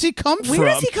 where's he come from? where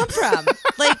does he come from?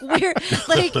 Like, where?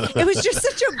 Like, it was just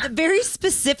such a very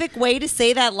specific way to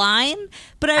say that line.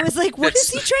 But I was like, what is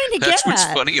he trying to get That's what's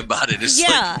at? funny about it. Is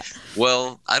Yeah. like,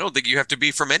 well, I don't think you have to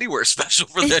be from anywhere special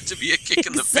for that to be a kick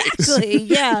in the face. Exactly.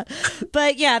 Yeah.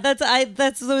 But yeah, that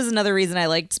was another reason I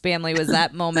liked Spamley was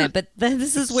that moment. But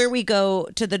this is where we go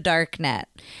to the dark net.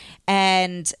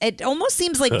 And it almost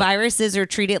seems like viruses are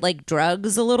treated like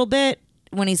drugs a little bit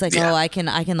when he's like, Yeah. oh, I can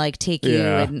like take you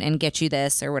Yeah. and get you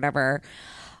this or whatever.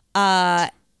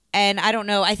 And I don't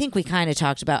know. I think we kind of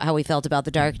talked about how we felt about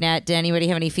the dark net. Did anybody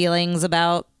have any feelings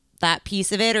about that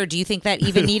piece of it? Or do you think that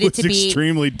even needed It to was be?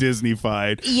 extremely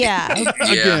Disney-fied. Yeah.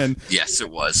 Again, Yes, it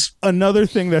was. another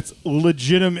thing that's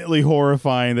legitimately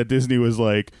horrifying that Disney was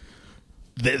like,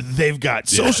 they've got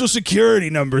social security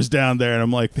numbers down there, and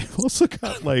I'm like, they've also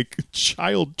got like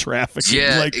child trafficking.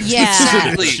 Yeah, like, Yeah.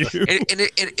 exactly. this is an issue. And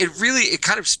it really it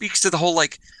kind of speaks to the whole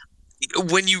like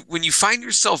when you find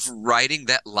yourself writing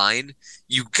that line,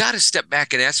 you got to step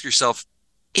back and ask yourself,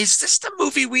 is this the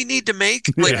movie we need to make?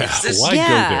 Like, Yeah. is this Why Yeah.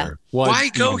 go there? why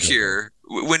go even here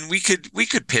when we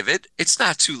could pivot? It's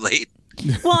not too late.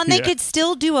 Well, and they Yeah. could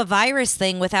still do a virus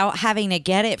thing without having to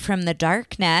get it from the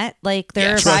dark net. Like there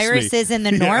Yeah, are trust me. viruses in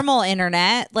the Yeah. normal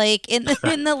internet, like in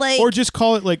the like. Or just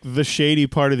call it like the shady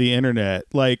part of the internet,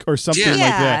 like, or something Yeah. like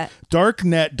Yeah. that. Dark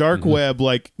net, dark web,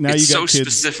 like now It's you got so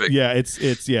kids. specific. Yeah, it's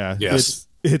Yes.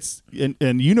 it's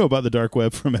and you know about the dark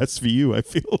web from SVU. I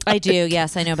feel I do,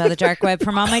 yes, I know about the dark web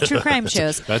from all my true crime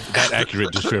shows. That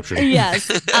accurate description. Yes,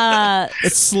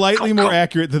 it's slightly more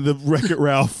accurate than the Wreck-It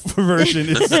Ralph version.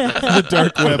 It's the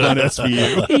dark web on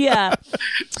SVU. yeah.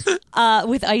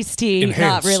 With Ice-T, not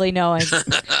Enhanced. really knowing,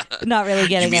 not really You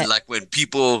getting mean it, like when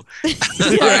people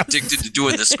are addicted to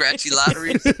doing the scratchy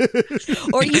lotteries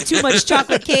or eat too much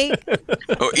chocolate cake.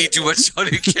 or eat too much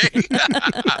honey cake?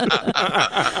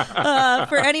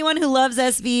 For anyone who loves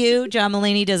SVU, John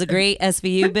Mulaney does a great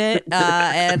SVU bit,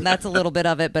 and that's a little bit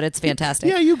of it, but it's fantastic.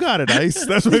 Yeah, you got it, Ice.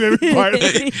 That's my favorite part of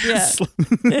it.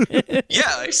 Yeah.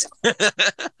 Yeah.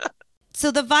 So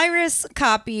the virus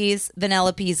copies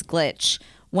Vanellope's glitch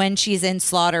when she's in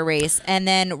Slaughter Race and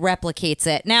then replicates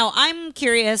it. Now, I'm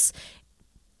curious.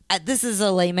 This is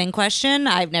a layman question.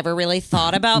 I've never really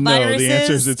thought about No, viruses. the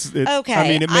answer is it's okay. I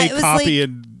mean, it may was copy like-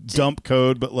 and dump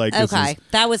code, but like this Okay, is,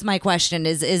 that was my question.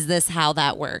 Is this how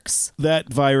that works? that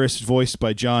virus voiced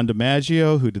by John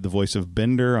DiMaggio, who did the voice of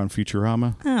Bender on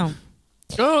Futurama. Oh,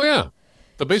 Oh yeah,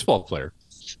 the baseball player.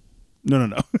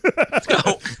 No.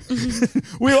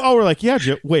 We all were like, yeah,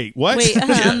 wait, what? wait,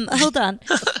 hold on.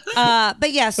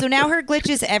 But yeah, so now her glitch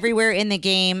is everywhere in the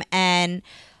game, and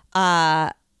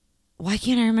why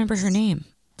can't I remember her name?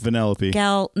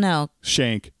 Vanellope.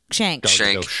 Shank. Shank.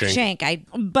 Shank. Shank.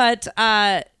 But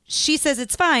she says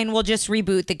it's fine. We'll just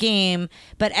reboot the game,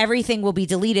 but everything will be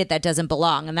deleted that doesn't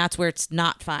belong, and that's where it's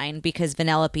not fine because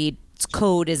Vanellope's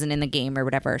code isn't in the game or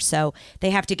whatever. So they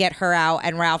have to get her out,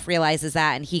 and Ralph realizes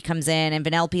that, and he comes in, and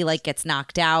Vanellope like gets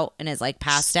knocked out and is like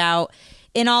passed out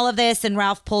in all of this, and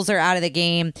Ralph pulls her out of the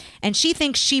game, and she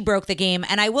thinks she broke the game.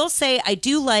 And I will say I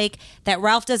do like that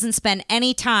Ralph doesn't spend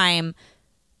any time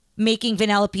making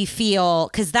Vanellope feel,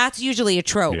 because that's usually a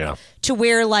trope, Yeah. to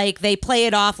where like they play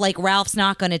it off like Ralph's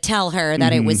not going to tell her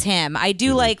that it was him. I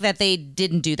do like that they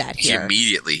didn't do that He here.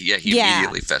 immediately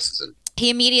fesses in. He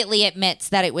immediately admits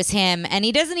that it was him, and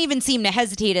he doesn't even seem to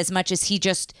hesitate as much as he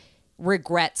just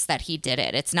regrets that he did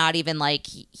it. It's not even like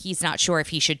he's not sure if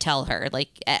he should tell her. Like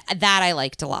that I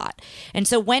liked a lot. And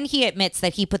so when he admits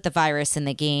that he put the virus in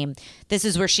the game, this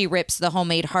is where she rips the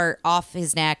homemade heart off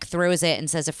his neck, throws it,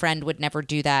 and says a friend would never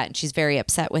do that, and she's very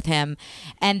upset with him.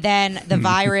 And then the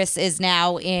virus is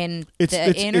now in It's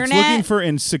internet. It's looking for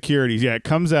insecurities. Yeah, it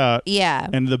comes out. Yeah.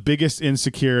 And the biggest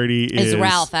insecurity is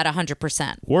Ralph at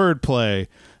 100%. wordplay,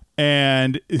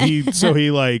 and he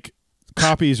like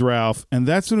copies Ralph, and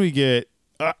that's when we get.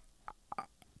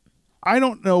 I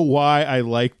don't know why I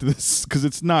liked this because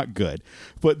it's not good,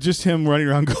 but just him running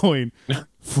around going,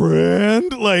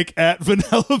 "Friend," like at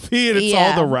Vanellope, and it's all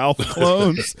Yeah. the Ralph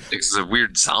clones. It's a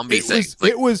weird zombie It thing. was,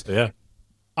 Like, it was. Yeah.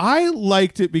 I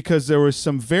liked it because there was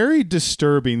some very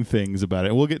disturbing things about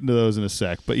it. We'll get into those in a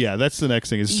sec. But yeah, that's the next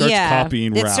thing. It starts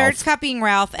copying It Ralph. starts copying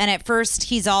Ralph, and at first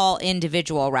he's all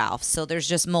individual Ralphs, so there's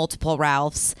just multiple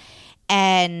Ralphs.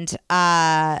 And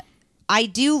I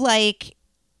do like,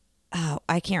 oh,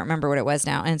 I can't remember what it was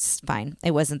now, and it's fine.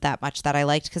 It wasn't that much that I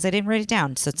liked because I didn't write it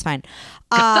down, so it's fine.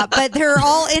 But they're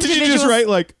all Did individuals. you just write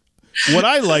like what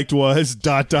I liked was ...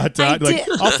 Like,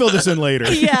 I'll fill this in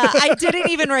later. Yeah, I didn't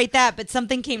even write that, but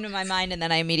something came to my mind and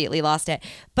then I immediately lost it.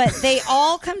 But they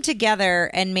all come together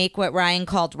and make what Ryan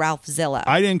called Ralphzilla.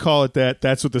 I didn't call it that.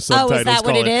 That's what the subtitles is that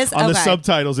call what it is? On the Okay.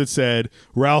 subtitles, it said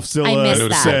Ralphzilla I missed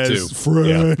that. says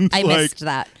friend. I missed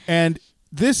that. And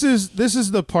this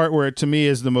is the part where, to me,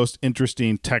 is the most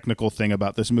interesting technical thing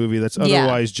about this movie. That's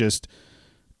otherwise just,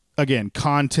 again,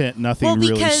 content, nothing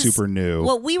really super new.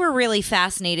 What we were really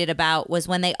fascinated about was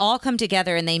when they all come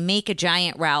together and they make a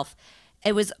giant Ralph.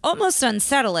 It was almost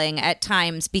unsettling at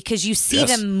times because you see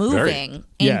them moving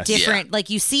in different,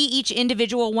 like you see each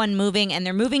individual one moving and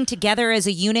they're moving together as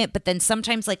a unit, but then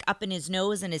sometimes like up in his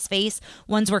nose and his face,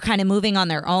 ones were kind of moving on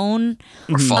their own.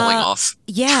 Or falling off.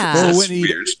 Yeah. Well, That's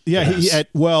weird. he had,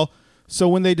 so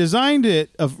when they designed it,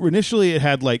 initially it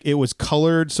had like, it was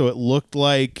colored so it looked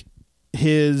like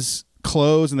his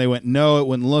clothes, and they went, no, it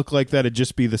wouldn't look like that. It'd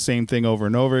just be the same thing over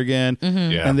and over again.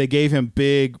 Yeah. And they gave him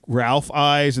big Ralph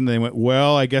eyes, and they went,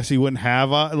 well, I guess he wouldn't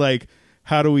have like,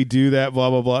 how do we do that?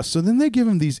 Blah blah blah. So then they give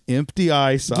him these empty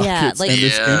eye sockets and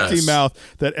this empty mouth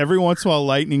that every once in a while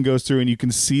lightning goes through, and you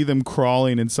can see them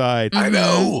crawling inside. I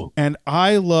know. And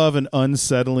I love an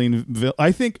unsettling.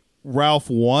 I think Ralph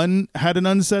 1 had an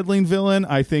unsettling villain.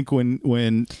 I think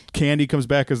when Candy comes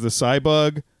back as the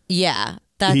Cybug. Yeah.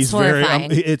 That's He's horrifying.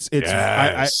 It's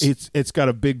got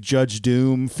a big Judge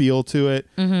Doom feel to it.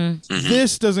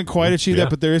 This doesn't quite achieve that,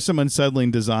 but there is some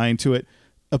unsettling design to it.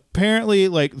 Apparently,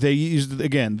 like they used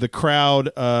again, the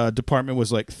crowd department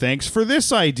was like, "Thanks for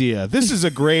this idea. This is a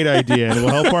great idea, and it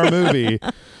will help our movie."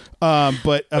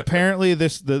 But apparently,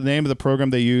 the name of the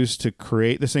program they used to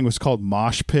create this thing was called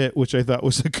Mosh Pit, which I thought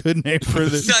was a good name for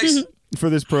this. Nice. For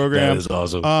this program. That is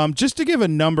awesome. Just to give a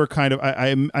number, kind of,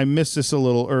 I missed this a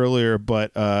little earlier,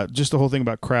 but just the whole thing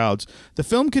about crowds. The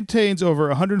film contains over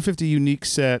 150 unique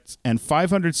sets and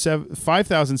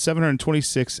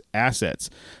 5,726 assets,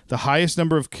 the highest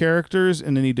number of characters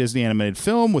in any Disney animated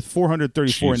film, with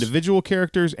 434 individual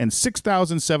characters and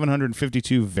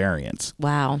 6,752 variants.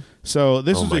 Wow. So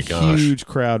this was a gosh. huge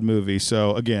crowd movie.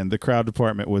 So again, the crowd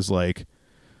department was like,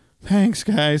 thanks,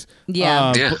 guys.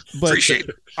 Yeah. But Appreciate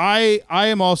it. I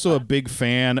am also a big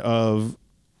fan of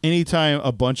anytime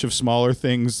a bunch of smaller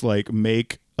things like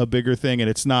make a bigger thing, and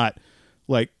it's not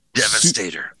like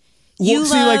Devastator.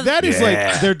 like that is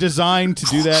like they're designed to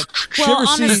do that. Well,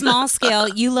 on a small scale,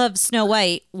 you love Snow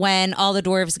White when all the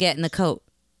dwarves get in the coat.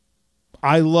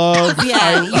 I love.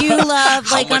 You love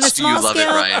like How on a much do you small love it,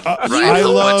 scale. Ryan? Ryan, I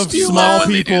how love much do you small love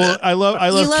when they do people. that? I love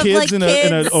You love, kids like, in an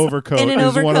kids overcoat. in an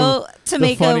is one of overcoat to the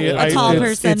make a tall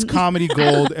person. It's comedy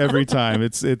gold every time.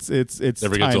 It's Never gets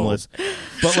timeless.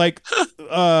 But like,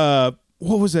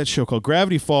 what was that show called?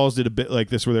 Gravity Falls did a bit like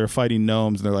this where they were fighting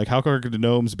gnomes, and they're like, how could the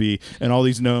gnomes be? And all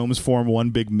these gnomes form one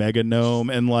big mega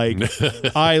gnome, and like,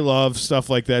 I love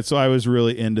stuff like that. So I was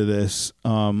really into this.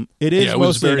 It is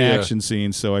mostly an action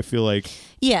scene, so I feel like.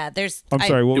 Yeah, there's. I'm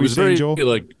sorry. What It were you was saying, very Joel?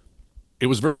 it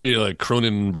was very like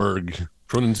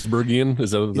Cronenbergian. Is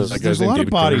that guy's There's a name? lot of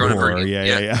David body Cronenberg? horror.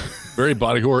 Yeah. Yeah. Very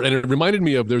body horror, and it reminded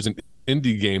me of there's an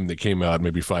indie game that came out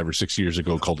maybe 5 or 6 years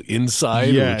ago called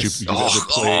Inside. Yes. Which if you've ever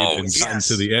played and gotten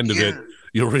to the end of it,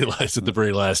 you'll realize at the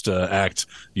very last act,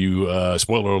 you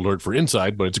spoiler alert for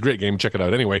Inside, but it's a great game. Check it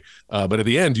out anyway. But at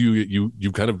the end, you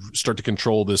kind of start to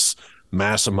control this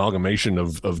mass amalgamation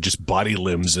of just body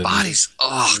limbs and Bodies. Oh,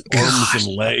 arms gosh.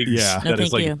 and legs Yeah. No, that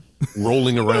is thank like you.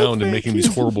 rolling around and making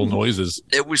these horrible noises.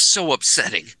 It was so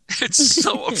upsetting. It's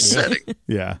so upsetting.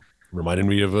 Yeah. Reminded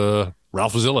me of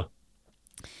Ralphzilla.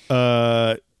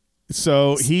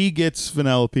 So he gets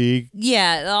Vanellope.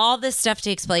 Yeah, all this stuff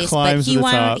takes place, Climbs but to the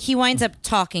top. he winds up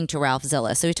talking to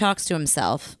Ralphzilla. So he talks to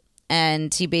himself,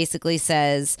 and he basically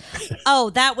says, "Oh,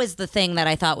 that was the thing that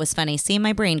I thought was funny." See,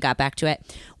 my brain got back to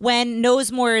it when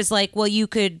Nosemore is like, "Well, you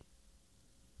could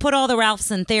put all the Ralphs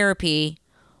in therapy,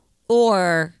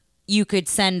 or you could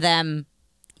send them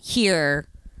here."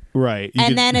 Right.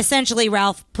 And then essentially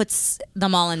Ralph puts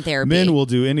them all in therapy. men will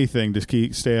do anything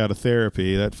to stay out of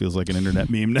therapy. That feels like an internet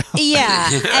meme now. Yeah.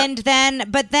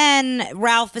 But then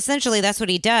Ralph, essentially that's what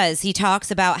he does. He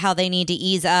talks about how they need to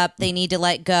ease up, they need to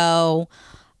let go.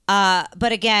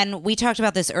 But again, we talked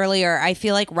about this earlier. I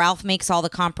feel like Ralph makes all the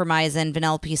compromise and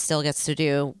Vanellope still gets to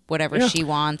do whatever she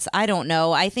wants. I don't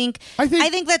know. I think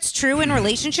that's true in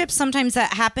relationships. Sometimes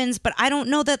that happens, but I don't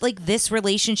know that like this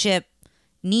relationship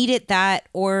needed that,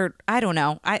 or I don't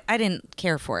know. I didn't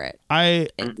care for it. I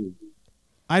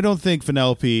don't think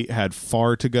Vanellope had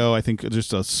far to go. I think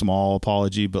just a small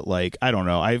apology, but like I don't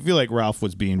know. I feel like Ralph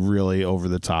was being really over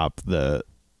the top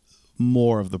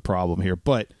more of the problem here.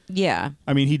 But Yeah.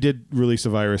 I mean, he did release a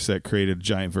virus that created a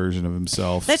giant version of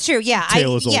himself. That's true. Yeah.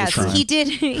 Tale as old as yes, time. he did.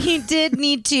 He did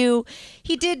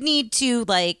need to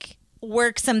like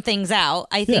work some things out.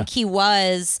 I think he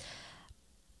was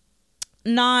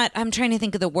not. I'm trying to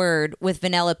think of the word with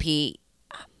Vanellope.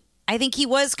 I think he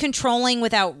was controlling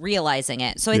without realizing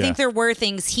it. So I think there were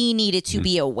things he needed to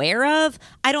be aware of.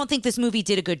 I don't think this movie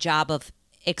did a good job of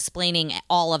explaining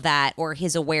all of that or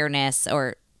his awareness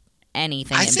or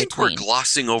anything. I in think between. we're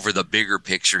glossing over the bigger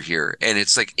picture here. And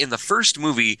it's like in the first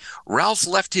movie, Ralph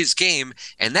left his game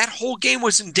and that whole game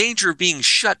was in danger of being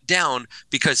shut down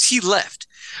because he left.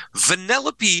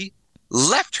 Vanellope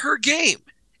left her game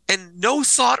and no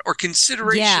thought or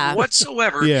consideration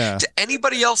whatsoever to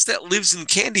anybody else that lives in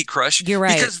Candy Crush. You're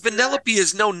right. Because Vanellope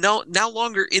is now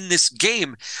longer in this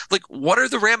game. Like, what are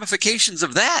the ramifications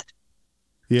of that?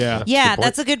 Yeah. Yeah,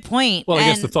 that's a good point. Well, I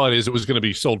guess the thought is it was going to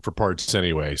be sold for parts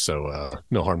anyway, so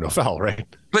no harm, no foul, right?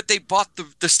 But they bought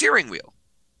the steering wheel.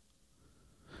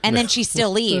 And then she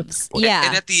still leaves. Yeah.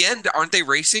 And at the end, aren't they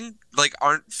racing? Like,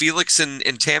 aren't Felix and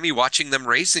Tammy watching them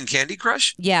race in Candy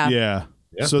Crush? Yeah. Yeah.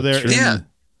 Yeah, So they're that's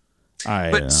true.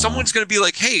 in, But someone's going to be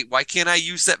like, hey, why can't I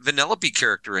use that Vanellope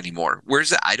character anymore? Where's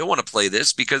that? I don't want to play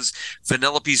this because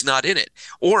Vanellope's not in it.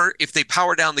 Or if they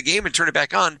power down the game and turn it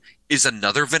back on, is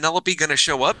another Vanellope going to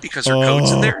show up because her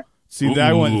code's in there? See,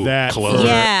 I want that. close. For,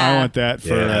 Yeah. I want that for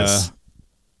Yes.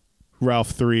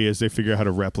 Ralph 3 as they figure out how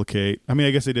to replicate. I mean,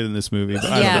 I guess they did in this movie, but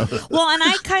I Yeah. don't know. Well, and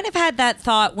I kind of had that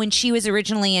thought when she was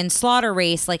originally in Slaughter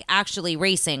Race, like actually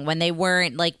racing, when they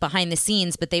weren't like behind the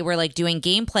scenes, but they were like doing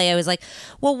gameplay. I was like,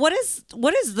 well, what is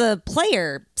the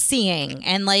player seeing?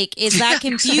 And like, is that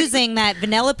confusing that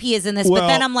Vanellope is in this? But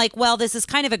then Well- I'm like, well, this is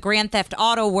kind of a Grand Theft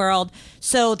Auto world.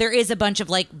 So there is a bunch of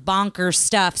like bonker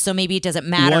stuff. So maybe it doesn't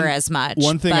matter as much.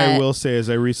 One thing I But- will say is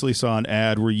I recently saw an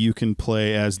ad where you can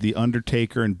play as The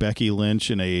Undertaker and Becky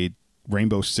Lynch in a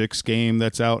Rainbow Six game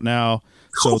that's out now.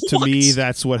 So to me,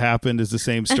 that's what happened is the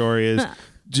same story is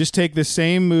just take the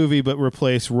same movie but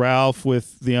replace Ralph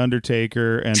with The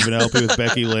Undertaker and Vanellope with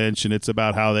Becky Lynch, and it's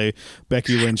about how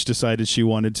Becky Lynch decided she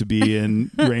wanted to be in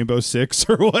Rainbow Six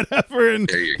or whatever, and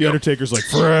There you The go. Undertaker's like,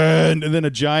 friend, and then a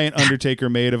giant Undertaker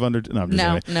made of No, I'm just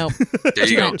No, kidding. no. There you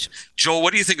Too go. much. Joel,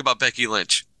 what do you think about Becky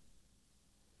Lynch?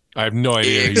 I have no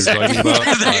idea who you're Exactly. talking about,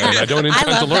 and I don't intend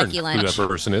love to learn Becky who Lynch. that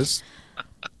person is.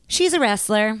 She's a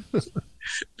wrestler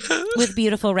with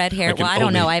beautiful red hair. I can Well, I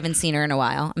don't know. only- I haven't seen her in a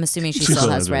while. I'm assuming she She still still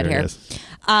has has red red hair.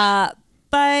 hair,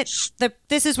 But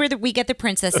this is where we get the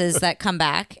princesses that come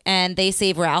back and they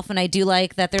save Ralph. And I do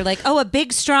like that they're like, oh, a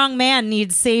big, strong man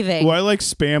needs saving. Well, I like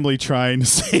Spamley trying to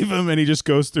save him, and he just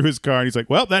goes through his car, and he's like,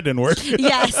 well, that didn't work.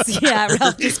 Yes. Yeah.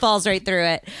 Ralph just falls right through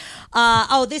it.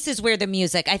 This is where the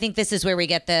music, I think this is where we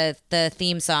get the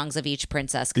theme songs of each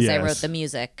princess because I Yes. wrote the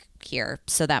music here.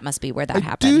 So that must be where that I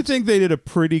happened. do think they did a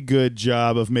pretty good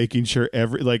job of making sure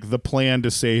the plan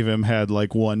to save him had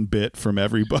like one bit from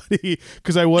everybody.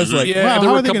 Because I was like, Yeah, wow, there how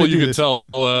were are a they couple going to you do could this?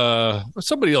 tell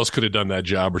somebody else could have done that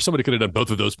job, or somebody could have done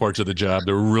both of those parts of the job.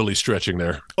 They're really stretching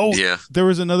there. Oh, Yeah. there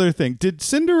was another thing. Did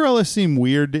Cinderella seem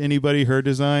weird to anybody? Her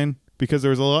design, because there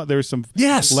was some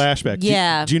Yes. flashback.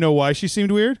 Yeah. Do you know why she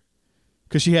seemed weird?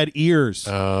 Because she had ears.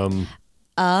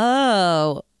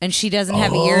 Oh, and she doesn't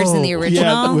have ears in the original.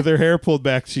 Yeah, with her hair pulled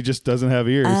back, she just doesn't have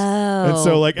ears. And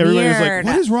so, like, everybody was weird.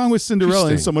 like, what is wrong with Cinderella?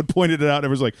 And Interesting. someone pointed it out, and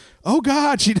everyone's like, oh,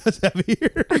 God, she does have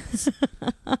ears.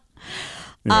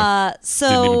 Didn't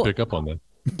So even pick up on that.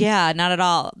 yeah, not at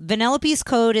all. Vanellope's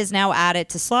code is now added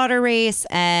to Slaughter Race,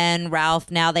 and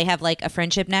Ralph, now they have like a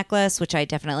friendship necklace, which I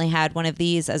definitely had one of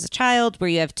these as a child, where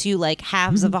you have two like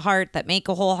halves of a heart that make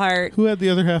a whole heart. Who had the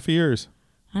other half of yours?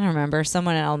 I don't remember.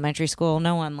 Someone in elementary school.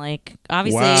 No one like,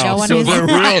 obviously, Wow. no one So who's. they're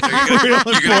real You're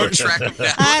gonna go track him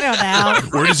down. I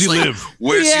don't know. Where does he live?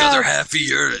 Where's the Yeah. other half of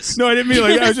yours? No, I didn't mean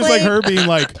like that. I was just like Like- her being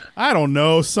like, I don't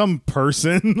know, some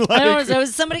person. I don't know. like, It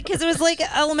was somebody because it was like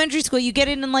elementary school. You get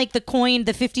it in like the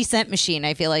 50-cent machine.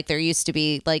 I feel like there used to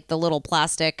be like the little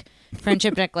plastic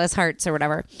friendship necklace hearts or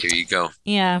whatever. Here you go.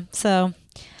 Yeah. So,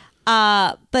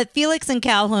 but Felix and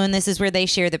Calhoun, this is where they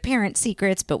share the parent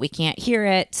secrets, but we can't hear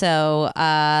it. So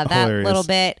that Hilarious. little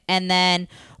bit, and then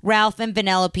Ralph and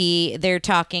Vanellope, they're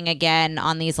talking again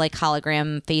on these like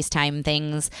hologram FaceTime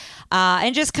things,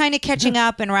 and just kind of catching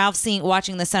up. And Ralph's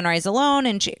watching the sunrise alone,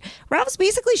 and Ralph's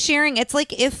basically sharing. It's like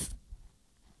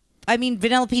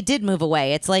Vanellope did move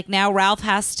away. It's like now Ralph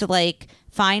has to like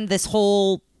find this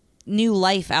whole new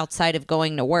life outside of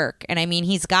going to work. And I mean,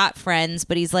 he's got friends,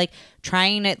 but he's like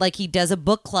trying to, like, he does a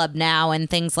book club now and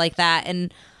things like that.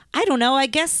 And I don't know. I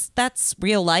guess that's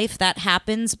real life. That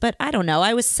happens. But I don't know.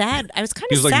 I was sad. I was kind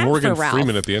of He's like sad Morgan for Ralph.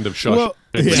 Freeman at the end of Shawshank. Well,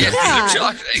 yeah.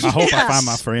 Yeah. I hope I find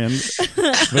my friend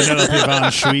Vanellope von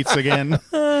Schweetz again.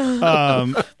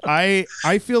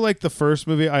 I feel like the first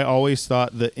movie, I always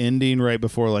thought the ending right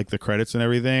before like the credits and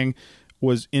everything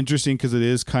was interesting because it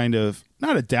is kind of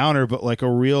not a downer, but like a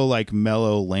real like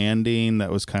mellow landing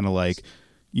that was kind of like,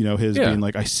 you know, his being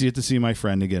like, I see it to see my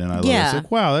friend again, and I love it. It's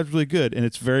like, wow, that's really good, and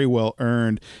it's very well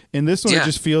earned. In this one, it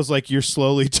just feels like you're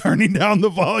slowly turning down the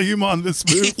volume on this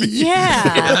movie.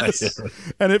 Yeah.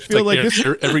 And it feels like this.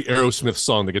 Every Aerosmith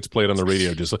song that gets played on the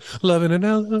radio, just like loving it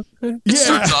now. It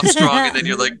starts off strong, and then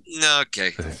you're like, no,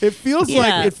 okay. It feels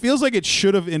like it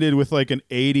should have ended with like an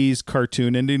 '80s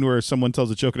cartoon ending where someone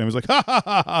tells a joke and I was like, ha ha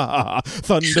ha ha ha,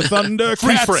 thunder, thunder,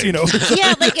 cats, you know.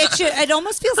 Yeah, like it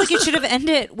almost feels like it should have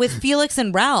ended with Felix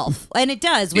and Ralph, and it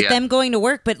does with them going to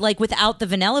work, but like without the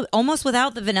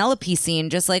Vanellope scene,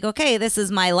 just like, okay, this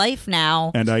is my life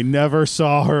now. And I never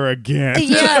saw her again.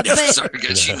 Yeah, but Sorry,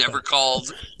 again, she never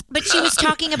called. But she was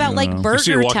talking about like You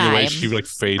see her burger walking away, time. she like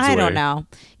fades I away. don't know.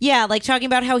 Yeah, like talking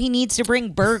about how he needs to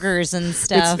bring burgers and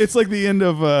stuff. It's like the end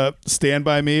of Stand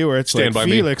By Me, where it's Stand like By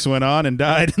Me. Felix went on and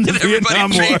died in the Vietnam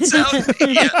War. Everybody fades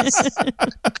out. Yes.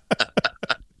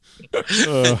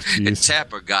 Oh, And jeez.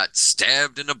 Tapper got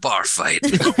stabbed in a bar fight.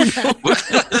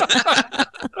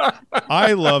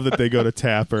 I love that they go to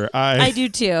Tapper. I do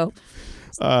too.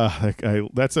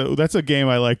 That's a game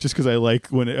I like just because I like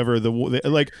whenever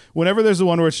whenever there's the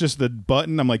one where it's just the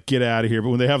button, I'm like, get out of here. But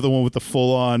when they have the one with the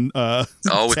full on with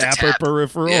the Tapper tap.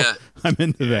 peripheral, Yeah. I'm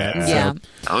into that. Yeah. So.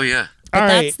 Oh yeah. But All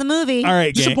that's right. the movie. All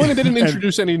right, gang. Disappointed they didn't And-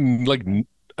 introduce any like.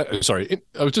 Sorry,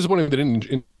 I was disappointed they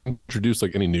didn't introduce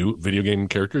like any new video game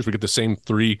characters. We get the same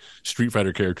 3 Street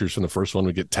Fighter characters from the first one.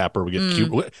 We get Tapper, we get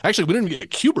Cubert. Actually, we didn't even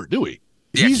get Cubert, do we?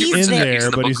 Yeah, He's Cubert's in in there, the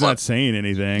but book he's club. not saying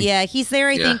anything. Yeah, he's there,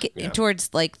 I Yeah. think, towards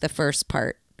like the first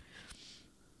part.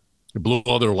 They blew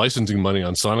all their licensing money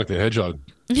on Sonic the Hedgehog.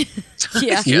 Yeah.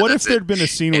 Yeah, What if that's there'd it. been a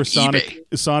scene where And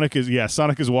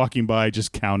Sonic is walking by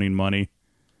just counting money?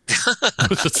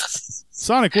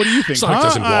 Sonic, what do you think? Sonic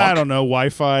doesn't walk. I don't know.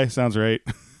 Wi-Fi sounds right.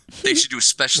 They should do a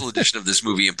special edition of this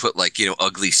movie and put like,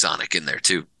 ugly Sonic in there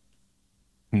too.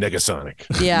 Negasonic.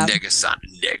 Yeah.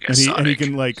 And he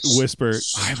can like whisper,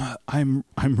 I'm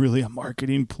really a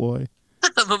marketing ploy.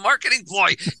 I'm a marketing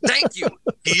ploy. Thank you.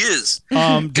 He is.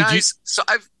 Did Guys, so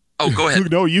go ahead.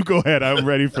 No, you go ahead. I'm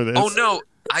ready for this. Oh no,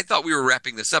 I thought we were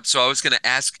wrapping this up. So I was going to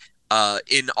ask,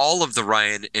 in all of the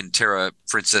Ryan and Tara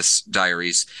Princess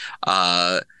Diaries,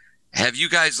 have you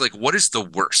guys what is the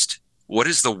worst? What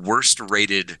is the worst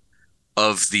rated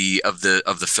of the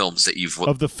films that you've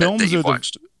Of the films that you've or the-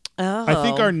 watched? Oh. I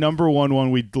think our number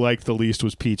one we liked the least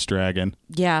was Pete's Dragon.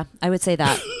 Yeah, I would say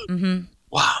that. Hmm.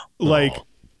 Wow. Like,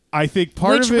 I think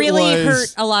part Which of it really was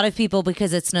hurt a lot of people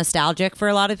because it's nostalgic for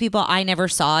a lot of people. I never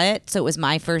saw it, so it was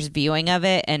my first viewing of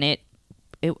it, and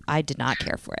I did not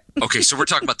care for it. Okay, so we're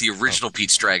talking about the original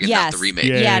Pete's Dragon, Yes. not the remake.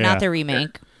 Yeah. Yeah, not the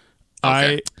remake.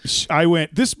 Okay. I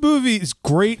went, this movie is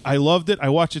great. I loved it. I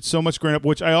watched it so much growing up,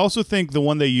 which I also think the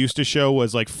one they used to show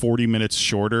was like 40 minutes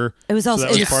shorter. It was also that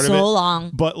was it was part of so it. long.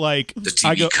 But like, The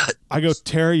TV cut. I go,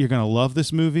 Tara, you're gonna love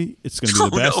this movie. It's gonna be the Oh,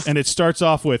 best. no. And it starts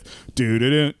off with, do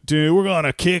we're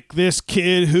gonna kick this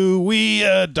kid who we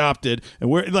adopted, and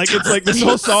we're like, it's like this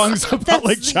whole song's about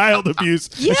like child abuse.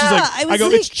 And Yeah, she's like, I was I go,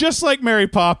 like- it's just like Mary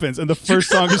Poppins, and the first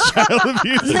song is child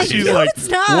abuse, and like, she's no, like, it's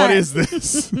not. what is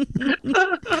this?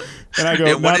 And I go,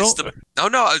 And what not is the? Oh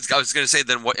no, I was going to say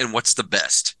then what? And what's the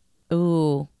best?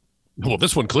 Ooh. Well,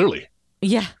 this one clearly.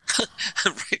 Yeah.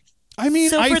 Right. I mean,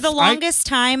 So for the I- longest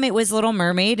time, it was Little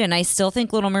Mermaid, and I still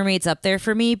think Little Mermaid's up there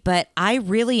for me. But I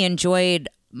really enjoyed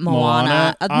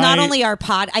Moana. Moana, Not I- only our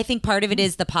pod, I think part of it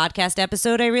is the podcast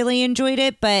episode. I really enjoyed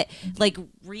it, but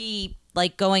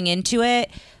going into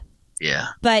it. Yeah.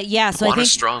 But yeah, so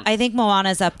Moana's strong. I think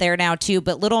Moana's up there now too.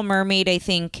 But Little Mermaid, I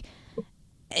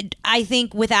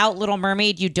think without Little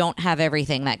Mermaid, you don't have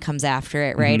everything that comes after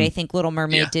it, right? I think Little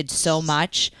Mermaid Yeah. did so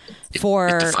much It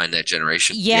for defined that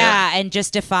generation. yeah, and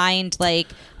just defined like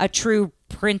a true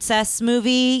princess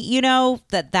movie,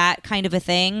 that kind of a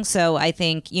thing. So I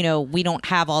think, we don't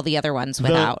have all the other ones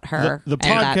without her. The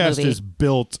and that podcast movie. is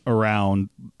built around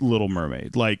Little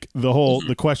Mermaid. Like the whole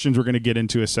the questions we're going to get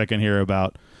into a second here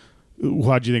about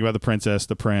what do you think about the princess,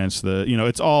 the prince,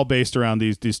 it's all based around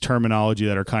these terminology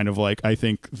that are kind of like, I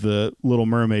think the Little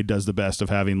Mermaid does the best of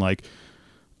having like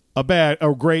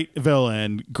a great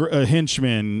villain, a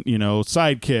henchman,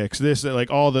 sidekicks, this, like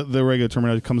all the regular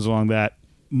terminology comes along that.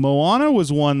 Moana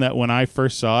was one that when I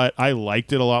first saw it, I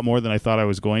liked it a lot more than I thought I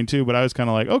was going to, but I was kind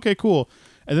of like, okay, cool.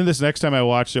 And then this next time I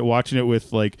watched it, watching it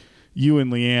with like you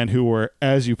and Leanne, who were,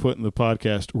 as you put in the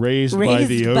podcast, raised by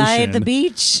the ocean, by the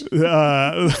beach.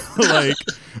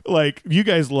 Like you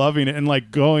guys loving it and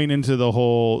like going into the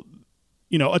whole,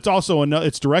 it's also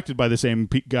it's directed by the same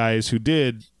guys who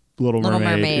did Little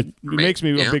Mermaid. It makes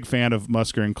me a big fan of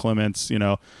Musker and Clements.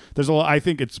 There's a lot. I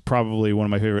think it's probably one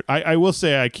of my favorite. I will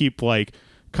say I keep like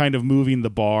kind of moving the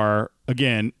bar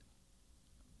again.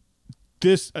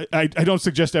 This I don't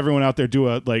suggest everyone out there do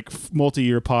a like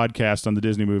multi-year podcast on the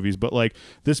Disney movies, but like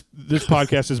this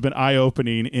podcast has been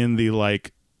eye-opening in the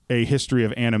like a history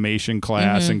of animation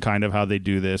class and kind of how they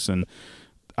do this, and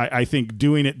I think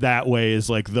doing it that way is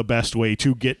like the best way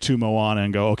to get to Moana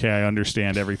and go, okay, I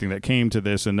understand everything that came to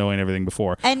this and knowing everything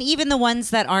before. And even the ones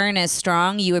that aren't as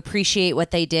strong, you appreciate what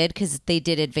they did because they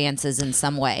did advances in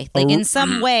some way. Like in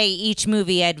some way, each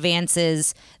movie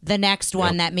advances the next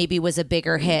one that maybe was a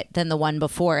bigger hit than the one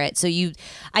before it. So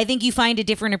I think you find a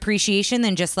different appreciation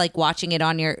than just like watching it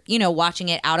on your, watching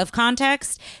it out of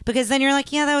context, because then you're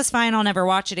like, yeah, that was fine. I'll never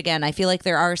watch it again. I feel like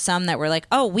there are some that were like,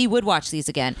 oh, we would watch these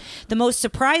again. The most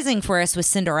surprising for us was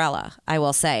Cinderella, I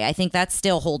will say. I think that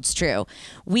still holds true.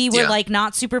 We were like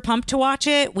not super pumped to watch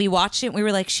it. We watched it and we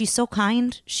were like, she's so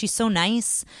kind. She's so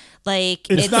nice. Like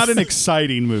it's not an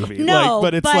exciting movie. No,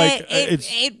 but it's I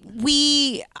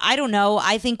don't know.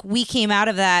 I think we came out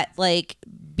of that like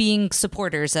being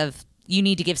supporters of you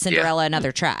need to give Cinderella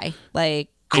another try. Like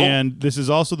cool. And this is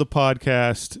also the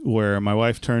podcast where my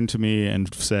wife turned to me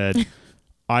and said,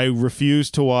 I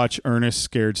refuse to watch Ernest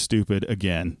Scared Stupid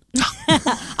again.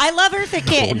 I love Eartha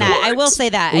Kitt in that. I will say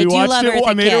that. I love Eartha Kitt.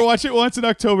 I made her watch it once in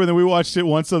October, and then we watched it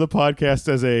once on the podcast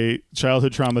as a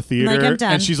childhood trauma theater. Like, I'm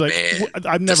done. And she's like,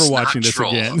 I'm never watching this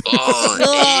again.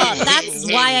 That's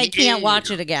why I can't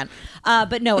watch it again.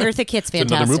 But no, Eartha Kitt's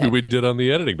fantastic. It's another movie we did on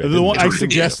the editing. I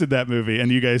suggested that movie, and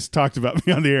you guys talked about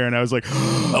me on the air, and I was like,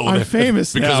 I'm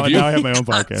famous now, and now I have my own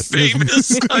podcast.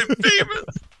 I'm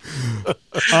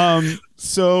famous.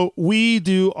 So we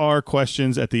do our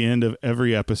questions at the end of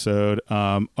every episode.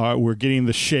 We're getting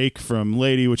the shake from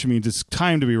Lady, which means it's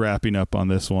time to be wrapping up on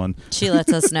this one. She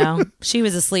lets us know. She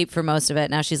was asleep for most of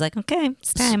it. Now she's like, okay,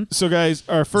 it's time. So guys,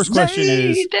 our first question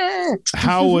is,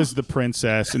 how was the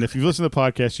princess? And if you've listened to the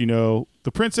podcast, you know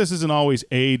the princess isn't always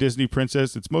a Disney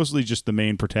princess. It's mostly just the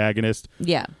main protagonist.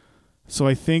 Yeah. So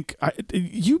I think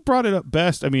you brought it up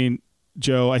best. I mean,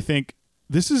 Joe, I think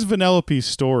this is Vanellope's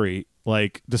story.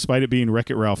 Like, despite it being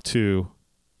Wreck-It Ralph 2,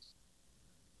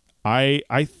 I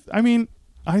mean,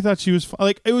 I thought she was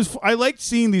like, it was. I liked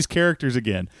seeing these characters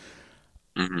again.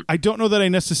 Mm-hmm. I don't know that I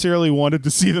necessarily wanted to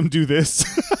see them do this.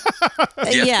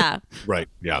 Yeah. Right.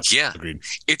 Yeah. Yeah. Agreed.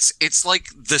 It's like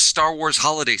the Star Wars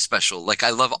holiday special. Like,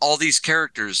 I love all these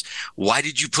characters. Why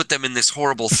did you put them in this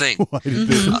horrible thing?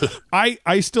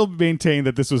 I still maintain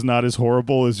that this was not as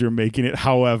horrible as you're making it.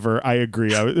 However, I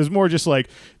agree. It was more just like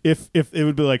if it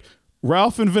would be like,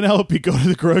 Ralph and Vanellope go to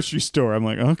the grocery store. I'm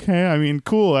like, okay, I mean,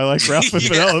 cool. I like Ralph and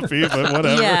Vanellope, but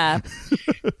whatever. Yeah.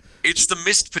 It's the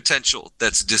missed potential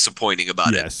that's disappointing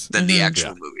about it than the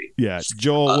actual movie. Yeah.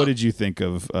 Joel, what did you think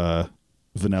of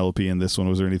Vanellope in this one?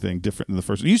 Was there anything different in the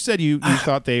first one? You said you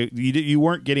thought you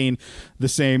weren't getting the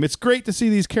same. It's great to see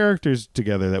these characters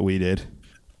together that we did.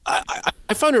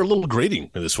 I found her a little grating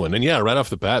in this one, and right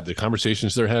off the bat, the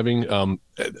conversations they're having,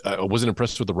 I wasn't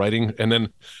impressed with the writing. And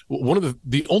then one of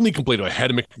the only complaint I had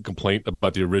to make a complaint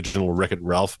about the original Wreck-It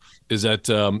Ralph is that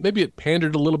maybe it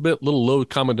pandered a little low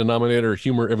common denominator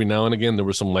humor every now and again. There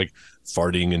was some like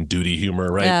farting and duty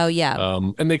humor, right? Oh yeah.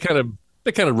 And they kind of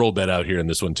rolled that out here in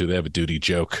this one too. They have a duty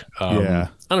joke. I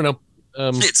don't know.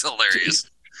 It's hilarious.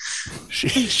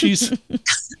 She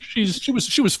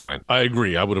was fine. I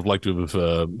agree. I would have liked to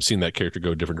have seen that character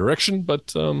go a different direction,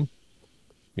 but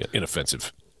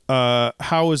inoffensive.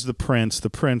 How was the prince? The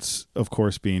prince, of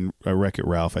course, being Wreck-It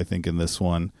Ralph, I think, in this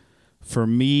one. For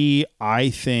me, I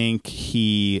think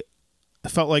he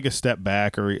felt like a step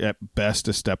back, or at best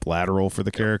a step lateral for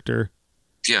the character.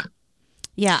 Yeah.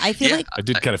 Yeah, I feel like I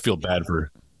did kind of feel bad for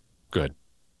her. Go ahead.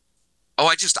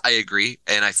 I agree,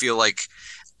 and I feel like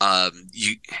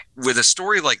with a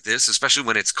story like this, especially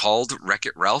when it's called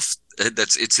Wreck-It Ralph,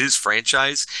 it's his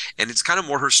franchise, and it's kind of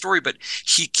more her story. But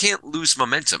he can't lose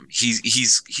momentum.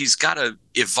 He's got to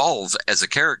evolve as a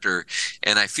character,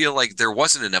 and I feel like there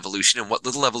wasn't an evolution, and what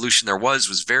little evolution there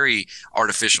was very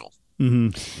artificial.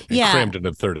 Mm-hmm. Yeah, crammed in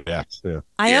the third act. Yeah,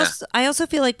 I also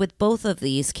feel like with both of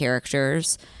these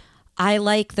characters, I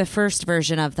like the first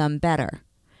version of them better.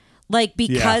 Like,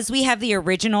 because we have the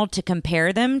original to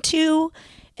compare them to.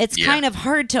 it's kind of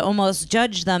hard to almost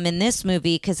judge them in this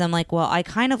movie because I'm like, well, I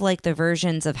kind of like the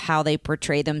versions of how they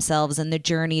portray themselves and the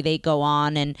journey they go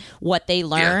on and what they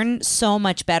learn so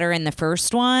much better in the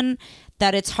first one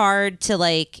that it's hard to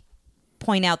like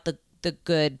point out the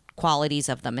good qualities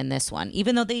of them in this one,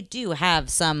 even though they do have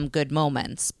some good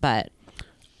moments. But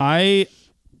I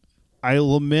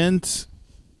lament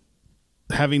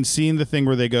having seen the thing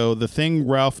where they go, the thing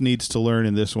Ralph needs to learn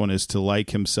in this one is to like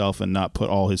himself and not put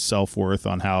all his self-worth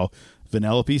on how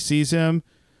Vanellope sees him.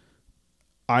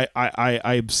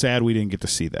 I'm sad we didn't get to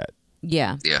see that.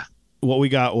 Yeah. What we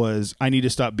got was, I need to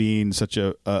stop being such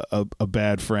a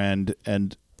bad friend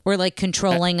and or like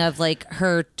controlling of like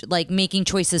her, like making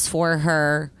choices for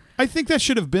her. I think that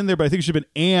should have been there, but I think it should have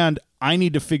been, and I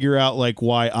need to figure out like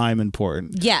why I'm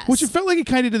important. Yes. Which it felt like it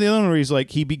kind of did the other one where he's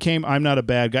like, he became, I'm not a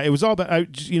bad guy. It was all about,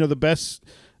 the best,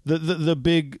 the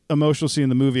big emotional scene in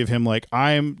the movie of him like,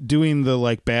 I'm doing the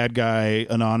like bad guy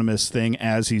anonymous thing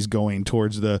as he's going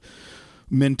towards the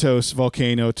Mentos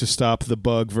volcano to stop the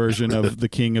bug version of the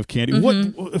King of Candy.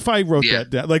 What if I wrote that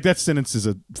down? Like that sentence is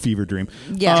a fever dream.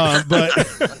 Yeah.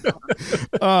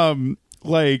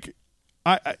 Like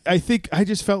I think I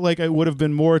just felt like I would have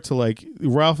been more to like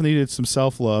Ralph needed some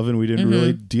self-love and we didn't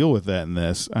really deal with that in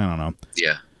this. I don't know.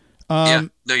 Yeah.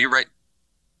 No, you're right.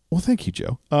 Well, thank you,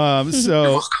 Joe.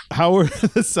 So how were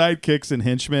the sidekicks and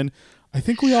henchmen? I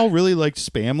think we all really liked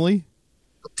Spamley.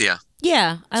 Yeah.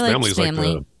 Yeah, I like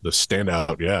Spamley. Like the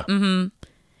standout, yeah. Mm-hmm. And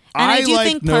I do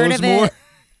think part of more. it.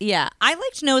 Yeah, I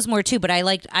liked Knowsmore too, but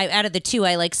out of the two,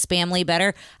 I like Spamley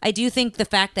better. I do think the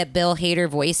fact that Bill Hader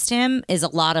voiced him is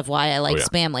a lot of why I like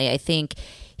Spamley. I think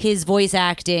his voice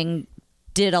acting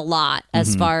did a lot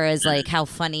as far as like how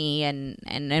funny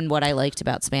and what I liked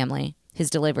about Spamley, his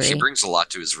delivery. He brings a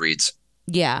lot to his reads.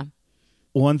 Yeah.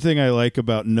 One thing I like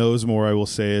about Knowsmore, I will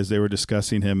say, is they were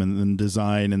discussing him in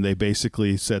design, and they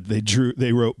basically said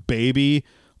they wrote baby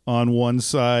on one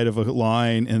side of a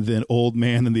line and then old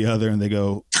man in the other, and they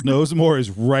go, Knowsmore is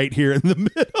right here in the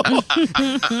middle.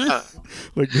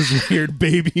 Like this weird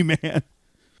baby man.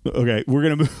 Okay, we're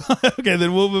going to move on. Okay,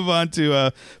 then we'll move on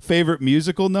to favorite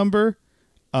musical number.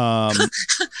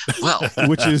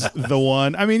 Which is the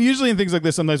one. I mean, usually in things like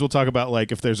this, sometimes we'll talk about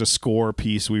like if there's a score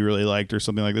piece we really liked or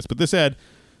something like this. But this had,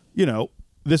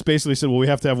 this basically said, well, we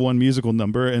have to have one musical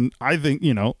number, and I think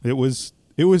it was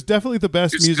definitely the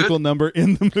best musical number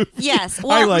in the movie. Yes,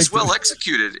 well, it was well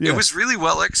executed. Yeah. It was really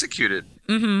well executed.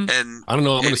 Mm-hmm. And I don't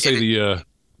know. I'm going to say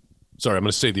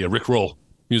the Rick Roll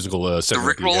musical segment. The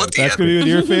Rick Roll at the That's going to be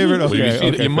your favorite.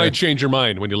 Okay, you might change your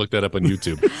mind when you look that up on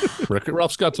YouTube. Wreck-It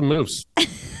Ralph's got some moves.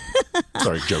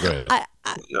 Sorry, Joe. Go ahead.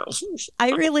 I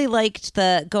really liked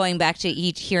the going back to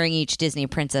hearing each Disney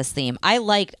princess theme. I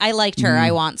liked her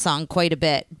I Want song quite a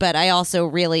bit, but I also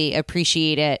really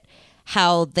appreciate it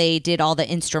how they did all the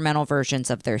instrumental versions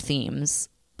of their themes,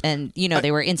 and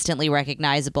they were instantly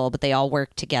recognizable, but they all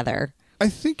worked together. I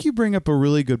think you bring up a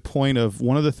really good point of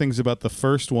one of the things about the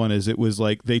first one is it was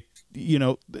like they,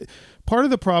 part of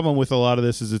the problem with a lot of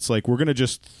this is it's like we're going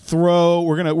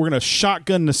to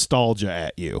shotgun nostalgia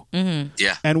at you. Mm-hmm.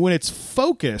 Yeah. And when it's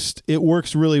focused, it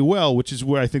works really well, which is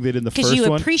what I think they did in the first one. Because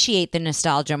you appreciate the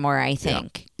nostalgia more, I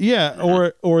think.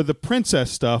 Yeah. Or the princess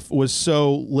stuff was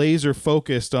so laser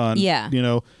focused on,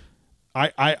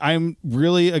 I'm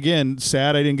really, again,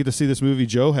 sad I didn't get to see this movie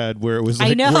Joe had where it was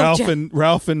like Ralph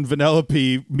and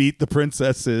Vanellope meet the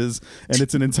princesses, and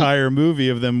it's an entire movie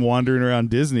of them wandering around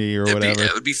Disney or whatever.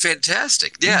 It would be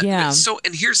fantastic. Yeah. So,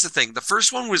 and here's the thing. The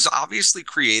first one was obviously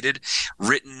created,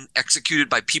 written, executed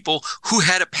by people who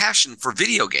had a passion for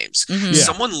video games. Mm-hmm. Yeah.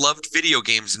 Someone loved video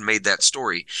games and made that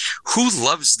story. Who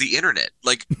loves the internet?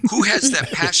 Like, who has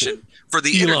that passion for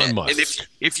the internet? Musk. And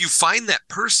if you find that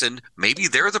person, maybe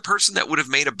they're the person that would have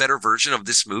made a better version of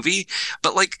this movie.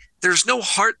 But like, there's no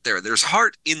heart there. There's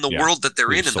heart in the world that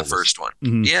they're in the first one.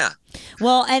 Mm-hmm. Yeah.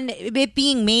 Well, and it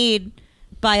being made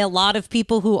by a lot of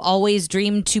people who always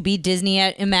dreamed to be Disney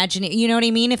at Imagineering. You know what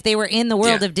I mean? If they were in the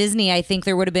world of Disney, I think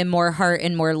there would have been more heart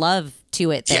and more love to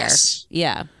it there. Yes.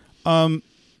 Yeah. Ralph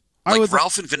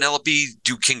and Vanellope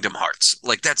do Kingdom Hearts.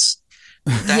 Like that's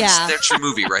your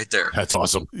movie right there. That's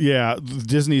awesome. Yeah,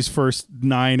 Disney's first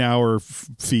 9-hour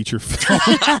feature film.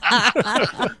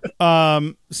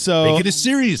 So make it a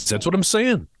series. That's what I'm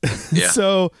saying. Yeah.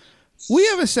 So we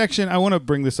have a section. I want to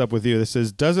bring this up with you. That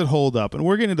says, "Does it hold up?" And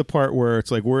we're getting to the part where it's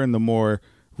like we're in the more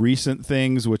recent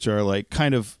things, which are like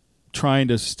kind of trying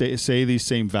to say these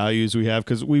same values we have,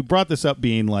 because we brought this up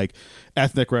being like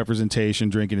ethnic representation,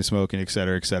 drinking and smoking, et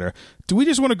cetera, et cetera. Do we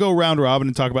just want to go round robin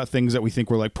and talk about things that we think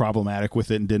were like problematic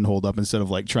with it and didn't hold up instead of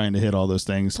like trying to hit all those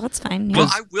things? That's fine. Yeah. Well,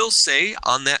 I will say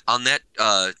on that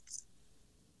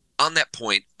on that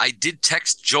point, I did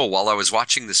text Joel while I was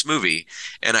watching this movie,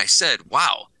 and I said,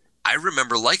 wow, I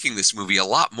remember liking this movie a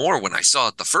lot more when I saw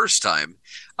it the first time.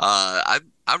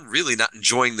 I'm really not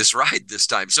enjoying this ride this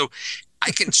time. So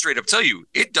I can straight up tell you,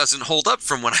 it doesn't hold up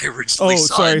from when I originally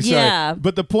saw it. Sorry. Yeah.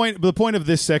 But the point of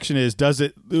this section is, does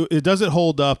it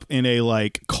hold up in a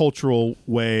like cultural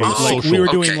way? Like we were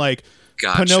doing like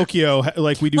Gotcha. Pinocchio,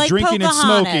 like we do like drinking and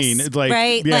Pocahontas, smoking. It's like,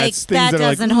 right? Yeah, like it's things that that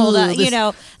doesn't are like, hold up. this, You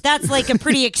know, that's like a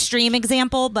pretty extreme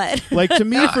example, but like to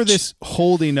me, for this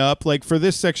holding up, like for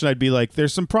this section, I'd be like,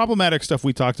 there's some problematic stuff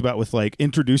we talked about with like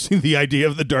introducing the idea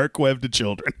of the dark web to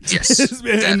children. Yes,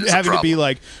 and having to be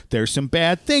like, there's some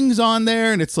bad things on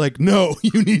there, and it's like, no,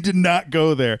 you need to not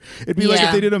go there. It'd be like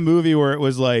if they did a movie where it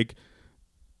was like,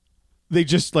 they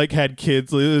just like had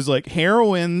kids. It was like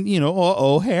heroin,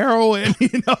 heroin.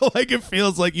 Like it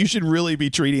feels like you should really be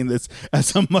treating this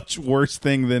as a much worse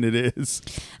thing than it is.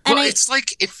 Well, it's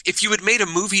like if you had made a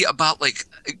movie about like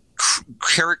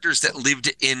characters that lived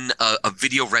in a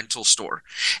video rental store,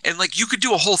 and like you could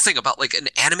do a whole thing about like an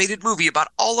animated movie about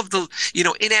all of the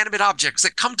inanimate objects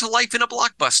that come to life in a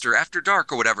Blockbuster after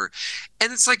dark or whatever,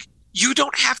 and it's like, you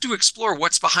don't have to explore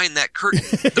what's behind that curtain,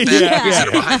 the bad movies that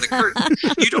are behind the curtain.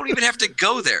 You don't even have to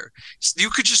go there. You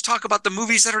could just talk about the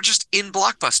movies that are just in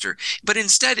Blockbuster. But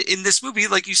instead, in this movie,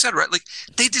 like you said, right, like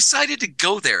they decided to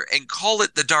go there and call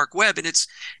it the dark web, and it's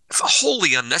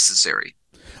wholly unnecessary.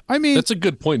 I mean, that's a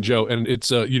good point, Joe. And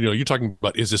it's you're talking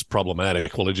about, is this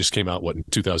problematic? Well, it just came out in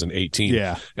 2018.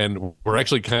 Yeah, and we're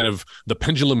actually kind of, the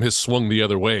pendulum has swung the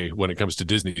other way when it comes to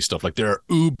Disney stuff. Like they're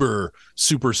uber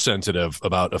super sensitive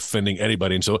about offending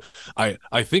anybody, and so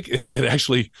I think it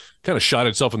actually kind of shot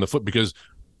itself in the foot, because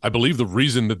I believe the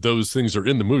reason that those things are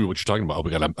in the movie, what you're talking about,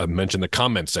 we got to mention the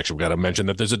comment section, we got to mention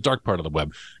that there's a dark part of the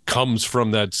web, comes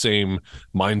from that same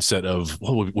mindset of,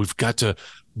 well, we've got to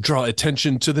draw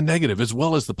attention to the negative as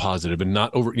well as the positive, and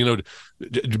not over,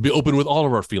 to be open with all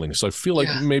of our feelings. So I feel like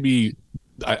maybe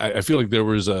I feel like there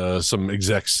was some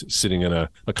execs sitting in a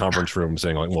conference room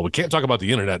saying like, well, we can't talk about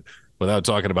the internet without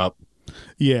talking about.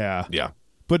 Yeah.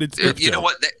 But it's you know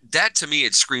what, that to me,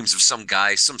 it screams of some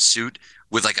guy, some suit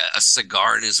with like a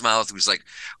cigar in his mouth, who's like,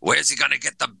 where's he gonna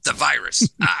get the virus?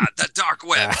 The dark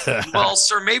web. Well,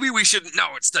 sir, maybe we shouldn't.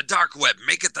 No, it's the dark web.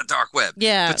 Make it the dark web.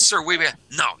 Yeah. But sir,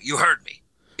 no, you heard me.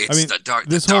 It's the dark.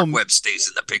 The dark web stays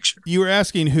in the picture. You were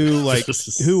asking who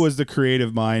was the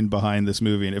creative mind behind this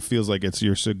movie, and it feels like it's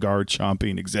your cigar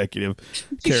chomping executive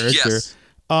character. Yes.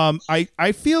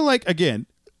 I feel like, again,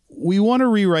 we want to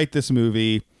rewrite this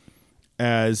movie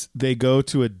as they go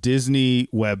to a Disney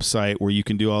website where you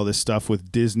can do all this stuff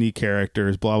with Disney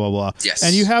characters, blah, blah, blah. Yes.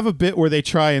 And you have a bit where they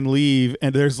try and leave,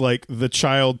 and there's like the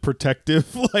child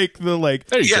protective, like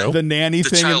the nanny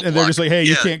thing, and they're just like, hey,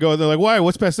 you can't go. And they're like, why?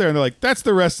 What's past there? And they're like, that's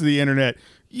the rest of the internet.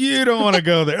 You don't want to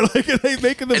go there. Like they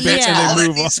make the bit and all they that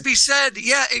move on. needs to be said.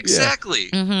 Yeah, exactly.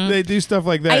 Yeah. Mm-hmm. They do stuff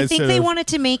like that. I think they wanted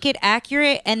to make it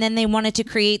accurate, and then they wanted to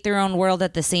create their own world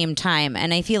at the same time.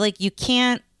 And I feel like it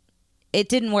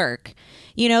didn't work.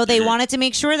 They wanted to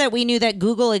make sure that we knew that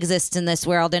Google exists in this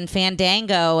world, and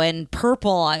Fandango and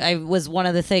Purple. I was one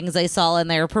of the things I saw in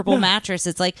there. Purple mattress.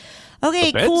 It's like,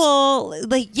 okay, cool.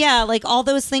 Like all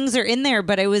those things are in there,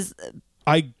 but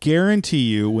I guarantee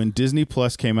you, when Disney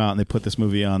Plus came out and they put this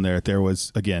movie on there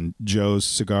was, again, Joe's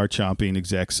cigar chomping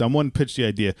exec. Someone pitched the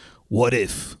idea, what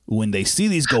if when they see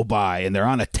these go by and they're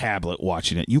on a tablet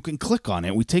watching it, you can click on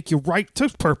it. We take you right to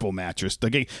Purple Mattress.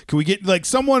 Okay, can we get, like,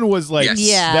 someone was like,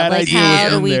 that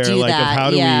idea was in there. Like, of how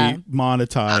do we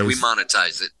monetize? How do we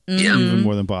monetize it? Mm-hmm. Yeah. Even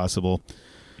more than possible.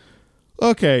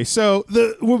 Okay, so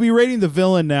we'll be rating the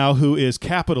villain now, who is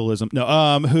capitalism.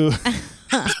 No, who...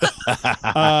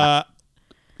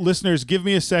 Listeners, give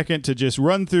me a second to just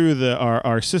run through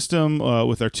our system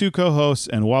with our two co-hosts,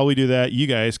 and while we do that, you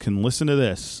guys can listen to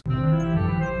this.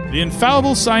 The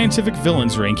Infallible Scientific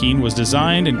Villains Ranking was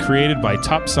designed and created by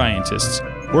top scientists,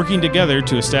 working together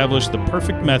to establish the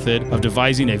perfect method of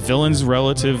devising a villain's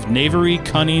relative knavery,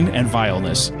 cunning, and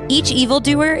vileness. Each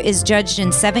evildoer is judged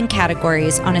in 7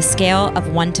 categories on a scale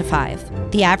of 1 to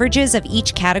 5. The averages of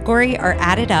each category are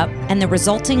added up, and the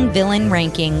resulting villain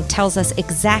ranking tells us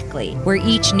exactly where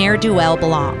each ne'er-do-well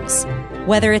belongs.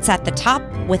 Whether it's at the top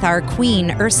with our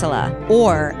queen Ursula,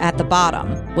 or at the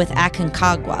bottom with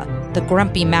Aconcagua, the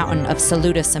grumpy mountain of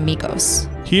Saludos Amigos.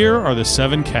 Here are the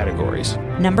 7 categories.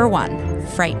 Number 1,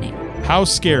 frightening. How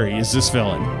scary is this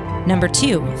villain? Number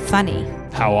 2, funny.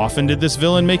 How often did this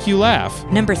villain make you laugh?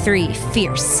 Number 3,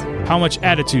 fierce. How much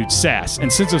attitude, sass,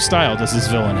 and sense of style does this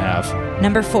villain have?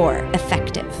 Number 4,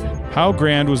 effective. How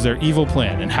grand was their evil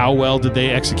plan, and how well did they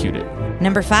execute it?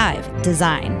 Number 5,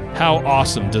 design. How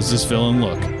awesome does this villain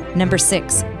look? Number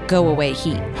 6, go away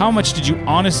heat. How much did you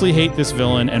honestly hate this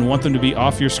villain and want them to be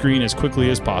off your screen as quickly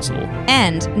as possible?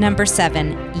 And number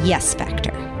 7, yes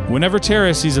factor. Whenever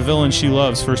Tara sees a villain she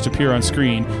loves first appear on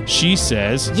screen, she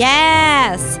says,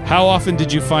 Yes! how often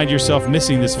did you find yourself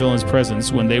missing this villain's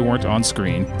presence when they weren't on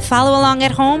screen? Follow along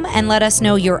at home and let us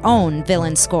know your own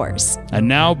villain scores. And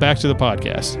now back to the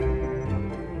podcast.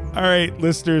 All right,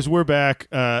 listeners, we're back.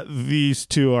 These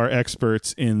two are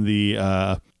experts in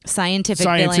the Scientific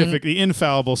villain. the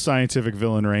infallible scientific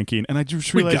villain ranking. And I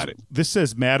just We got realized it. this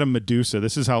says Madame Medusa.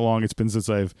 This is how long it's been since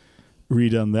I've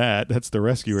redone that. That's the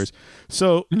Rescuers.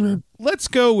 So let's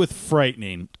go with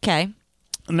frightening. Okay.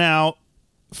 Now,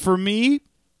 for me,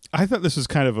 I thought this was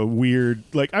kind of a weird,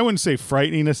 like, I wouldn't say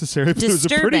frightening necessarily, but it was a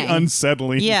pretty Disturbing.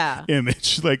 unsettling Yeah.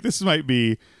 image. Like, this might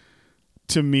be,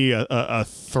 to me, a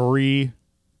 3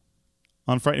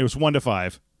 on frightening. It was 1 to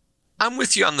 5. I'm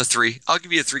with you on the 3. I'll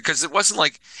give you a 3 because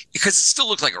it still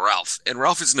looked like Ralph, and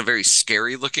Ralph isn't a very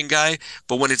scary looking guy.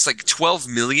 But when it's like 12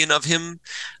 million of him,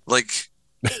 like,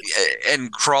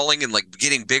 and crawling and like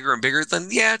getting bigger and bigger, then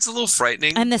yeah, it's a little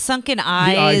frightening. And the sunken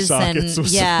eye eyes sockets and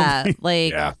was so yeah, funny.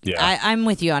 like Yeah. I'm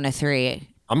with you on a 3.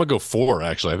 I'm gonna go 4.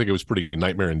 Actually, I think it was pretty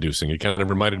nightmare-inducing. It kind of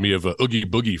reminded me of Oogie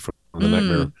Boogie from The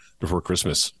Nightmare Before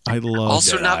Christmas. I love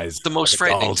Also dead not eyes, the most like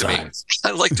frightening all to me. eyes.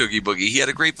 I liked Oogie Boogie. He had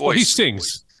a great Well, voice. he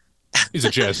sings. He's a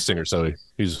jazz singer, so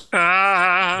he's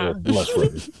Ah. less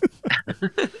frightening.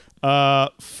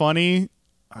 funny.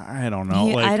 I don't know.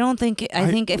 Yeah, like, I don't think. I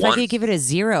think if I 1. could give it a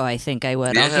 0, I think I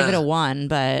would. I'll give it a 1,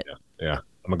 but Yeah, I'm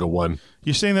gonna go 1.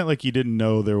 You're saying that like you didn't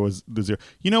know there was the 0.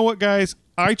 You know what, guys?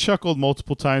 I chuckled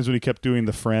multiple times when he kept doing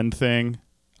the friend thing,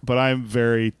 but I'm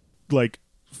very like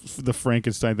the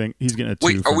Frankenstein thing. He's getting a 2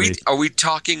 Wait, for me. are we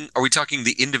talking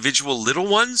the individual little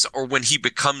ones or when he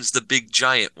becomes the big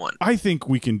giant one? I think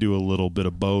we can do a little bit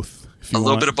of both. If you A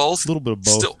little want. bit of both? A little bit of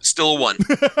both. Still a 1.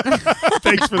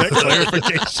 Thanks for that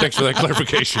clarification. Thanks for that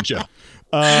clarification, Joe.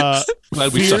 Glad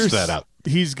we Fierce, sussed that out.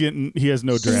 He has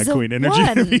no drag he's a queen energy.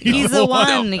 1. He's a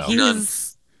 1. No,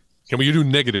 He's Can we do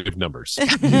negative numbers?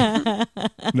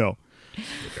 No.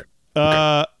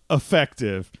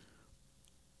 Effective.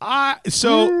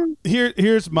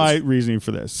 Here's my reasoning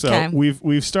for this. So Okay.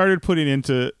 we've started putting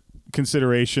into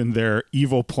consideration their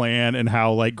evil plan and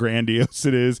how like grandiose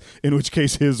it is, in which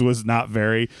case his was not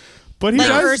very. But he like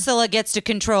does Ursula gets to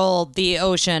control the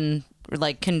ocean, or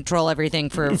like control everything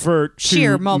for sheer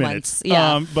sheer moments.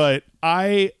 Yeah. But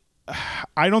I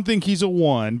don't think he's a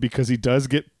 1 because he does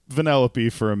get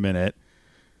Vanellope for a minute.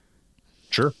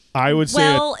 Sure. I would say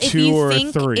Well, a if 2 you or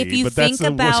think- a 3, if you but that's think as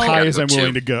about- high as I'm I'll go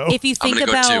willing 2. to go. If you I'm think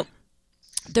gonna go about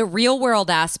the real world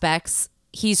aspects,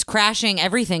 he's crashing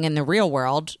everything in the real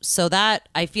world. So that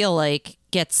I feel like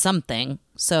gets something.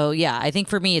 So yeah, I think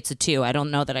for me it's a 2. I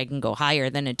don't know that I can go higher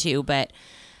than a 2, but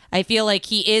I feel like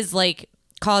he is like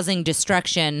causing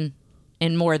destruction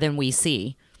in more than we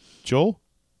see. Joel?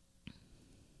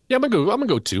 Yeah, I'm gonna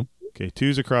go 2. Okay,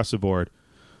 2s across the board.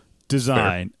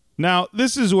 Design. Now,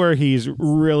 this is where he's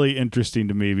really interesting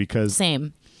to me because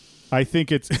Same. I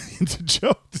think it's a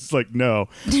joke. It's like, no.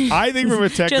 I think from a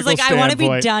technical like, I wanna be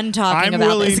standpoint, done talking I'm about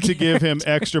willing this to give him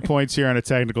extra points here on a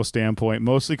technical standpoint,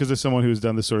 mostly because as someone who's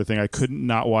done this sort of thing, I couldn't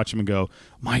not watch him and go,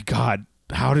 my God,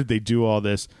 how did they do all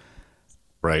this?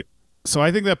 Right. So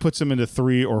I think that puts him into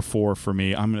 3 or 4 for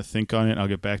me. I'm going to think on it. I'll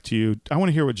get back to you. I want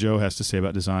to hear what Joe has to say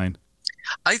about design.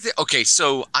 Okay,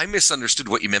 so I misunderstood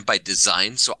what you meant by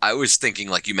design. So I was thinking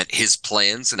like you meant his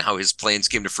plans and how his plans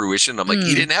came to fruition. I'm like,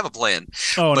 he didn't have a plan.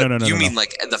 Oh, but no. You no. mean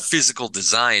like the physical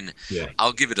design? Yeah.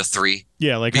 I'll give it a 3.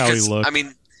 Yeah, like how he Because looked. I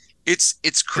mean, it's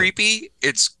creepy,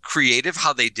 it's creative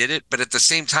how they did it, but at the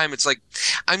same time, it's like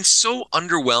I'm so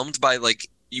underwhelmed by like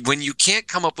when you can't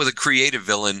come up with a creative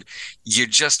villain, you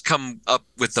just come up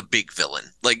with a big villain.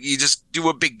 Like you just do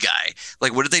a big guy.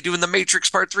 Like what did they do in The Matrix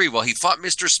Part 3? Well, he fought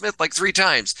Mr. Smith like 3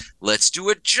 times. Let's do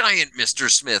a giant Mr.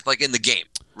 Smith, like in the game.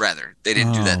 Rather, they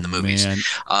didn't do that in the movies. Man.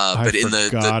 But I in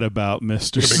forgot about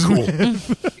Mr. That'd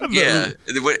Smith. yeah,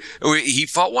 he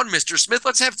fought one Mr. Smith.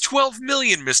 Let's have 12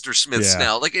 million Mr. Smiths Yeah.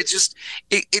 now. Like it just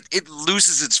it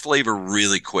loses its flavor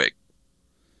really quick.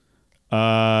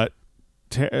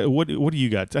 What do you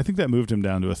got? I think that moved him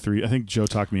down to a 3. I think Joe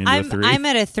talked me into a 3. I'm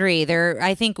at a 3.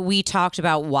 I think we talked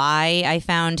about why I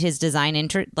found his design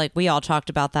like we all talked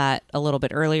about that a little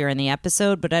bit earlier in the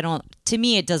episode, but to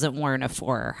me it doesn't warrant a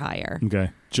 4 or higher. Okay,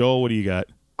 Joel, what do you got?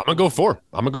 I'm gonna go 4.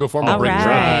 I'm gonna go 4. I'm All gonna break right. it.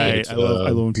 Right. It's, I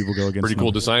love when people go against pretty cool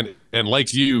numbers. design. And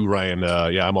like you, Ryan,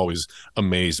 I'm always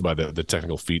amazed by the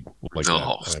technical feat like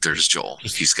Oh, that. there's Joel.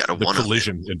 He's got a The one up.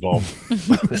 collision involved.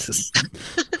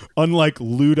 Unlike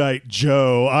Luddite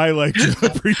Joe, I like to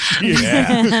appreciate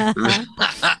that.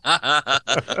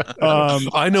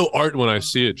 I know art when I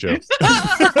see it, Joe.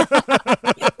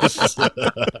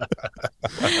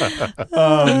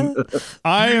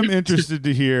 I am interested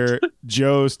to hear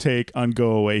Joe's take on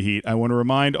Go Away Heat. I want to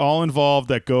remind all involved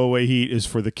that Go Away Heat is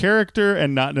for the character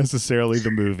and not necessarily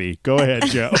the movie. Go ahead,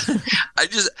 Joe. I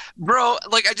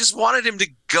just wanted him to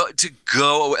go.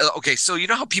 Okay, so you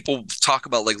know how people talk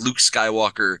about like Luke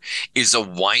Skywalker is a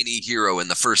whiny hero in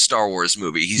the first Star Wars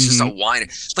movie. He's just a whiner.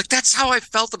 Like that's how I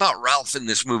felt about Ralph in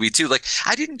this movie too. Like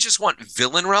I didn't just want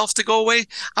villain Ralph to go away.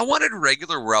 I wanted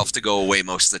regular Ralph to go away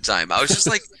most of the time. I was just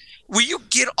like, will you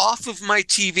get off of my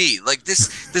TV? Like this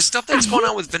stuff that's going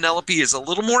on with Vanellope is a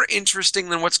little more interesting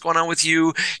than what's going on with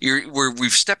you. We're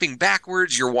stepping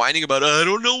backwards. You're whining about, I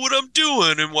don't know what I'm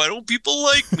doing and why don't people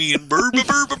like me and burr, burr,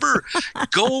 burr, burr, burr.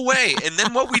 Go away. And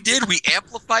then what we did, we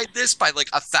amplified this by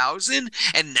like 1,000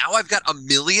 and now I've got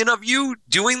 1,000,000 of you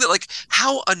doing that. Like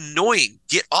how annoying.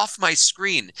 Get off my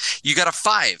screen. You got a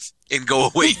 5 and Go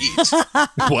Away Heat.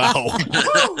 Wow.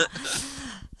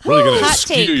 Really going to Hot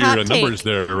skew take, your hot numbers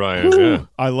there, Ryan. Yeah.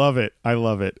 I love it.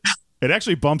 It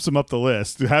actually bumps him up the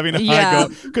list. Having a high Yeah.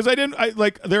 go because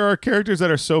there are characters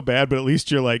that are so bad, but at least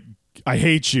you're like, I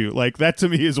hate you. Like that to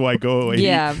me is why Go Away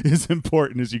Yeah. Heat is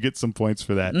important. Is you get some points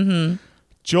for that.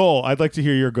 Joel, I'd like to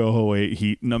hear your Go Away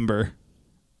Heat number.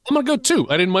 I'm gonna go 2.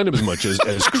 I didn't mind him as much as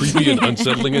creepy and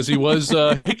unsettling as he was.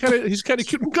 He's kind of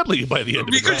cute and cuddly by the end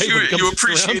of it. Because right? you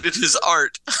appreciated his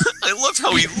art. I loved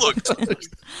how he looked.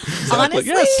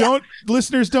 Honestly,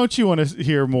 Listeners, don't you want to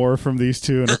hear more from these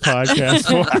two in a podcast?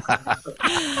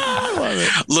 I love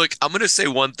it. Look, I'm going to say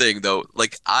one thing, though.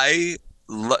 Like, I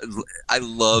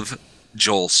love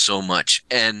Joel so much.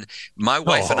 And my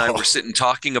wife and I were sitting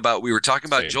talking about,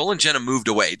 Same. Joel and Jenna moved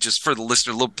away. Just for the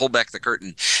listener, pull back the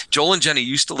curtain. Joel and Jenna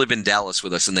used to live in Dallas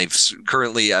with us, and they've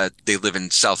currently, they live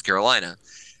in South Carolina.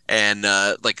 And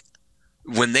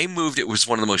when they moved, it was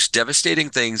one of the most devastating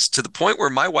things, to the point where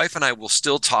my wife and I will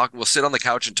still talk. We'll sit on the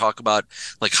couch and talk about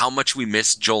like how much we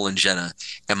miss Joel and Jenna.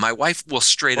 And my wife will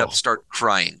straight up start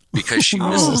crying because she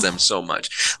misses them so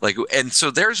much. Like, and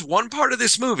so there's one part of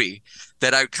this movie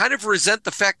that I kind of resent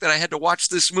the fact that I had to watch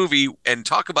this movie and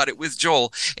talk about it with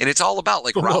Joel. And it's all about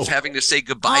like Ralph having to say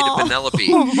goodbye to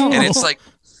Penelope. And it's like,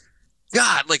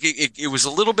 God, like it was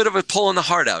a little bit of a pull in the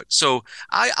heart out. So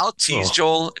I'll tease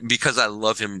Joel because I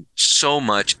love him so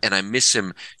much and I miss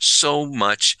him so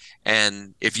much.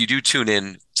 And if you do tune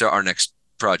in to our next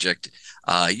project,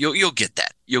 you'll get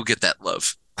that. You'll get that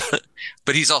love.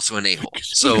 But he's also an a-hole.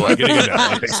 So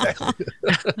Exactly.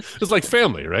 It's like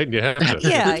family, right? You have to.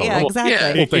 Yeah, exactly.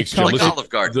 Yeah. Well, thanks, Joe. like Listen, Olive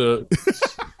Garden.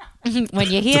 When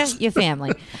you hear your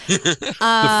family.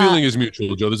 The feeling is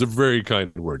mutual, Joe. Those are very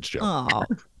kind words, Joe. Oh,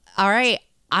 all right.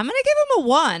 I'm gonna give him a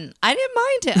 1. I didn't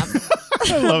mind him.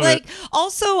 I love like, it.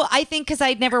 also, I think because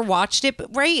I'd never watched it,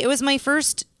 but right, it was my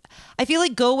first. I feel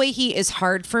like Go Away Heat is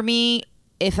hard for me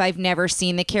if I've never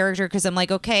seen the character, because I'm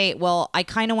like, okay, well, I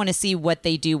kind of want to see what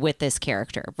they do with this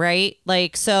character, right?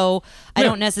 Like, so I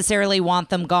don't necessarily want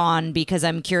them gone because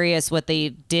I'm curious what they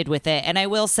did with it. And I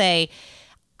will say,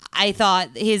 I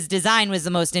thought his design was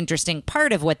the most interesting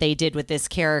part of what they did with this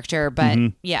character. But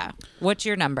yeah, what's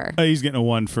your number? He's getting a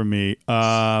 1 from me.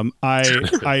 I love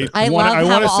want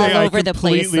how to say all I over the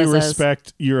place completely this is.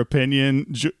 respect your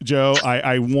opinion, Joe.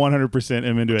 I 100%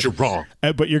 am into it. You're wrong.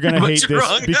 But you're going to hate you're this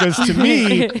wrong. because to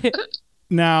me,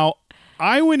 now,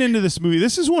 I went into this movie.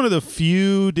 This is one of the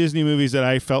few Disney movies that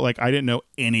I felt like I didn't know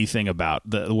anything about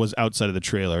that was outside of the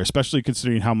trailer, especially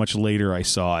considering how much later I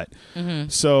saw it.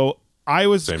 So I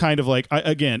was kind of like,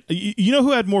 you know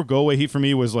who had more Go Away Heat for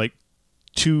me was like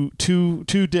two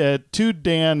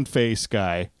Dan face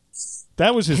guy.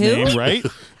 That was his name, right?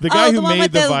 The guy who the one made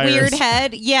with the the virus. weird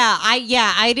head. Yeah,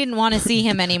 I didn't want to see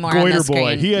him anymore on the Goiter screen.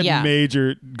 boy. He had yeah.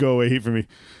 major Go Away Heat for me.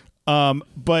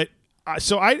 But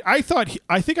so I thought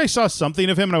I think I saw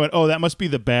something of him and I went, oh, that must be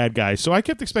the bad guy. So I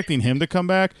kept expecting him to come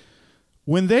back.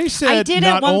 When they said did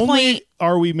not at one only point-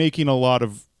 are we making a lot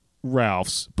of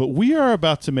Ralphs, but we are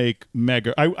about to make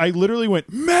Mega. I literally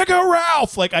went Mega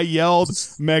Ralph, like I yelled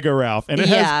Mega Ralph, and it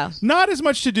has not as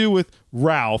much to do with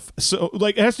Ralph. So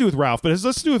like it has to do with Ralph, but it has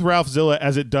less to do with Ralphzilla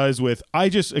as it does with. I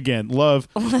just again love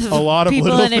a lot of People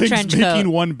little in a things trench making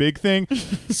coat. one big thing.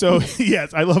 So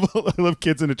yes, I love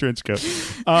kids in a trench coat.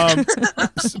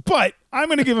 But I'm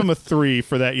going to give him a 3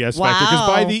 for that yes factor because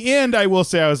by Wow. the end I will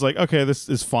say I was like, okay, this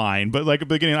is fine. But like at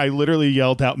the beginning, I literally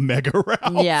yelled out Mega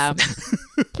Ralph. Yeah.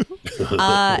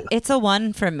 It's a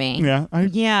 1 from me. Yeah, I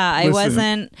listen.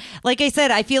 wasn't, like I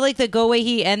said, I feel like the Go Away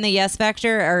Heat and the Yes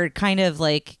Factor are kind of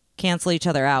like cancel each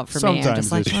other out for me. I'm Sometimes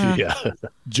just like, it's- Yeah.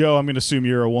 Joe, I'm going to assume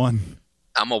you're a 1.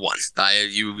 I'm a 1.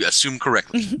 You assume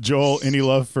correctly. Joel, any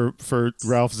love for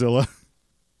Ralphzilla?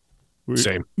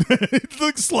 Same.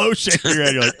 Like slow shake your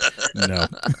head. You're like, no.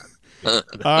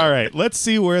 All right, let's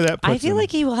see where that puts I feel him.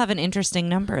 like he will have an interesting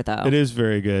number, though. It is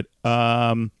very good.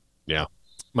 Yeah.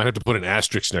 Might have to put an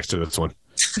asterisk next to this one.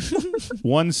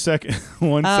 1 second.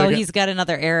 He's got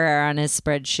another error on his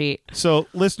spreadsheet. So,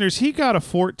 listeners, he got a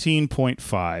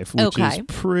 14.5, which is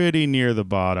pretty near the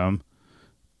bottom.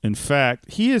 In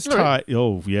fact, he is tied.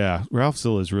 Oh, yeah. Ralph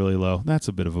Zilla is really low. That's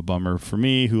a bit of a bummer for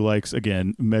me, who likes,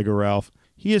 again, Mega Ralph.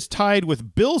 He is tied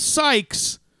with Bill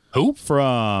Sykes. Who?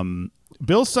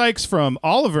 Bill Sykes from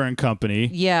Oliver and Company.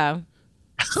 Yeah.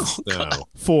 No.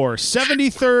 For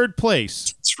 73rd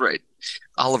place. That's right.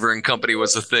 Oliver and Company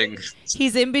was a thing.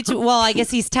 He's in between. Well, I guess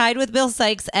he's tied with Bill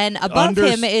Sykes, and above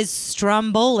him is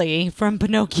Stromboli from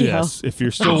Pinocchio. Yes, if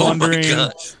you're still wondering,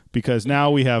 because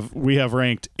now we have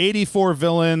ranked 84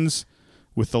 villains,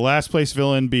 with the last place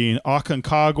villain being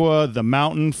Aconcagua, the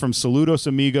mountain from Saludos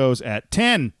Amigos, at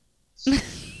 10.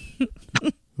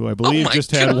 Who I believe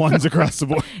had ones across the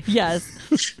board. Yes.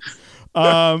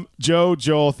 Joe,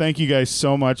 Joel, thank you guys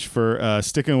so much for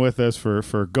sticking with us,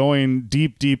 for going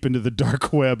deep into the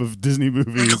dark web of Disney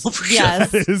movies.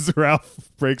 Yes. As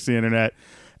Ralph breaks the internet.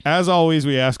 As always,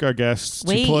 we ask our guests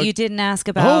Wait, to plug... you didn't ask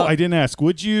about... Oh, I didn't ask.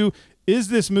 Is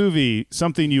this movie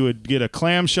something you would get a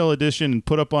clamshell edition and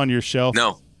put up on your shelf?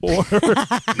 No. Or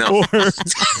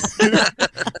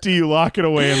do you lock it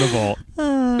away in the vault?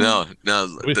 No.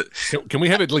 Can we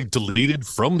have it like deleted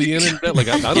from the internet? Like,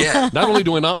 I don't, not only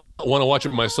do I not want to watch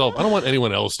it myself, I don't want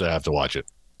anyone else to have to watch it.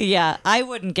 Yeah, I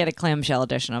wouldn't get a clamshell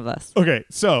edition of this. Okay,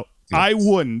 so I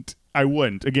wouldn't.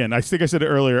 Again, I think I said it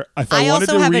earlier. If I wanted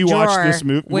to also have rewatch a drawer, this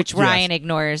movie, which Ryan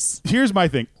ignores. Here's my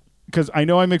thing. Because I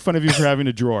know I make fun of you for having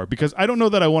a drawer, because I don't know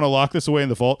that I want to lock this away in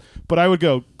the vault, but I would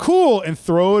go, cool, and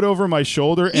throw it over my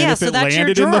shoulder, and if it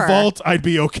landed in the vault, I'd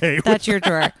be okay with That's your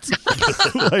drawer.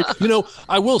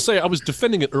 I will say, I was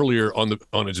defending it earlier on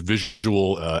its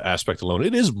visual aspect alone.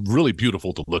 It is really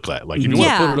beautiful to look at. Like, if you want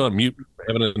to put it on mute,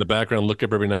 have it in the background, look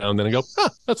up every now and then and go,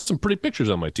 that's some pretty pictures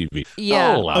on my TV.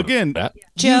 Yeah. Again,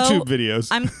 Joe, YouTube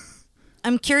videos.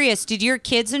 I'm curious, did your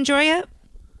kids enjoy it?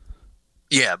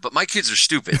 Yeah, but my kids are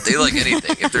stupid. They like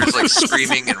anything. If there's like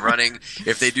screaming and running,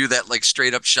 if they do that like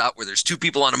straight up shot where there's two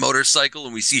people on a motorcycle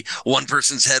and we see one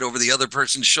person's head over the other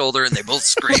person's shoulder and they both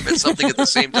scream at something at the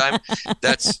same time,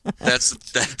 that's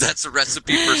a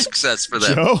recipe for success for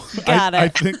them. Joe, Got it.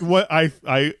 I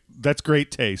think that's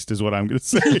great taste is what I'm going to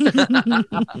say.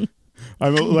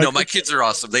 No, my kids are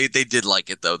awesome. They did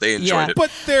like it though. They enjoyed it. But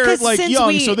they're like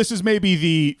young, so this is maybe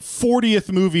the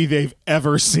 40th movie they've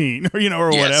ever seen, or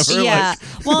whatever. Yeah.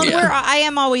 Like, I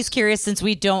am always curious, since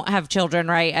we don't have children,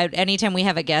 right? Anytime we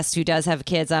have a guest who does have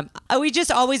kids, we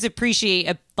just always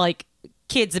appreciate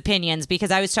kids' opinions, because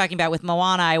I was talking about with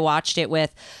Moana, I watched it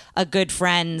with a good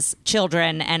friend's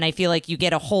children, and I feel like you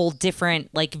get a whole different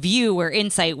view or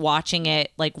insight watching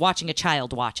it, like watching a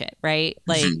child watch it, right?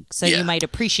 Like, so you might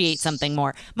appreciate something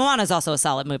more. Moana's also a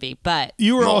solid movie, but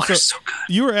you were so good.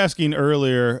 You were asking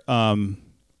earlier, I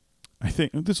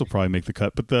think this will probably make the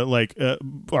cut, but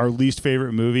our least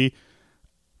favorite movie,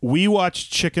 we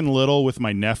watched Chicken Little with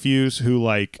my nephews who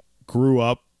grew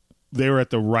up. They were at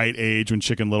the right age when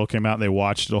Chicken Little came out, and they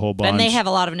watched it a whole bunch. And they have a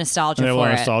lot of nostalgia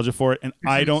for it. And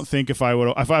I don't think if I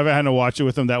had to watch it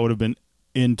with them, that would have been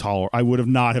intolerable. I would have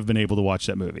not have been able to watch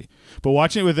that movie. But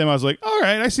watching it with them, I was like, all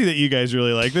right, I see that you guys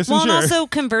really like this. Well, and also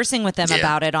conversing with them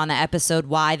about it on the episode,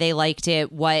 why they liked it,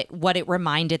 what it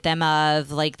reminded them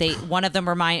of. One of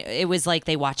them it was like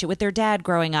they watch it with their dad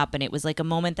growing up, and it was like a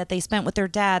moment that they spent with their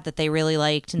dad that they really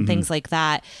liked, and things like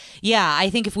that. Yeah, I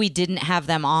think if we didn't have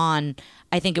them on,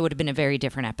 I think it would have been a very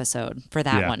different episode for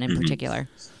that one in particular.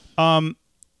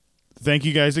 Thank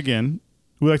you guys again.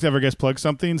 We like to have our guests plug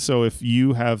something. So if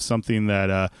you have something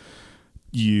that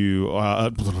if you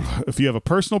have a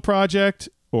personal project,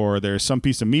 or there's some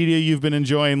piece of media you've been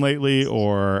enjoying lately,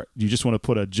 or you just want to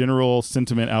put a general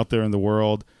sentiment out there in the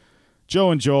world,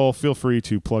 Joe and Joel, feel free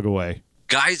to plug away.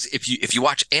 Guys, if you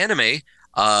watch anime,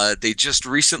 they just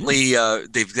recently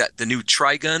they've got the new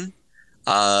Trigun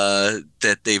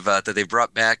that they've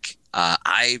brought back.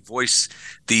 I voice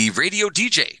the radio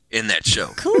DJ in that show.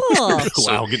 Cool.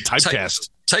 Wow, get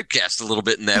typecast a little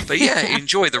bit in that, but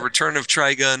enjoy the return of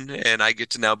Trigun, and I get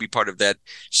to now be part of that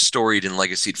storied and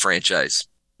legacied franchise.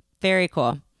 Very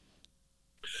cool.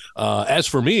 As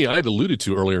for me, I had alluded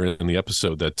to earlier in the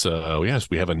episode that yes,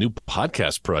 we have a new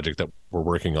podcast project that we're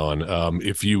working on.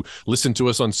 If you listen to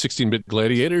us on 16-Bit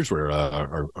Gladiators, where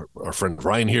our friend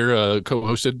Ryan here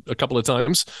co-hosted a couple of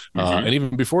times, and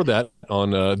even before that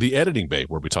on the Editing Bay,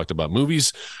 where we talked about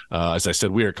movies. As I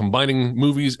said, we are combining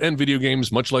movies and video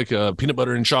games, much like peanut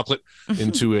butter and chocolate,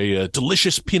 into a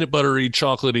delicious peanut buttery,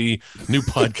 chocolatey new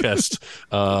podcast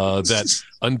that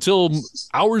until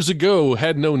hours ago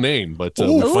had no name, but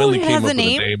we finally came up with a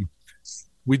name.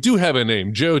 We do have a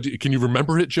name. Joe, can you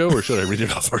remember it, Joe, or should I read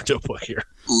it off our notebook here?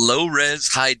 Low Res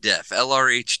High Def,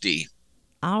 LRHD.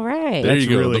 All right. There you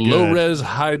go. Really the good. Low Res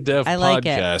High Def like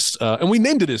podcast. And we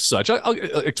named it as such. I'll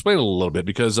explain it a little bit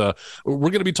because we're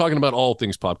going to be talking about all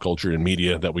things pop culture and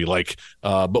media that we like.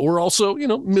 But we're also,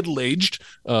 middle-aged.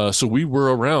 So we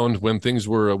were around when things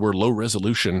were low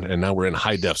resolution, and now we're in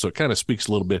high def. So it kind of speaks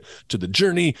a little bit to the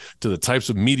journey, to the types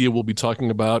of media we'll be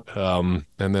talking about. And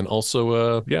then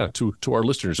also, to our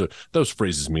listeners. Those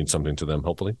phrases mean something to them,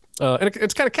 hopefully. And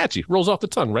it's kind of catchy. Rolls off the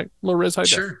tongue, right? Low Res High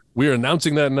Def. We are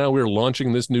announcing that now. We're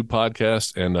launching this new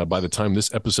podcast, and by the time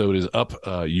this episode is up,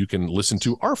 you can listen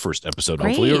to our first episode,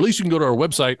 hopefully, or at least you can go to our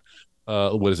website.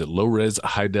 What is it?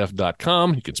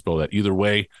 lowreshighDef.com. You can spell that either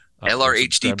way.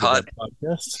 LRHD pod.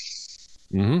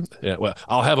 Yeah, well,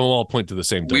 I'll have them all point to the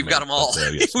same domain. We've got them all.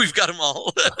 Yes. We've got them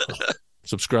all.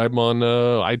 Subscribe on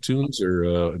iTunes,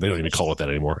 or they don't even call it that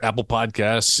anymore. Apple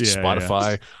Podcasts,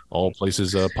 Spotify, all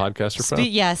places podcasts are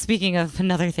found. Speaking of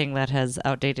another thing that has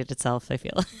outdated itself, I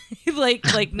feel like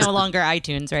no longer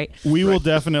iTunes, right? We will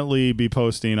definitely be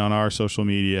posting on our social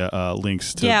media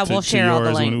links to we'll share all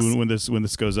the links when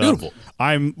this goes Beautiful. up.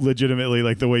 I'm legitimately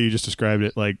like the way you just described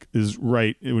it, like is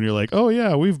right when you're like, oh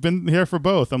yeah, we've been here for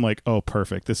both. I'm like, oh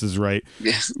perfect, this is right.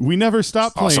 Yes. We never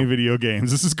stop playing video games.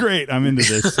 This is great. I'm into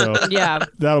this. So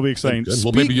that'll be exciting.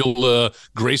 Well, maybe you'll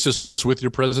grace us with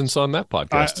your presence on that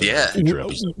podcast.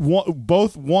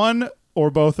 Both one or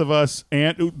both of us,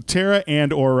 and Tara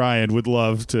and or Ryan would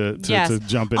love to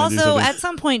jump in. Also, and do something. at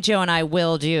some point, Joe and I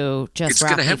will do just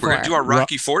Rocky IV. We're going to do our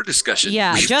Rocky IV discussion.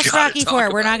 Yeah, just Rocky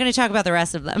IV. We're not going to talk about the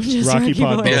rest of them. Just Rocky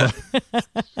IV.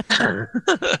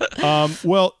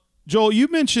 Well, Joel, you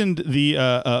mentioned the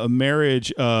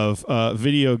marriage of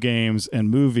video games and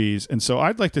movies, and so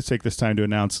I'd like to take this time to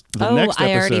announce the next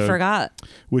episode. I already forgot.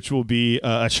 Which will be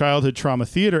a childhood trauma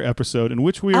theater episode in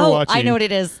which we are watching. I know what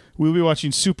it is. We'll be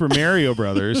watching Super Mario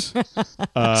Brothers.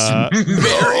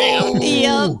 Mario.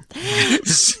 Yep.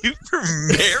 Super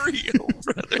Mario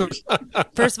Brothers.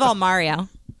 First of all, Mario.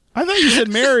 I thought you said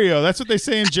Mario. That's what they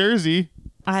say in Jersey.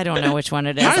 I don't know which one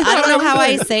it is. I don't know how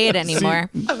I say it anymore.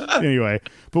 Anyway,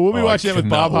 but we'll be watching it with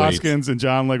Bob Hoskins and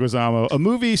John Leguizamo. A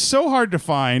movie so hard to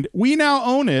find, we now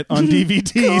own it on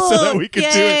DVD so that we can do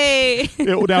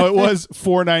it. Now it was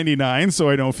 $4.99, so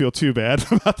I don't feel too bad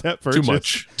about that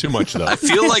purchase. Too much though. I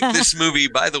feel like this movie.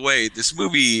 By the way, this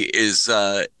movie is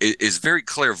very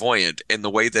clairvoyant in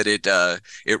the way that it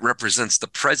represents the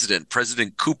president,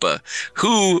 President Koopa,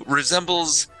 who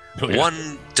resembles.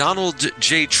 One Donald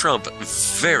J. Trump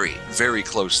very, very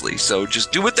closely. So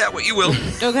just do with that what you will.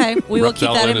 Okay, we will keep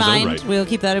that in mind. Right. We will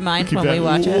keep that in mind when we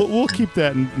watch it. We'll keep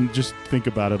that and just think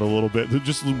about it a little bit.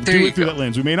 Just do it through that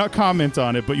lens. We may not comment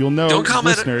on it, but you'll know,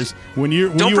 listeners, when you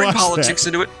don't bring watch politics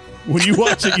that, into it. When you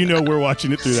watch it, you know we're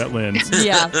watching it through that lens.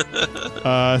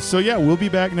 Yeah. So we'll be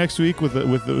back next week with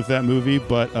that movie.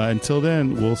 But until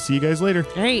then, we'll see you guys later.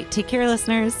 All right, take care,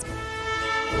 listeners.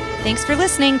 Thanks for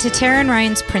listening to Tara and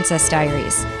Ryan's Princess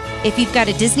Diaries. If you've got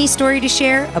a Disney story to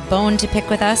share, a bone to pick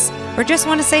with us, or just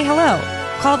want to say hello,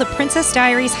 call the Princess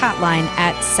Diaries hotline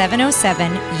at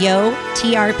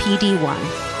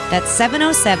 707-YO-TRPD1. That's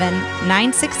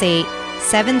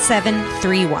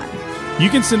 707-968-7731. You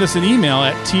can send us an email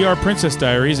at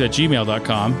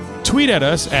trprincessdiaries@gmail.com, tweet at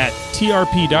us at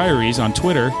trpdiaries on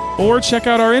Twitter, or check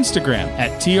out our Instagram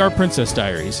at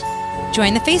trprincessdiaries.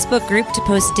 Join the Facebook group to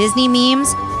post Disney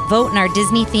memes, vote in our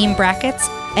Disney theme brackets,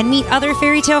 and meet other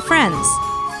fairy tale friends.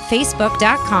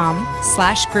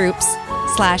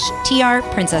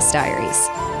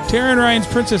 Facebook.com/groups/TRPrincessDiaries. Tara and Ryan's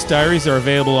Princess Diaries are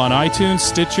available on iTunes,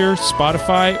 Stitcher,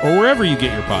 Spotify, or wherever you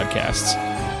get your podcasts.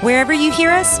 Wherever you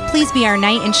hear us, please be our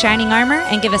knight in shining armor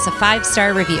and give us a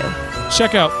 5-star review.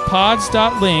 Check out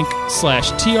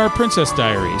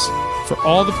pods.link/TRPrincessDiaries for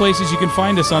all the places you can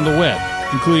find us on the web,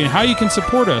 including how you can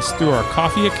support us through our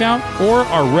Ko-fi account or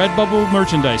our Redbubble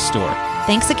merchandise store.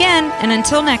 Thanks again, and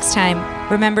until next time,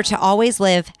 remember to always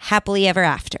live happily ever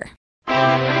after.